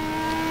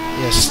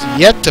he has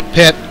yet to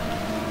pit.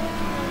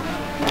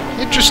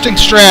 Interesting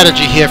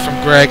strategy here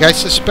from Greg. I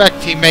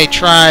suspect he may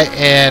try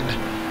and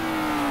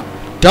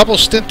double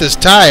stint his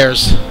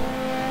tires.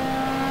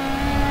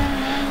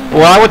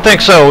 Well, I would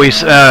think so. We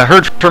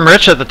heard from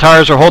Rich that the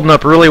tires are holding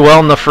up really well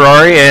in the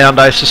Ferrari, and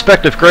I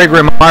suspect if Greg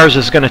Myers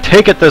is going to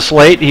take it this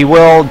late, he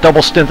will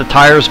double stint the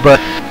tires, but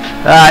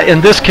in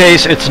this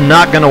case, it's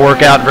not going to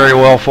work out very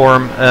well for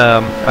him.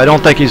 I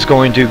don't think he's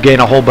going to gain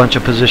a whole bunch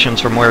of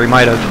positions from where he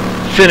might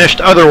have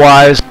finished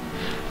otherwise.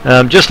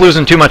 Just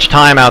losing too much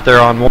time out there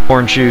on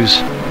worn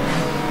shoes.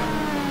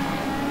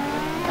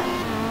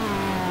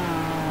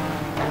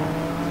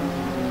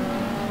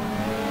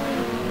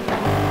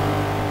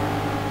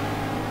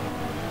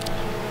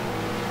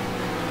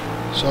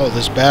 So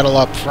this battle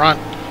up front.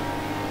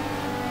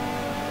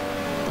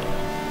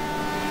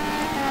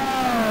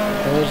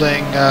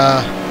 Holding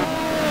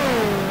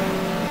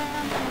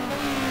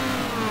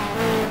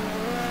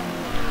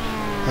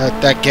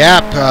that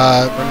gap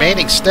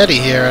remaining steady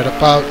here at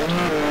about,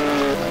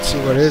 let's see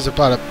what it is,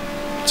 about a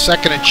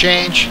second and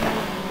change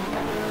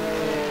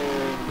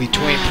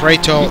between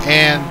Prieto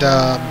and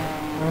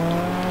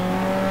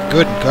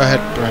Gooden. Go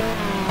ahead, Brett.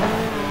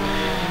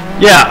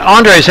 Yeah,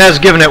 Andres has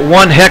given it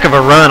one heck of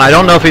a run. I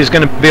don't know if he's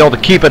going to be able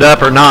to keep it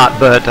up or not,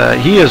 but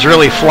he is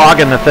really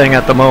flogging the thing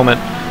at the moment.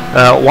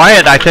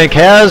 Wyatt, I think,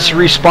 has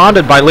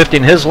responded by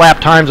lifting his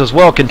lap times as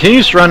well.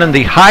 Continues to run in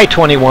the high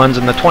 21s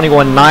in the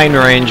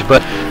 21.9 range,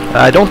 but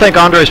I don't think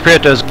Andres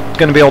Prieto is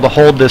going to be able to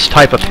hold this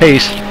type of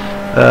pace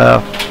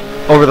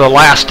over the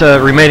last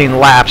remaining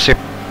laps here.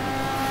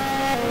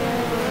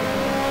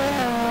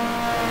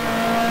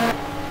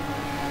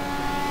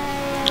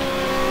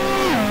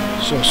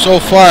 So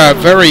far, a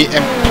very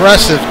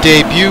impressive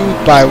debut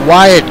by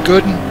Wyatt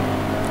Gooden,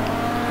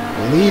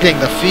 leading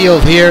the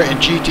field here in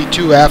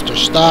GT2 after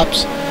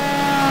stops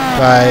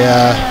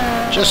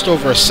by just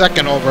over a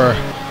second over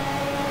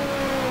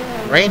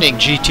reigning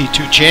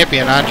GT2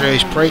 champion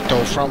Andres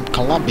Prieto from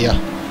Colombia.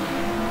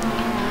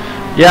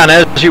 Yeah, and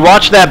as you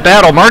watch that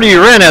battle, Marty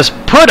Urin has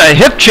put a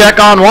hip check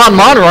on Juan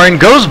Monroy and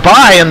goes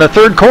by in the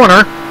third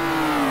corner.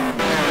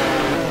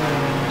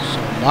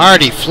 So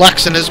Marty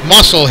flexing his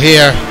muscle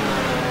here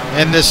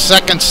in this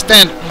second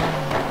stint.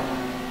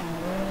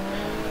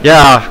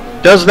 Yeah,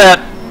 does that,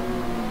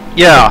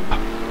 yeah,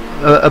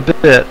 a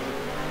bit.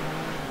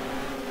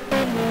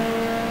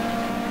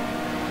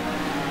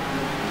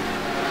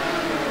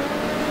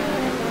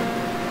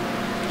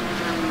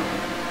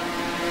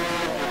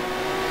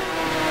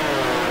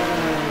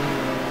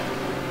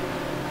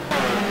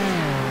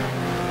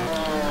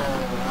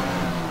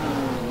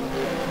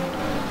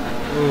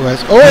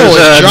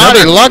 It's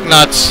Johnny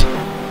Lugnuts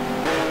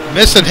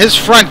missing his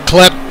front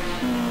clip.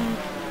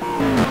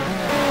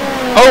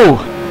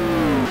 Oh!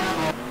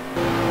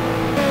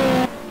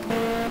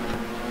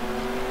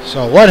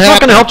 So what happened? Not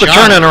going to help the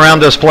turn-in around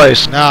this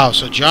place. No,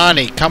 so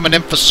Johnny coming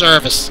in for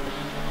service.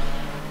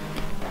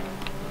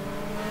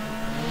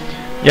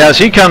 Yeah, as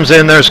he comes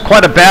in, there's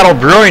quite a battle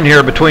brewing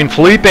here between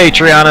Felipe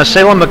Triana,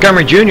 Salem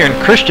Montgomery Jr.,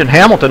 and Christian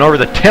Hamilton over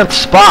the 10th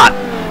spot.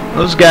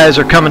 Those guys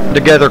are coming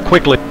together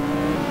quickly.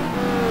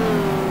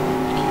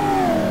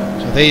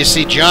 So there you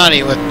see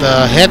Johnny with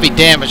heavy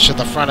damage to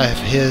the front of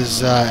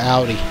his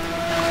Audi.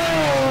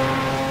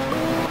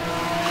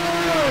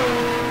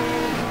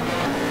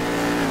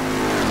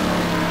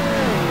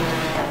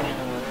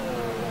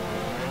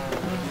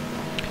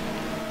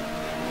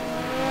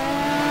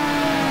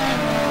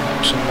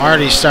 So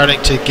Marty's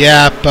starting to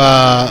gap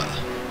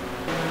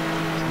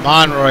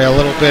Monroy a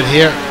little bit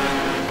here.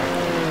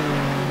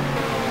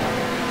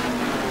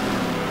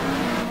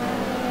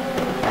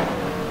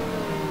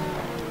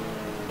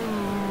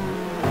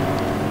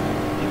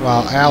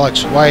 While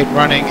Alex White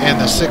running in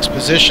the 6th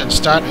position,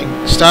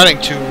 starting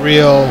to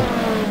reel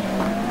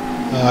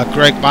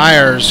Greg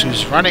Myers,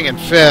 who's running in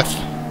 5th.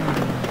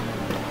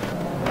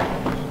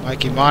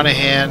 Mikey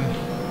Monahan.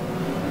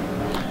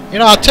 You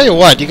know, I'll tell you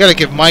what, you got to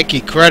give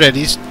Mikey credit.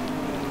 He's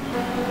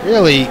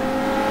really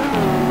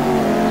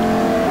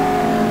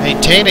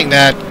maintaining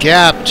that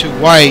gap to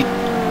White.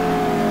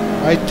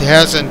 White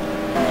hasn't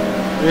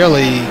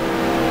really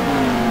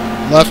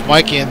left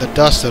Mikey in the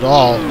dust at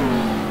all.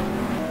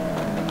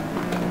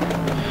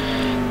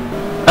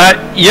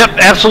 Yep,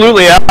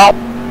 absolutely.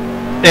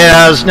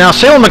 As now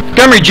Salem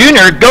Montgomery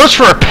Jr. goes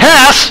for a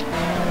pass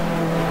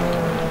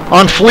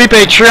on Felipe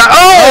Triana.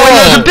 Oh, and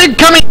there's a big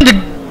coming to.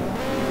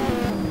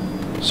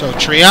 So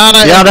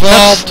Triana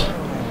involved.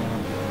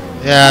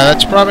 Yeah,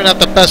 that's probably not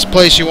the best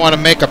place you want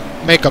to make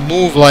a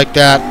move like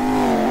that.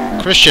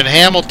 Christian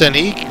Hamilton,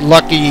 he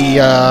lucky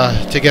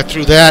to get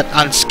through that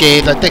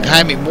unscathed. I think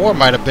Jaime Moore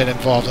might have been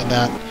involved in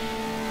that.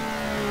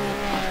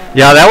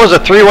 Yeah, that was a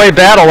three-way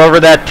battle over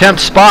that 10th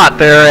spot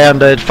there,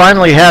 and it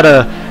finally had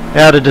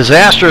a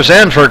disastrous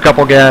end for a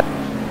couple guys.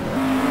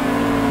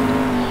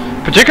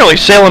 Particularly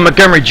Salem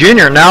Montgomery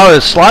Jr. now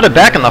is slotted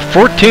back in the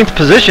 14th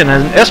position,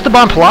 and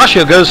Esteban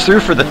Palacio goes through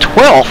for the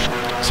 12th.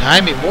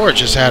 Jaime Moore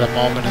just had a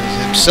moment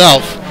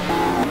himself,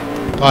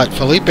 but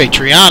Felipe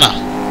Triana,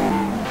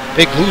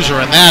 big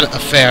loser in that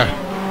affair.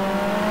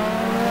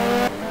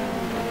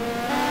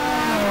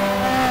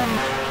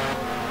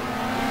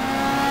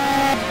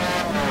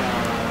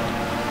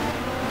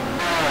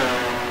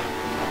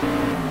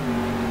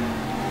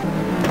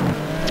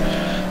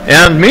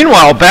 And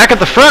meanwhile, back at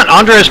the front,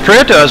 Andres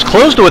Prieto has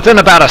closed to within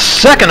about a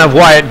second of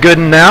Wyatt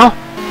Gooden now.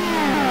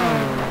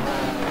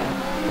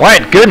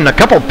 Wyatt Gooden, a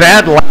couple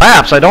bad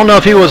laps. I don't know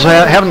if he was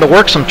having to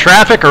work some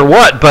traffic or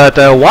what, but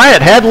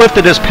Wyatt had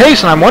lifted his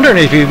pace, and I'm wondering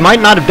if he might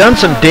not have done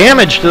some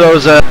damage to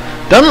those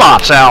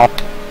Dunlops, Al.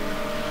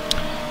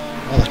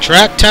 Well, the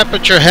track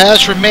temperature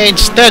has remained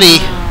steady.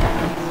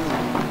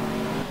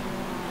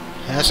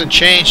 Hasn't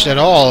changed at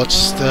all. It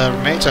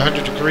remains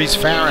 100 degrees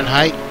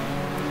Fahrenheit.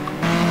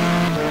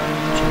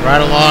 Right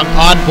along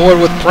on board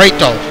with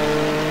Prieto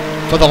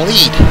for the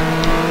lead.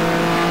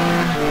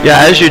 Yeah,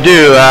 as you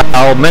do,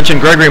 I'll mention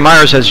Gregory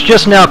Myers has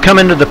just now come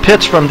into the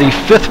pits from the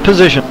 5th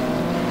position.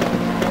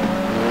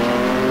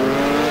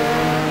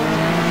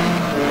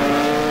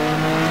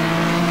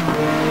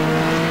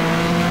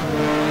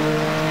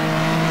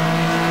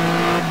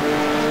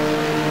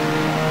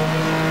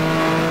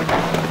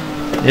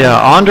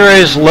 Yeah,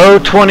 Andre's low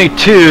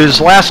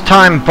 22s last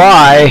time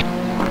by.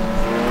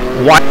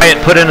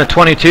 Wyatt put in a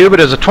 22, but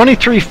it was a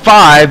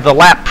 23.5 the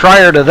lap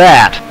prior to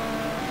that.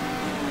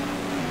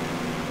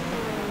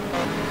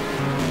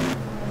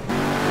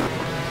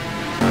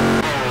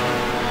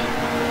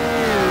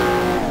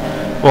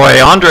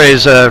 Boy,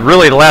 Andre's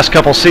really the last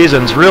couple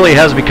seasons really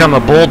has become a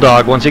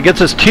bulldog. Once he gets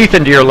his teeth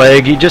into your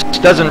leg, he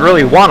just doesn't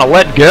really want to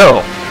let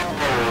go.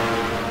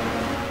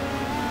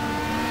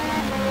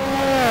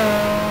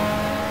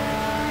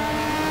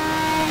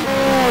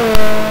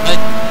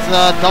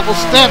 It's double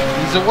stint.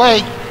 He's away.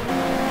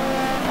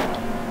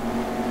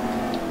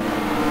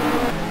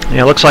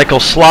 Yeah, looks like he'll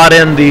slot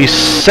in the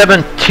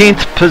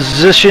 17th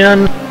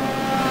position.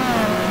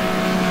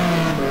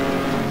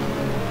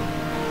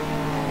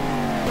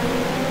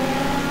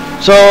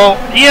 So,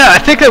 yeah, I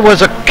think there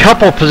was a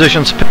couple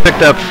positions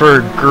picked up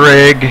for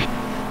Greg,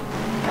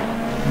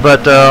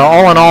 but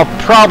all in all,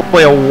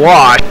 probably a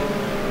wash.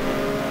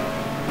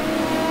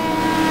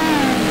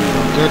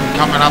 Gooden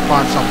coming up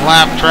on some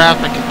lap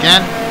traffic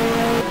again.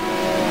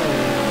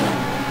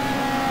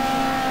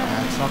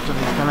 That's something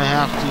he's going to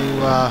have to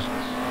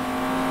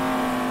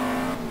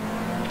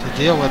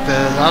deal with.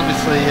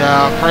 Obviously,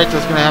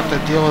 Praeto's going to have to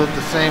deal with it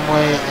the same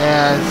way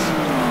as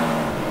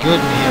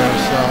Gooden here,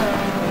 so.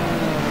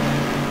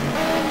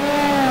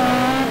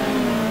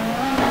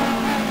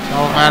 It's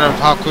all a matter of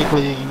how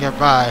quickly you can get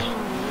by.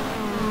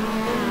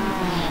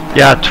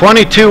 Yeah,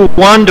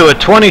 22-1 to a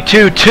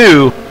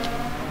 22-2.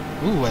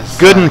 Ooh, as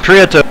Gooden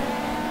Prieto.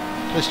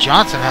 Chris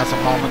Johnson has a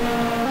moment.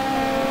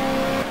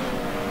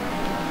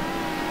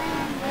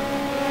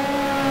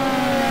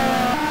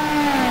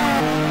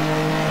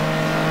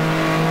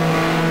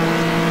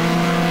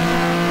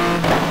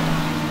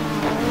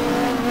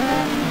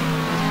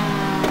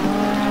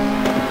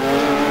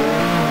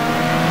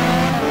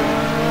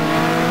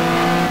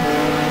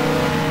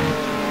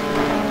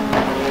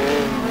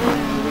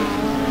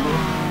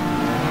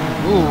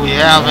 Ooh, we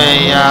have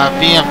a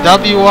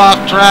BMW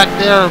off track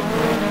there.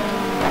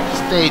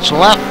 Stage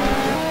left.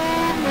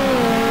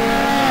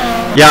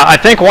 Yeah, I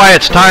think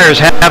Wyatt's tires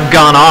have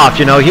gone off.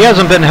 You know, he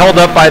hasn't been held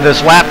up by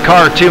this lap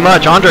car too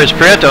much. Andres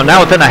Prieto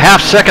now within a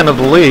half second of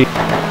the lead.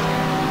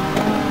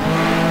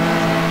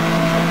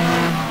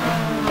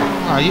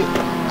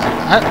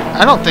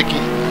 I don't think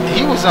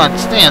he was on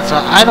stand, so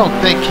I don't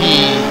think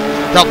he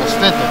double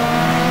stinted.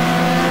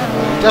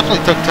 He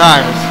definitely took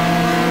tires.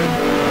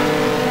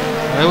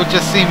 It would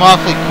just seem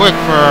awful quick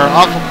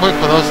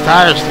for those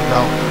tires to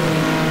go.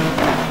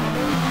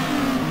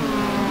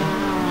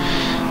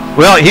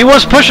 Well, he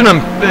was pushing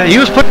them. He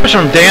was pushing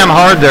them damn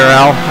hard there,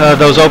 Al.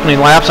 Those opening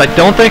laps. I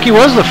don't think he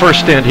was the first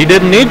stint. He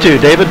didn't need to.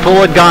 David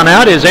Poole had gone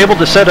out. He was able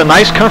to set a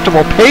nice,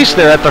 comfortable pace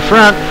there at the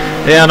front,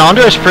 and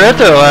Andres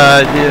Prieto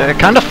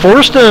kind of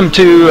forced him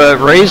to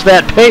raise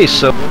that pace.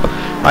 So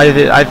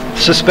I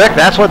suspect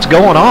that's what's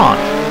going on.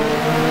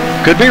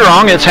 Could be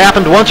wrong. It's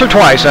happened once or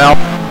twice, Al.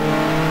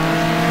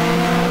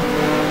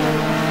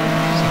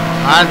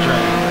 Andre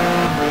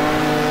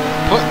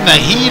putting the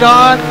heat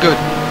on. Good.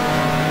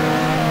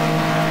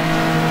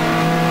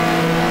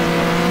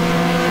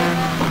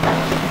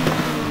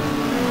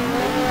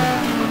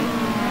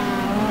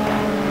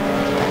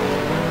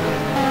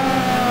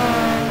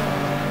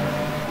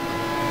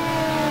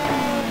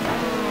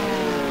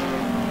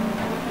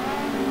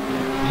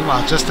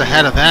 Meanwhile, just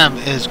ahead of them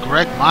is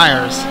Greg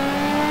Myers.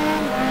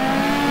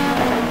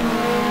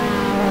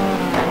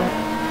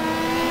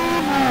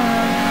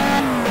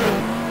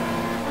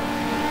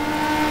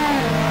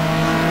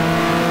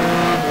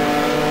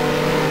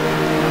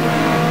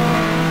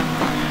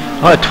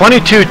 Well,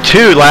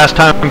 22-2 last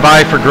time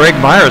by for Greg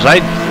Myers.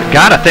 I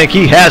gotta think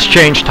he has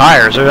changed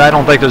tires. I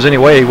don't think there's any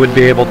way he would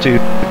be able to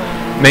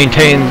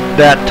maintain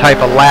that type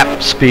of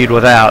lap speed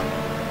without.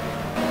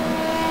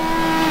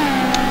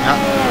 Yeah,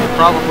 you're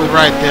probably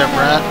right there,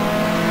 Brad.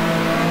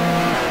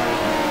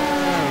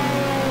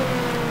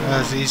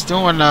 As he's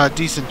doing a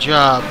decent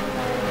job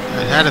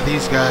ahead of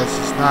these guys.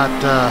 He's not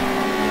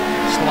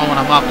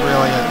slowing them up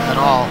really at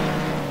all.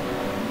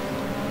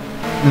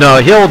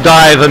 No, he'll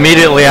dive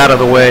immediately out of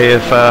the way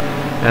if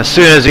as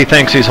soon as he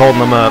thinks he's holding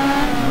them up.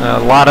 A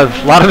lot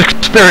of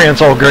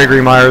experience, old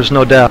Gregory Myers,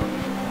 no doubt.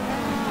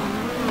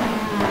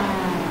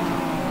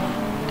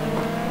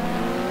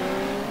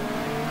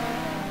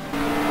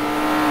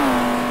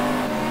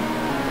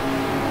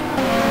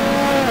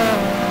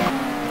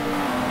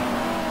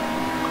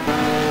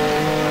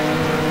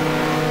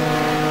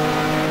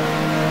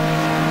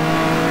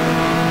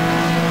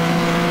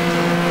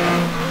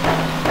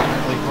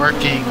 Currently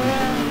working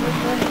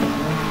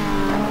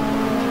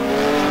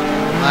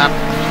lap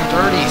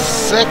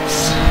 36.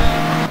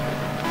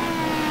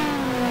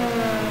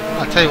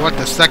 I'll tell you what,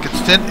 the second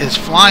stint is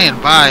flying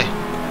by.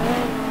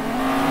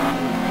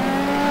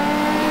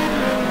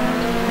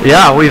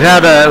 Yeah, we've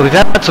had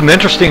some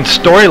interesting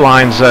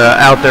storylines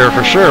out there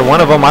for sure. One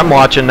of them I'm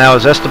watching now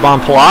is Esteban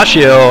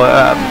Palacio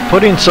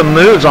putting some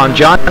moves on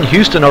John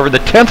Houston over the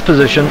 10th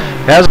position.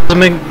 Hasn't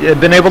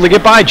been able to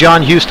get by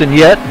John Houston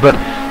yet, but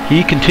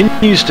he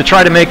continues to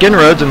try to make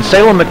inroads, and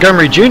Salem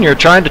Montgomery Jr.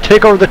 trying to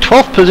take over the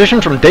 12th position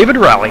from David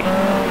Rowley.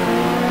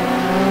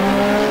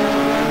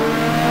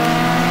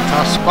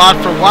 Tough spot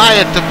for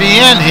Wyatt to be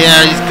in here.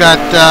 He's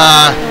got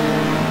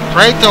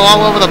Prato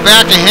all over the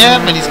back of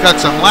him, and he's got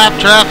some lap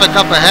traffic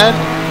up ahead.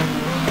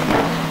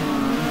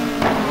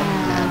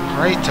 And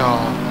Prato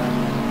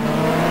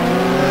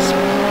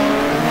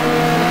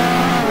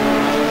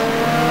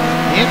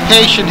being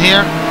patient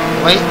here,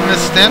 late in the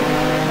stint.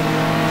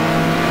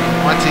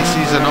 Once he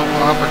sees an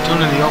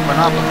opportunity open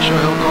up, I'm sure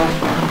he'll go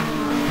for it.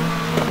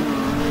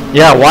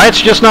 Yeah, Wyatt's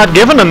just not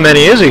giving him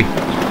many, is he?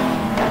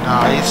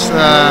 No, he's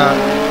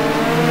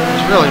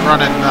really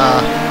running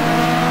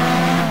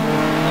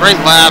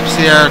great laps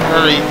here.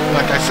 Very,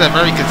 like I said,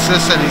 very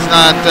consistent. He's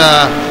not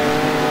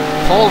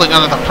folding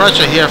under the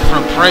pressure here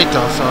from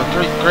Prato. So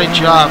great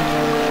job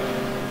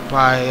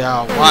by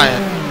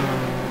Wyatt.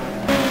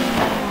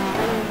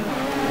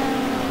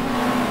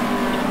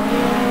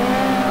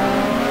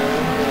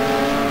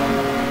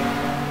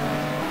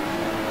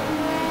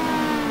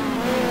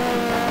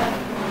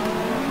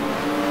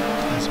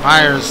 As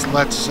Myers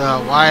lets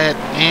Wyatt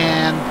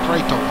and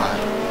Prato by.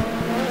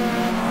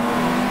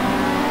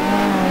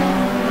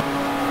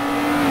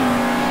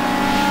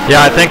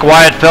 Yeah, I think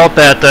Wyatt felt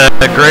that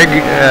Greg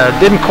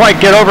didn't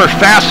quite get over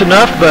fast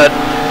enough, but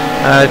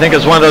I think it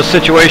was one of those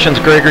situations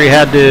Gregory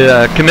had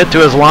to commit to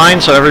his line,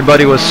 so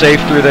everybody was safe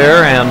through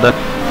there, and I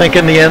think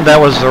in the end that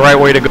was the right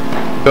way to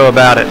go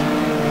about it.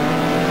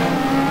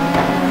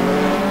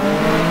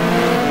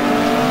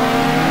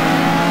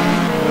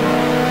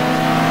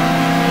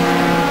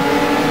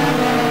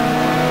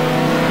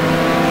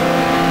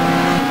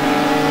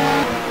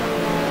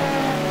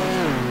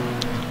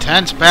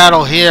 Intense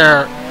battle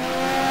here.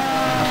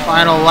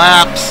 Final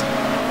laps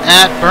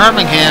at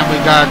Birmingham. We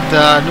got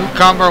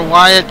newcomer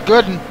Wyatt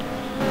Gooden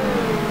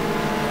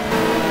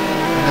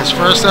in his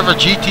first ever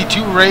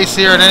GT2 race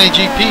here at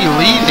NAGP,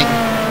 leading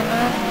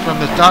from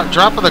the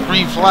drop of the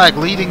green flag,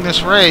 leading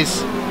this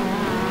race,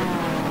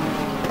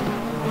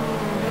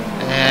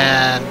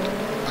 and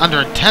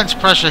under intense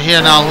pressure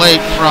here now late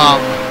from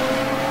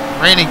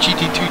reigning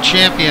GT2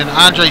 champion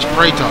Andres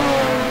Prato.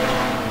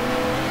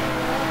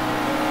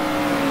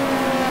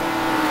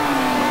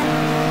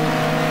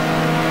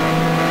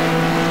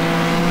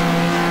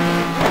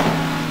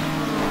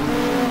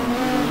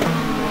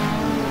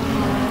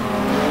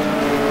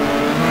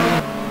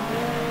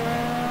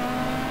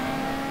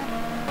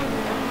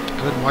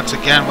 Once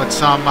again with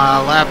some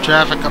lap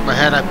traffic up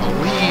ahead. I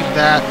believe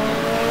that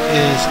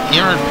is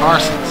Aaron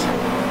Parsons.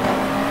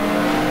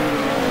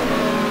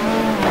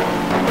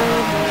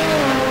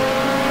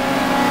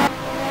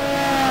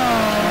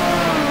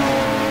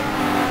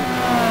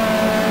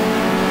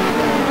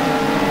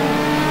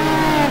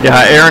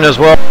 Yeah, Aaron as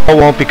well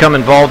won't become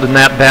involved in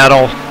that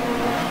battle.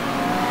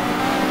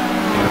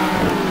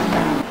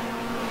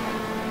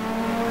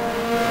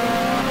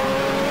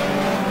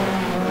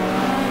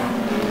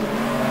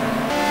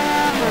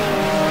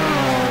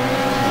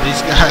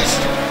 These guys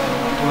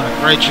doing a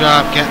great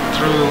job getting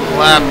through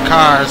lap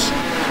cars.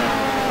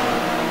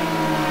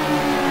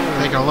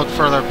 Taking a look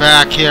further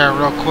back here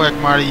real quick.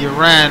 Marty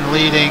Uren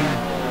leading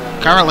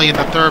currently in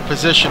the third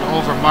position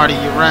over Marty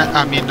Uren,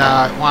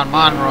 Juan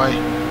Monroy.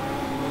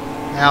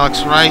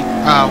 Alex Wright,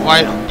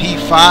 White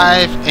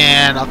P5,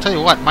 and I'll tell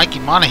you what, Mikey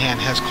Monahan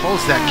has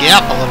closed that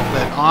gap a little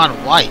bit on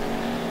White.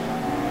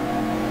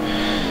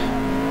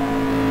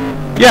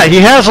 Yeah,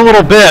 he has a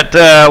little bit.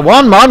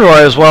 Juan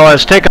Monroy as well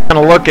has taken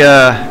a look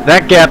at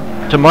that gap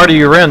to Marty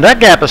Uren. That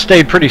gap has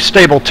stayed pretty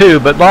stable too,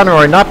 but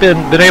Monroy not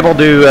been able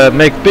to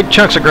make big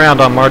chunks of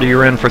ground on Marty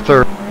Uren for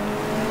third.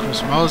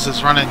 Chris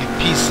Moses running in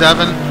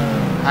P7.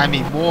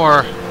 Jaime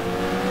Moore,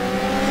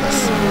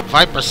 this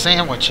Viper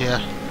sandwich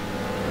here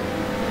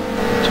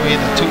between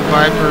the two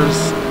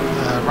Vipers,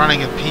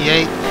 running in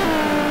P8.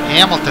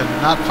 Hamilton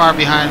not far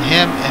behind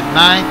him in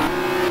 9th.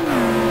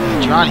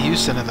 And John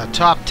Houston in the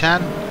top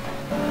 10.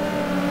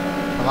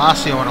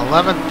 Palacio in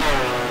 11th.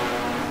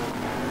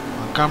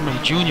 Montgomery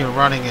Jr.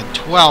 running in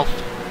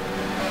 12th.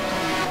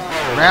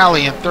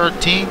 Rally in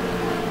 13th.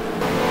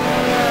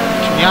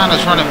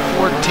 Triana's running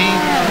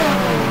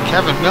 14th.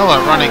 Kevin Miller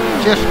running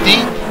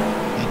 15th.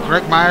 And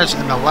Greg Myers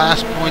in the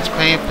last points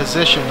paying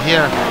position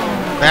here.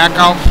 Back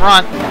out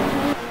front.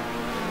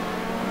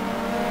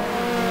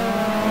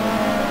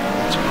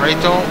 It's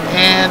Prato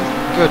and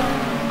Gooden.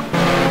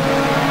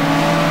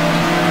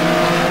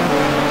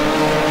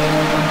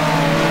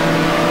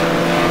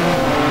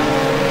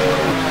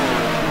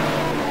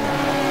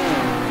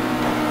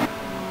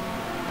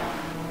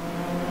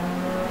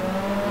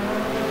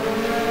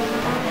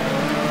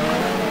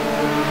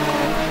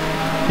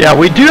 Yeah,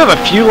 we do have a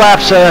few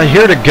laps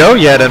here to go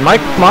yet, and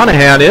Mike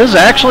Monahan is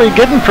actually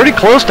getting pretty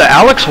close to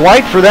Alex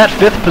White for that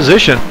 5th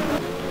position.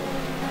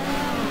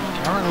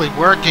 Currently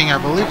working, I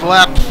believe,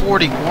 lap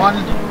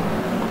 41.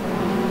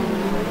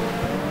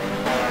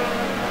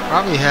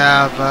 Probably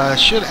have,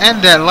 should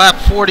end at lap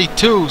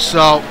 42,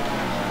 so.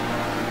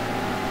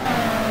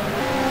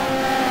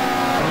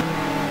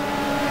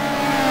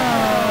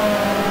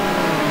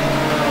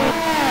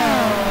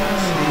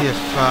 Let's see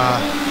if,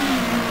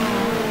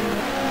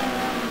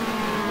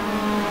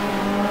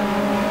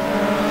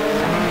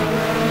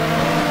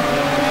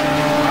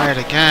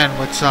 again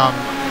with some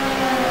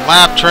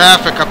lap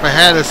traffic up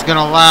ahead is going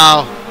to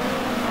allow.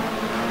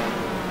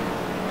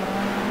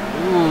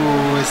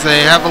 Ooh, as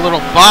they have a little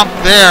bump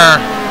there.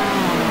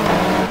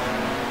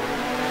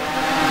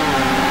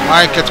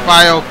 Wyatt gets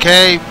by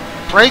okay.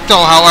 Prato,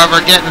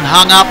 however, getting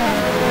hung up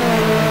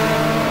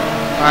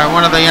by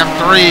one of the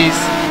M3s.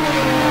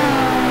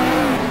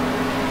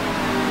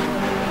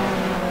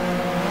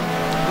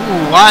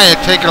 Ooh,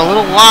 Wyatt taking a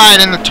little wide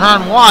into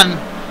turn 1.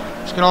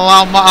 It's going to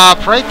allow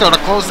Prieto to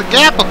close the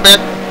gap a bit.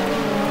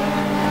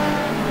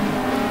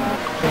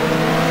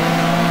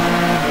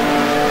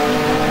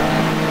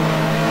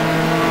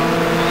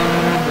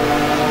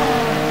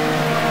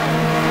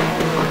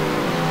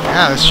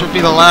 Yeah, this should be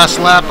the last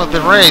lap of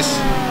the race.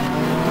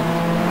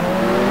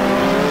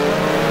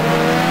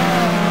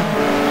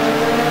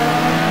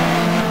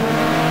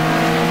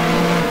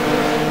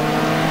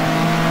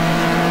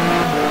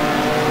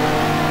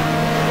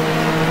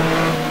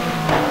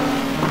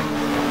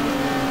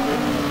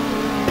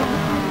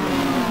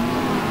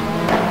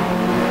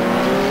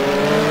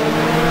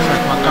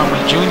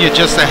 Junior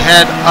just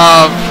ahead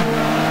of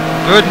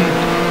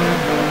Gooden.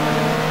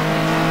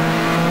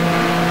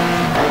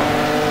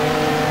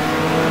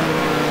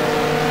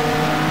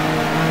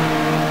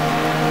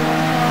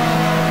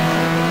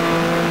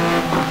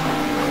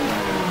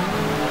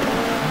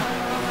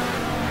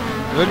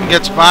 Gooden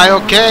gets by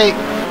okay.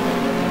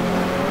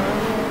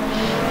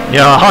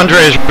 Yeah,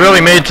 Andres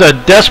really made a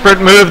desperate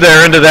move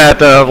there into that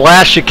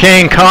last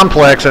chicane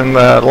complex and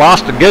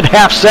lost a good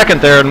half second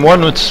there in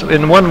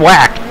one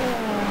whack.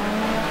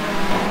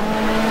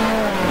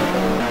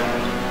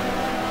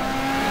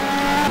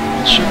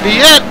 Should be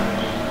it.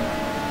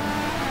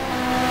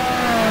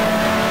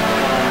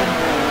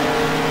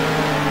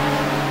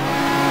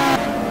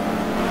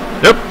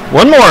 Yep,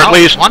 one more at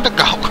least. One to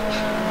go.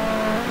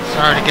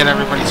 Sorry to get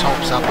everybody's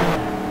hopes up.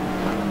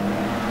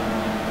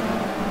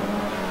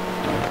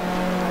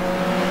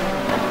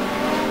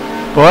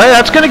 Boy,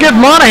 that's going to give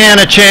Monahan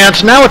a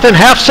chance. Now within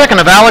half second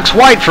of Alex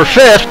White for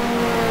 5th.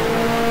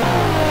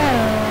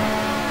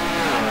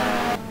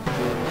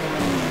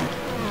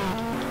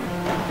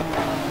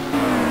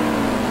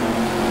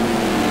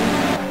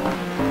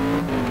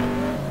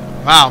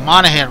 Wow,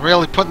 Monahan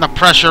really putting the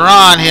pressure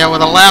on here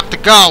with a lap to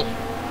go.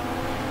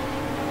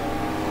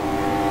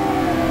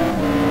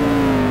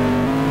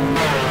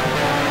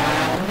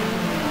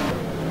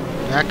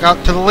 Back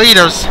up to the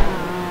leaders.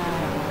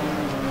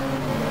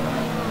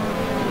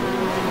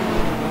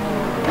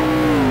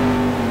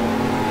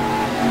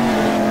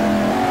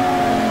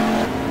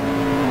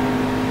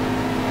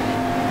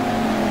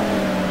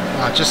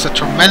 Wow, just a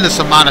tremendous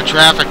amount of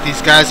traffic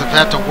these guys have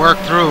had to work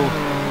through.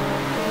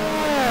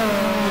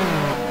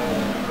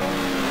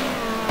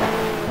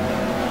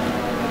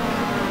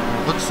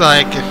 Looks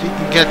like if he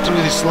can get through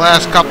these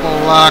last couple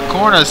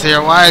corners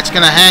here, Wyatt's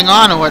going to hang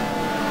on to it.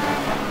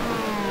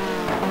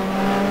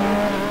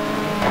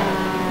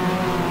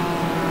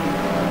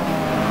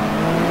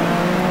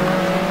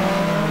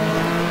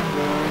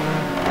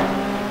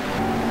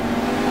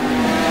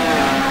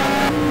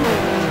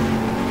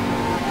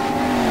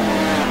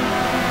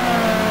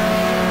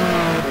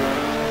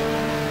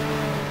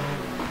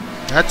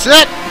 That's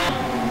it.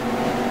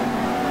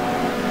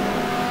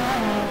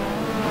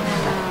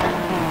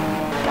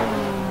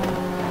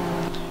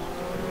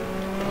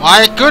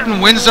 Wyatt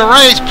Gooden wins the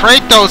race.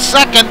 Prieto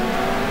second.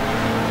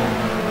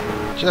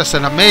 Just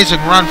an amazing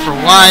run for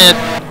Wyatt.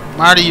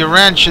 Marty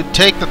Uren should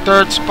take the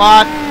 3rd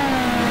spot.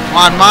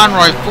 Juan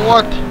Monroy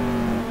 4th.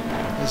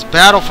 This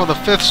battle for the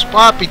 5th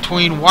spot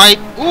between White.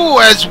 Ooh,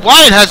 as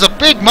White has a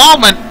big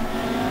moment.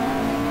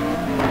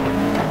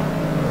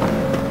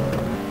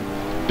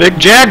 Big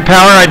jag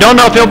power. I don't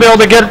know if he'll be able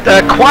to get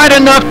quite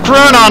enough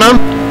run on him.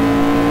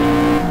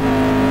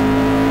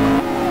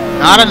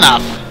 Not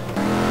enough.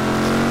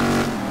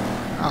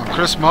 Oh,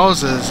 Chris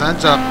Moses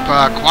ends up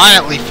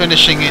quietly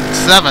finishing in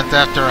 7th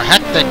after a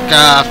hectic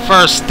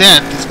first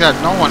stint. He's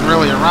got no one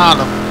really around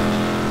him.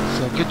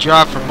 So good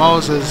job for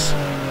Moses.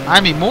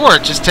 Jaime Moore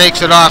just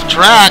takes it off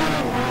track.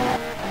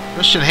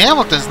 Christian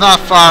Hamilton's not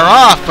far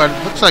off, but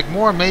it looks like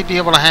Moore may be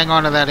able to hang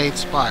on to that 8th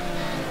spot.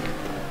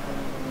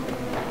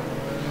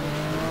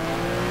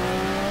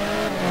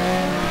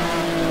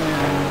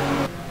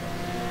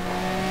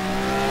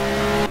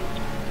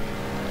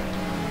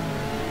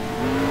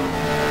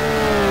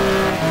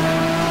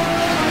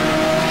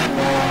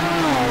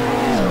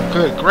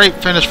 Good, great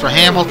finish for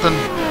Hamilton.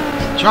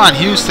 John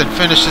Houston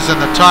finishes in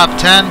the top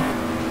 10.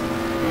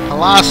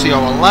 Palacio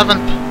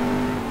 11th.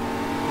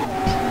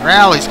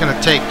 Rally's going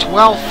to take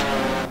 12th.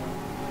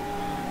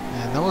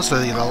 And those are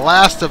the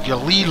last of your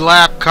lead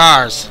lap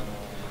cars.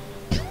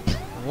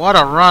 What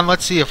a run.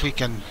 Let's see if we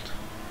can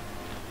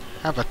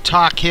have a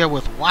talk here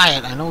with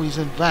Wyatt. I know he's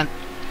in vent.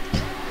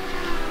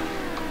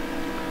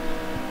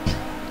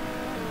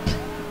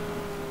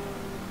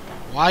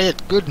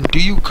 Wyatt Gooden, do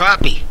you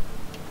copy?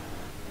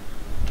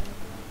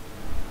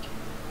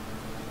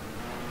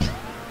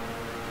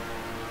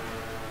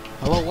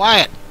 Hello,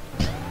 Wyatt.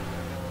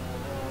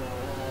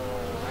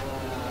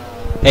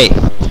 Hey,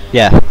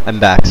 yeah, I'm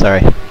back,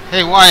 sorry.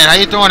 Hey, Wyatt, how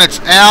you doing? It's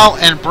Al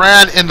and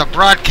Brad in the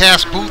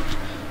broadcast booth.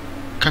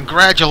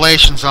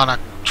 Congratulations on a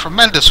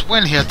tremendous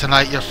win here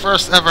tonight. Your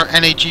first ever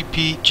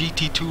NAGP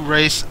GT2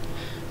 race,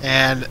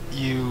 and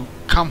you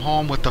come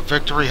home with the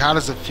victory. How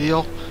does it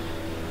feel?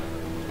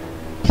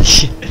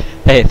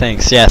 Hey,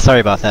 thanks. Yeah, sorry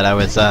about that.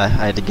 I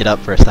had to get up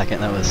for a second.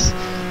 That was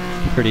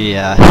pretty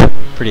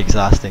pretty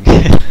exhausting.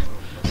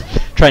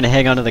 Trying to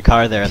hang onto the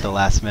car there at the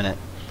last minute,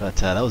 but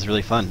that was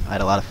really fun. I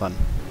had a lot of fun.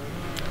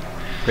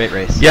 Great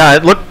race. Yeah,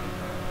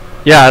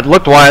 it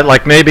looked Wyatt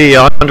like maybe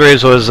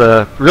Andres was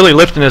really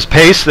lifting his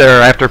pace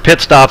there after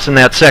pit stops in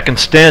that second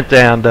stint,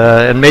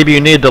 and maybe you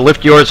need to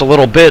lift yours a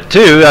little bit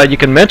too. You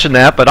can mention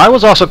that, but I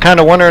was also kind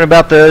of wondering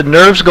about the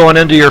nerves going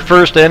into your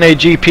first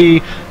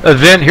NAGP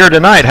event here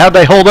tonight. How'd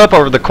they hold up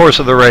over the course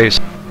of the race?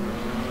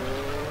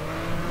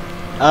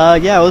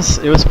 Yeah,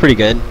 it was pretty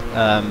good.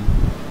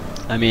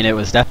 I mean, it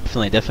was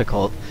definitely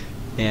difficult,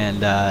 and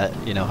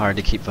you know, hard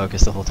to keep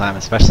focused the whole time,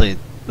 especially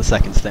the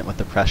second stint with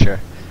the pressure.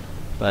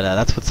 But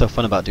that's what's so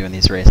fun about doing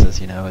these races,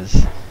 you know,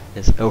 is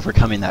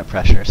overcoming that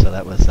pressure. So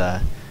that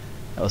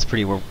was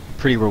pretty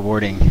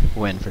rewarding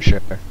win for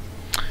sure.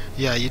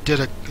 Yeah, you did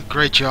a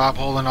great job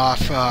holding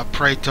off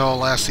Preto,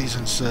 last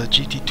season's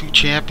GT2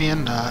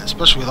 champion,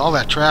 especially with all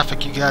that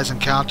traffic you guys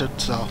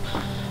encountered. So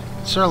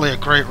certainly a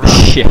great run.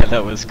 Yeah,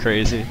 that was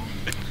crazy.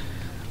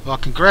 Well,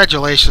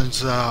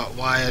 congratulations,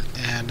 Wyatt,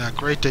 and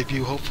great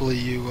debut. Hopefully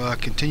you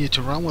continue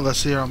to run with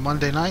us here on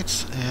Monday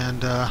nights,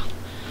 and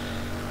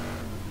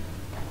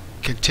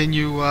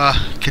continue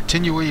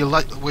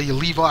where you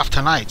leave off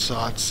tonight.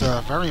 So it's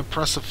a very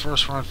impressive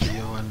first run for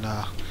you, and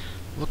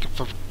looking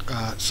for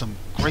some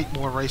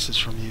more races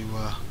from you,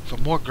 for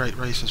more great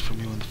races from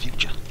you in the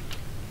future.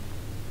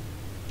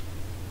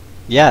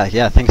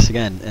 Yeah, thanks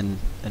again,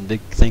 and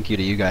big thank you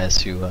to you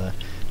guys who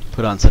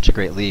put on such a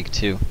great league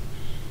too.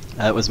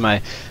 It was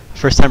my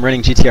first time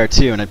running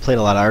GTR2, and I played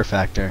a lot of R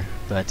Factor,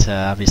 but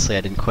obviously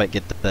I didn't quite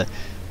get the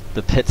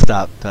pit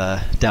stop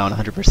down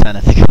 100%. I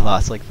think I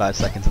lost like 5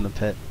 seconds in the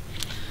pit.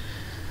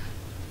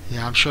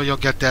 Yeah, I'm sure you'll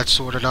get that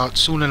sorted out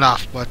soon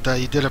enough, but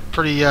you did a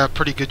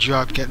pretty good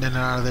job getting in and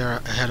out of there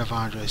ahead of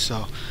Andre.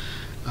 So,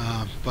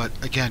 but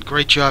again,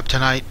 great job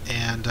tonight,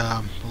 and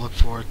we'll look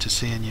forward to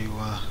seeing you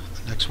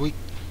next week.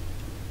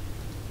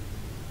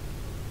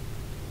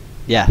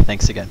 Yeah,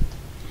 thanks again.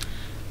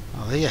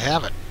 Well, there you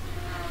have it.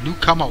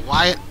 Newcomer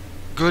Wyatt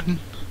Gooden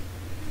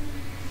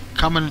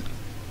coming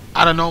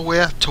out of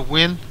nowhere to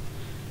win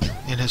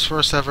in his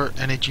first ever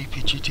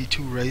NAGP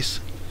GT2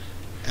 race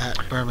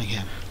at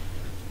Birmingham.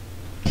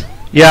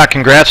 Yeah,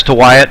 congrats to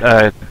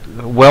Wyatt.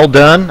 Well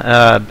done.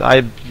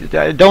 I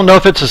don't know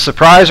if it's a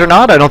surprise or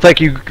not. I don't think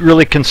you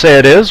really can say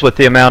it is with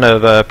the amount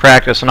of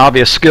practice and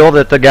obvious skill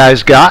that the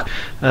guy's got.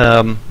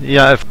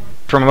 Yeah,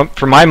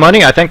 for my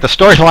money, I think the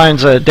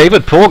storyline's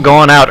David Poole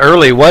going out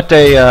early. What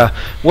a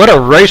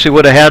race we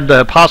would have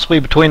had possibly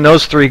between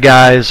those three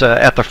guys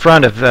at the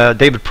front if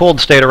David Poole had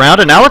stayed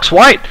around. And Alex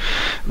Wyatt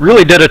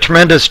really did a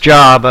tremendous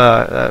job.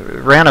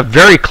 Ran a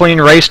very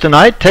clean race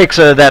tonight. Takes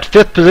that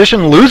 5th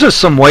position, loses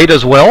some weight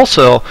as well.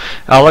 So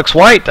Alex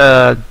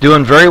Wyatt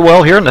doing very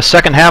well here in the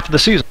second half of the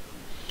season.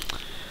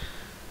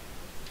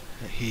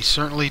 He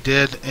certainly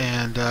did,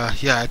 and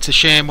yeah, it's a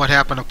shame what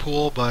happened to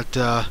Poole,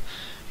 but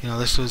you know,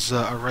 this was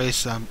a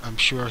race I'm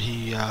sure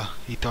he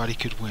thought he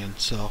could win.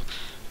 So,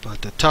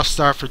 but a tough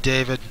start for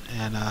David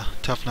and a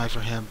tough night for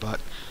him. But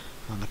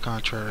on the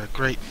contrary, a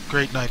great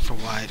night for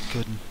Wyatt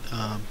Gooden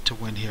to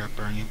win here at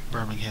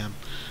Birmingham.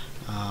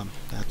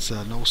 That's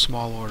no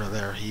small order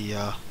there. He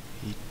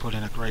put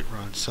in a great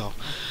run. So,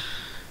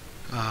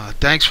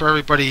 thanks for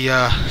everybody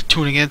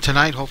tuning in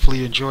tonight. Hopefully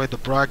you enjoyed the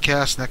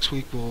broadcast. Next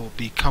week we'll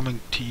be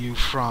coming to you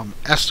from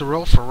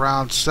Estoril for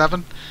round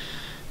 7,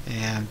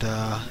 and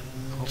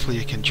hopefully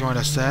you can join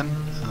us then.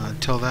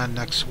 Until then,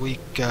 next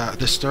week,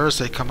 this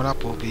Thursday coming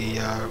up, we'll be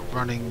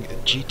running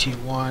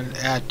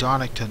GT1 at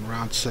Donington,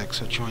 round 6.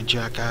 So join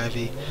Jack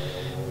Ivey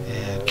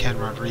and Ken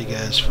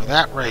Rodriguez for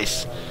that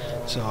race.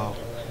 So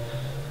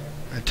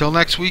until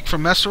next week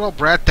from Estoril,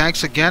 Brad,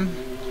 thanks again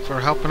for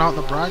helping out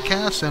in the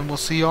broadcast, and we'll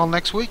see you all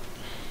next week.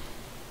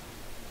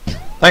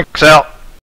 Thanks, Al.